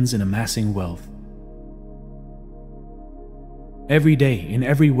always ends in amassing wealth. Every day, in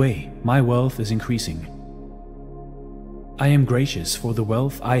every way, my wealth is increasing. I am gracious for the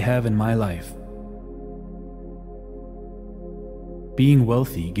wealth I have in my life. Being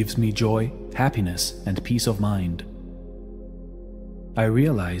wealthy gives me joy, happiness, and peace of mind. I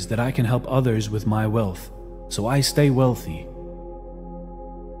realize that I can help others with my wealth, so I stay wealthy.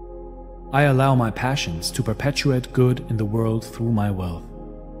 I allow my passions to perpetuate good in the world through my wealth.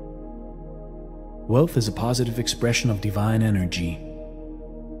 Wealth is a positive expression of divine energy.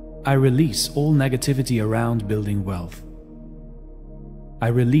 I release all negativity around building wealth. I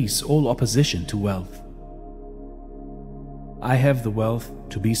release all opposition to wealth. I have the wealth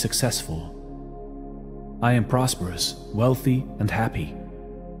to be successful. I am prosperous, wealthy, and happy.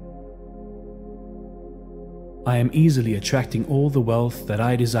 I am easily attracting all the wealth that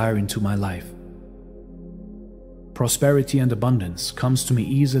I desire into my life. Prosperity and abundance comes to me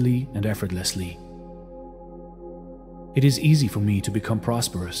easily and effortlessly. It is easy for me to become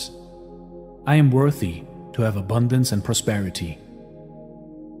prosperous. I am worthy to have abundance and prosperity.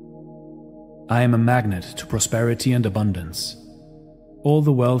 I am a magnet to prosperity and abundance. All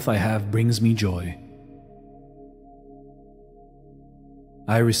the wealth I have brings me joy.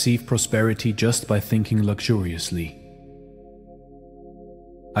 I receive prosperity just by thinking luxuriously.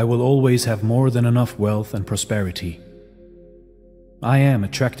 I will always have more than enough wealth and prosperity. I am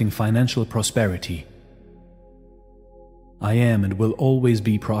attracting financial prosperity. I am and will always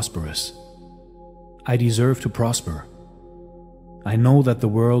be prosperous. I deserve to prosper. I know that the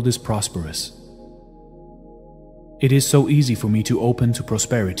world is prosperous. It is so easy for me to open to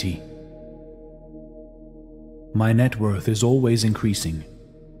prosperity. My net worth is always increasing.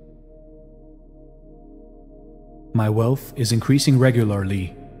 My wealth is increasing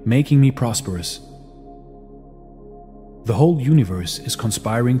regularly, making me prosperous. The whole universe is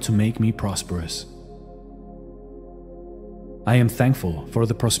conspiring to make me prosperous. I am thankful for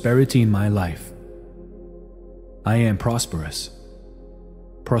the prosperity in my life. I am prosperous.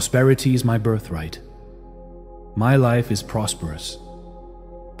 Prosperity is my birthright. My life is prosperous.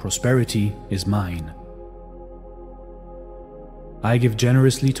 Prosperity is mine. I give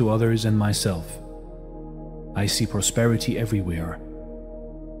generously to others and myself. I see prosperity everywhere.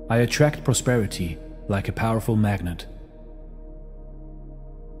 I attract prosperity like a powerful magnet.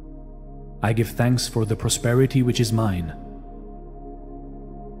 I give thanks for the prosperity which is mine.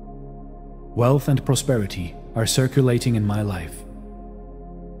 Wealth and prosperity are circulating in my life.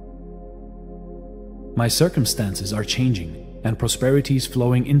 My circumstances are changing and prosperity is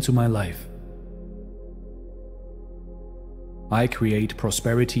flowing into my life. I create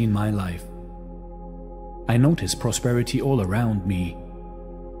prosperity in my life. I notice prosperity all around me.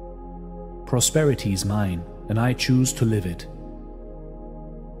 Prosperity is mine, and I choose to live it.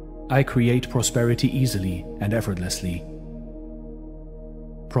 I create prosperity easily and effortlessly.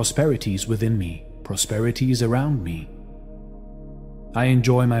 Prosperity is within me. Prosperity is around me. I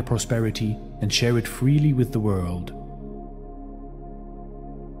enjoy my prosperity and share it freely with the world.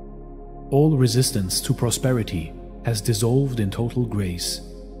 All resistance to prosperity has dissolved in total grace.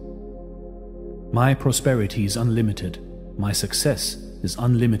 My prosperity is unlimited. My success is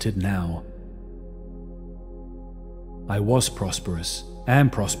unlimited now. I was prosperous, am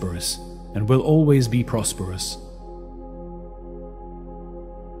prosperous, and will always be prosperous.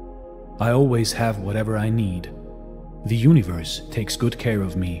 I always have whatever I need. The universe takes good care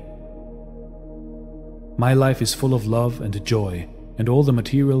of me. My life is full of love and joy and all the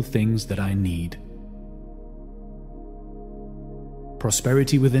material things that I need.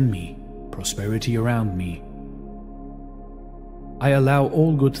 Prosperity within me, prosperity around me. I allow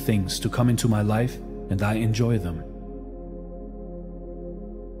all good things to come into my life and I enjoy them.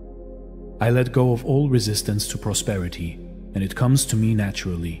 I let go of all resistance to prosperity and it comes to me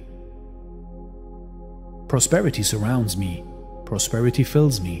naturally. Prosperity surrounds me, prosperity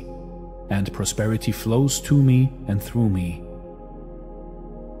fills me, and prosperity flows to me and through me.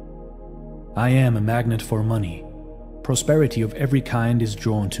 I am a magnet for money. Prosperity of every kind is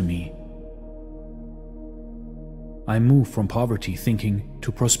drawn to me. I move from poverty thinking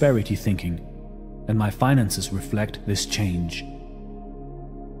to prosperity thinking, and my finances reflect this change.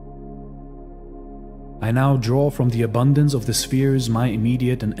 I now draw from the abundance of the spheres my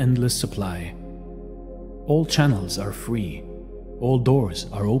immediate and endless supply. All channels are free. All doors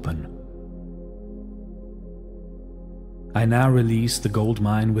are open. I now release the gold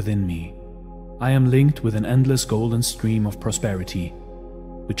mine within me. I am linked with an endless golden stream of prosperity,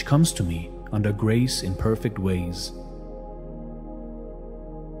 which comes to me under grace in perfect ways.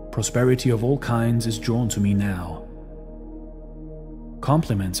 Prosperity of all kinds is drawn to me now.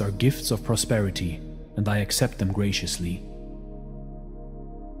 Compliments are gifts of prosperity, and I accept them graciously.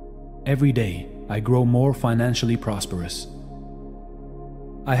 Every day, I grow more financially prosperous.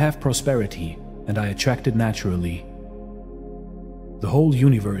 I have prosperity, and I attract it naturally. The whole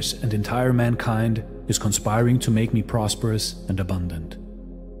universe and entire mankind is conspiring to make me prosperous and abundant.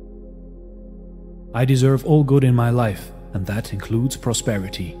 I deserve all good in my life, and that includes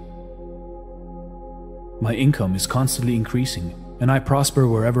prosperity. My income is constantly increasing, and I prosper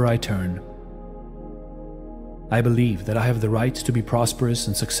wherever I turn. I believe that I have the right to be prosperous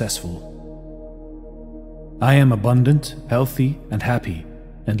and successful. I am abundant, healthy, and happy,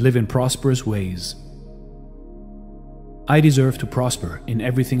 and live in prosperous ways. I deserve to prosper in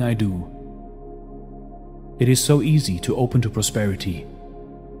everything I do. It is so easy to open to prosperity.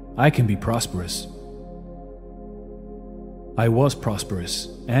 I can be prosperous. I was prosperous,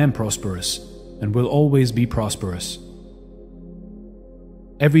 am prosperous, and will always be prosperous.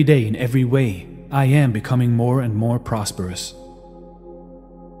 Every day, in every way, I am becoming more and more prosperous.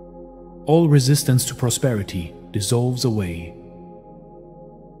 All resistance to prosperity dissolves away.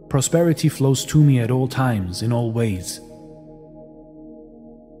 Prosperity flows to me at all times, in all ways.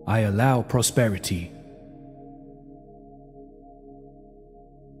 I allow prosperity.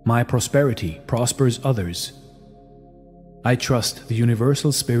 My prosperity prospers others. I trust the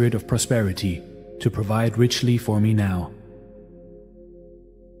universal spirit of prosperity to provide richly for me now.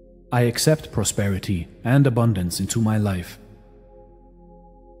 I accept prosperity and abundance into my life.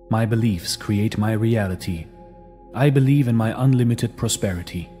 My beliefs create my reality. I believe in my unlimited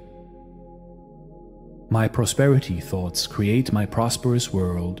prosperity. My prosperity thoughts create my prosperous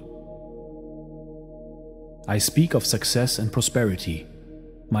world. I speak of success and prosperity.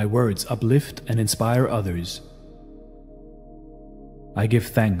 My words uplift and inspire others. I give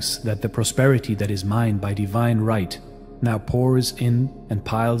thanks that the prosperity that is mine by divine right now pours in and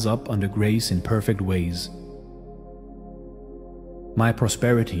piles up under grace in perfect ways. My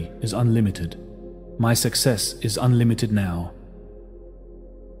prosperity is unlimited. My success is unlimited now.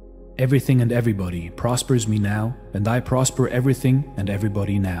 Everything and everybody prospers me now, and I prosper everything and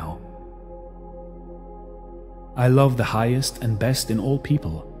everybody now. I love the highest and best in all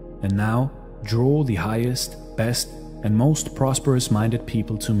people, and now draw the highest, best, and most prosperous-minded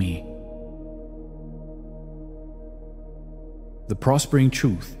people to me. The prospering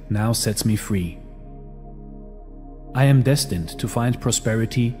truth now sets me free. I am destined to find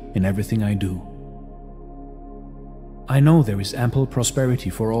prosperity in everything I do. I know there is ample prosperity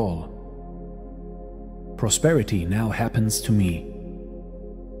for all. Prosperity now happens to me.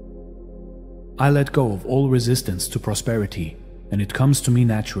 I let go of all resistance to prosperity, and it comes to me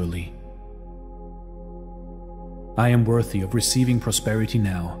naturally. I am worthy of receiving prosperity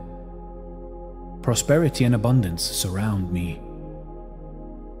now. Prosperity and abundance surround me.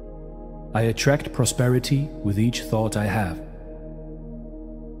 I attract prosperity with each thought I have.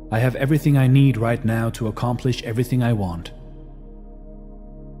 I have everything I need right now to accomplish everything I want.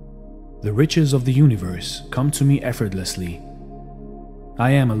 The riches of the universe come to me effortlessly.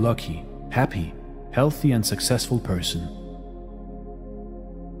 I am a lucky, happy, healthy, and successful person.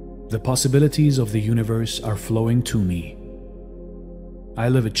 The possibilities of the universe are flowing to me. I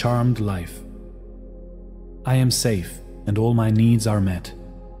live a charmed life. I am safe, and all my needs are met.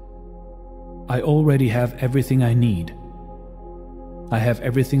 I already have everything I need. I have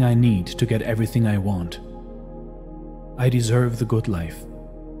everything I need to get everything I want. I deserve the good life.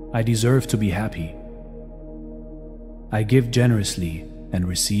 I deserve to be happy. I give generously and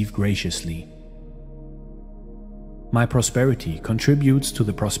receive graciously. My prosperity contributes to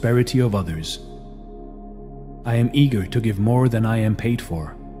the prosperity of others. I am eager to give more than I am paid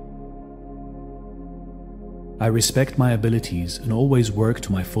for. I respect my abilities and always work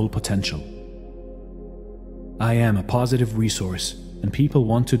to my full potential. I am a positive resource, and people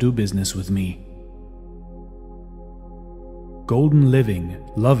want to do business with me. Golden living,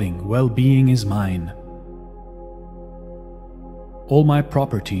 loving, well-being is mine. All my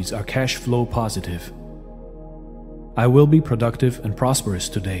properties are cash flow positive. I will be productive and prosperous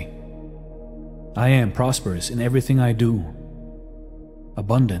today. I am prosperous in everything I do.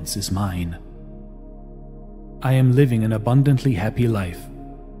 Abundance is mine. I am living an abundantly happy life.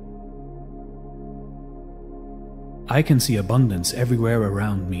 I can see abundance everywhere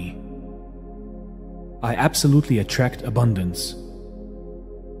around me. I absolutely attract abundance.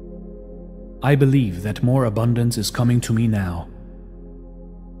 I believe that more abundance is coming to me now.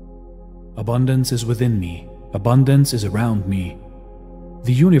 Abundance is within me. Abundance is around me.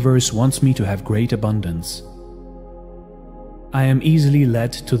 The universe wants me to have great abundance. I am easily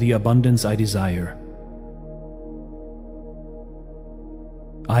led to the abundance I desire.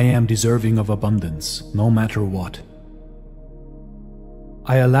 I am deserving of abundance, no matter what.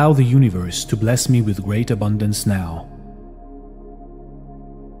 I allow the universe to bless me with great abundance now.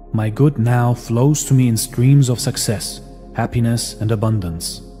 My good now flows to me in streams of success, happiness, and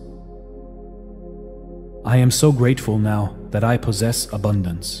abundance. I am so grateful now that I possess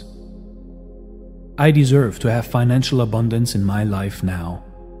abundance. I deserve to have financial abundance in my life now.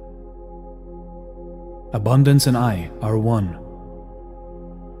 Abundance and I are one.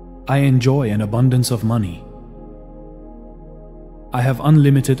 I enjoy an abundance of money. I have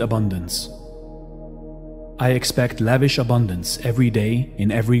unlimited abundance. I expect lavish abundance every day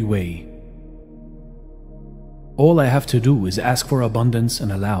in every way. All I have to do is ask for abundance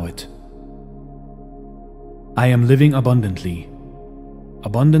and allow it. I am living abundantly.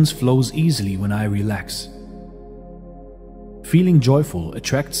 Abundance flows easily when I relax. Feeling joyful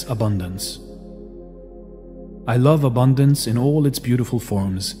attracts abundance. I love abundance in all its beautiful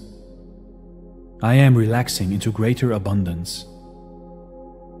forms. I am relaxing into greater abundance.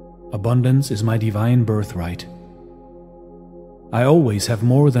 Abundance is my divine birthright. I always have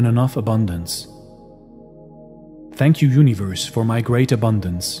more than enough abundance. Thank you, universe, for my great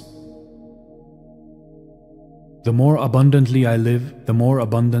abundance. The more abundantly I live, the more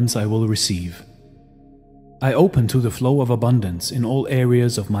abundance I will receive. I open to the flow of abundance in all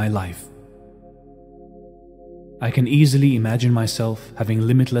areas of my life. I can easily imagine myself having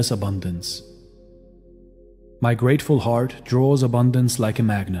limitless abundance. My grateful heart draws abundance like a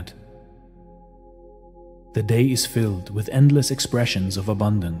magnet. The day is filled with endless expressions of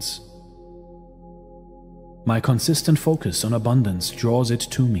abundance. My consistent focus on abundance draws it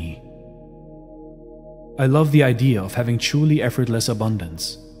to me. I love the idea of having truly effortless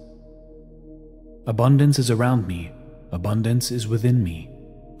abundance. Abundance is around me. Abundance is within me.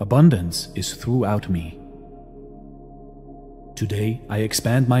 Abundance is throughout me. Today, I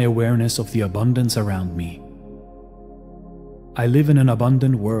expand my awareness of the abundance around me. I live in an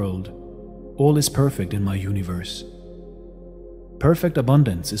abundant world. All is perfect in my universe. Perfect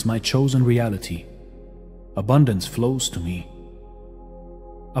abundance is my chosen reality. Abundance flows to me.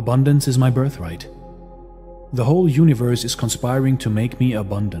 Abundance is my birthright. The whole universe is conspiring to make me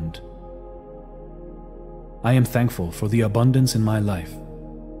abundant. I am thankful for the abundance in my life.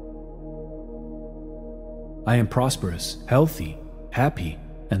 I am prosperous, healthy, happy,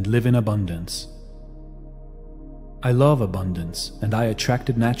 and live in abundance. I love abundance, and I attract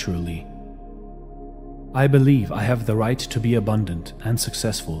it naturally. I believe I have the right to be abundant and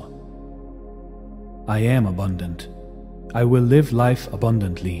successful. I am abundant. I will live life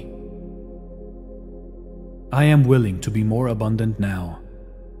abundantly. I am willing to be more abundant now.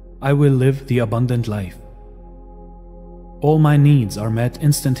 I will live the abundant life. All my needs are met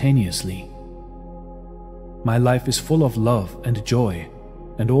instantaneously. My life is full of love and joy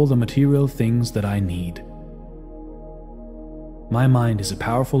and all the material things that I need. My mind is a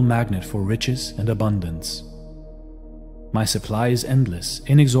powerful magnet for riches and abundance. My supply is endless,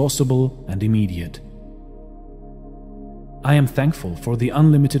 inexhaustible, and immediate. I am thankful for the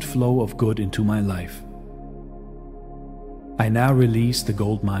unlimited flow of good into my life. I now release the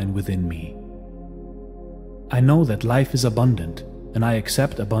gold mine within me. I know that life is abundant, and I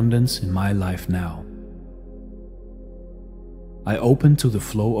accept abundance in my life now. I open to the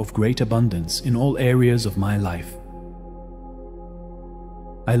flow of great abundance in all areas of my life.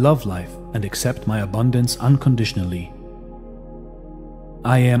 I love life and accept my abundance unconditionally.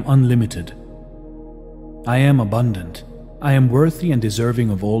 I am unlimited. I am abundant. I am worthy and deserving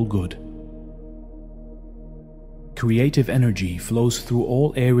of all good. Creative energy flows through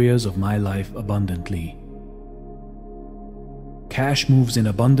all areas of my life abundantly. Cash moves in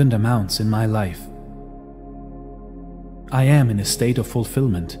abundant amounts in my life. I am in a state of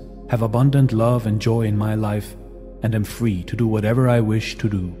fulfillment, have abundant love and joy in my life, and am free to do whatever I wish to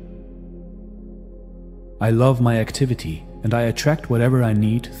do. I love my activity, and I attract whatever I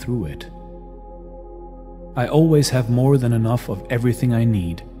need through it. I always have more than enough of everything I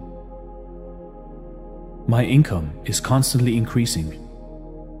need. My income is constantly increasing.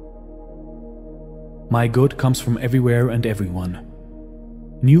 My good comes from everywhere and everyone.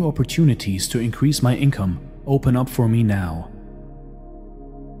 New opportunities to increase my income open up for me now.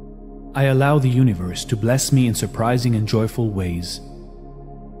 I allow the universe to bless me in surprising and joyful ways.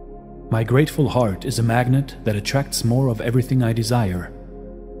 My grateful heart is a magnet that attracts more of everything I desire.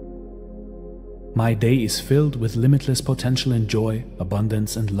 My day is filled with limitless potential in joy,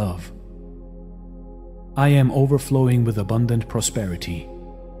 abundance, and love. I am overflowing with abundant prosperity.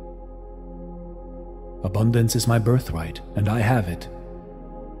 Abundance is my birthright, and I have it.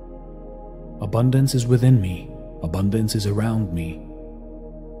 Abundance is within me. Abundance is around me.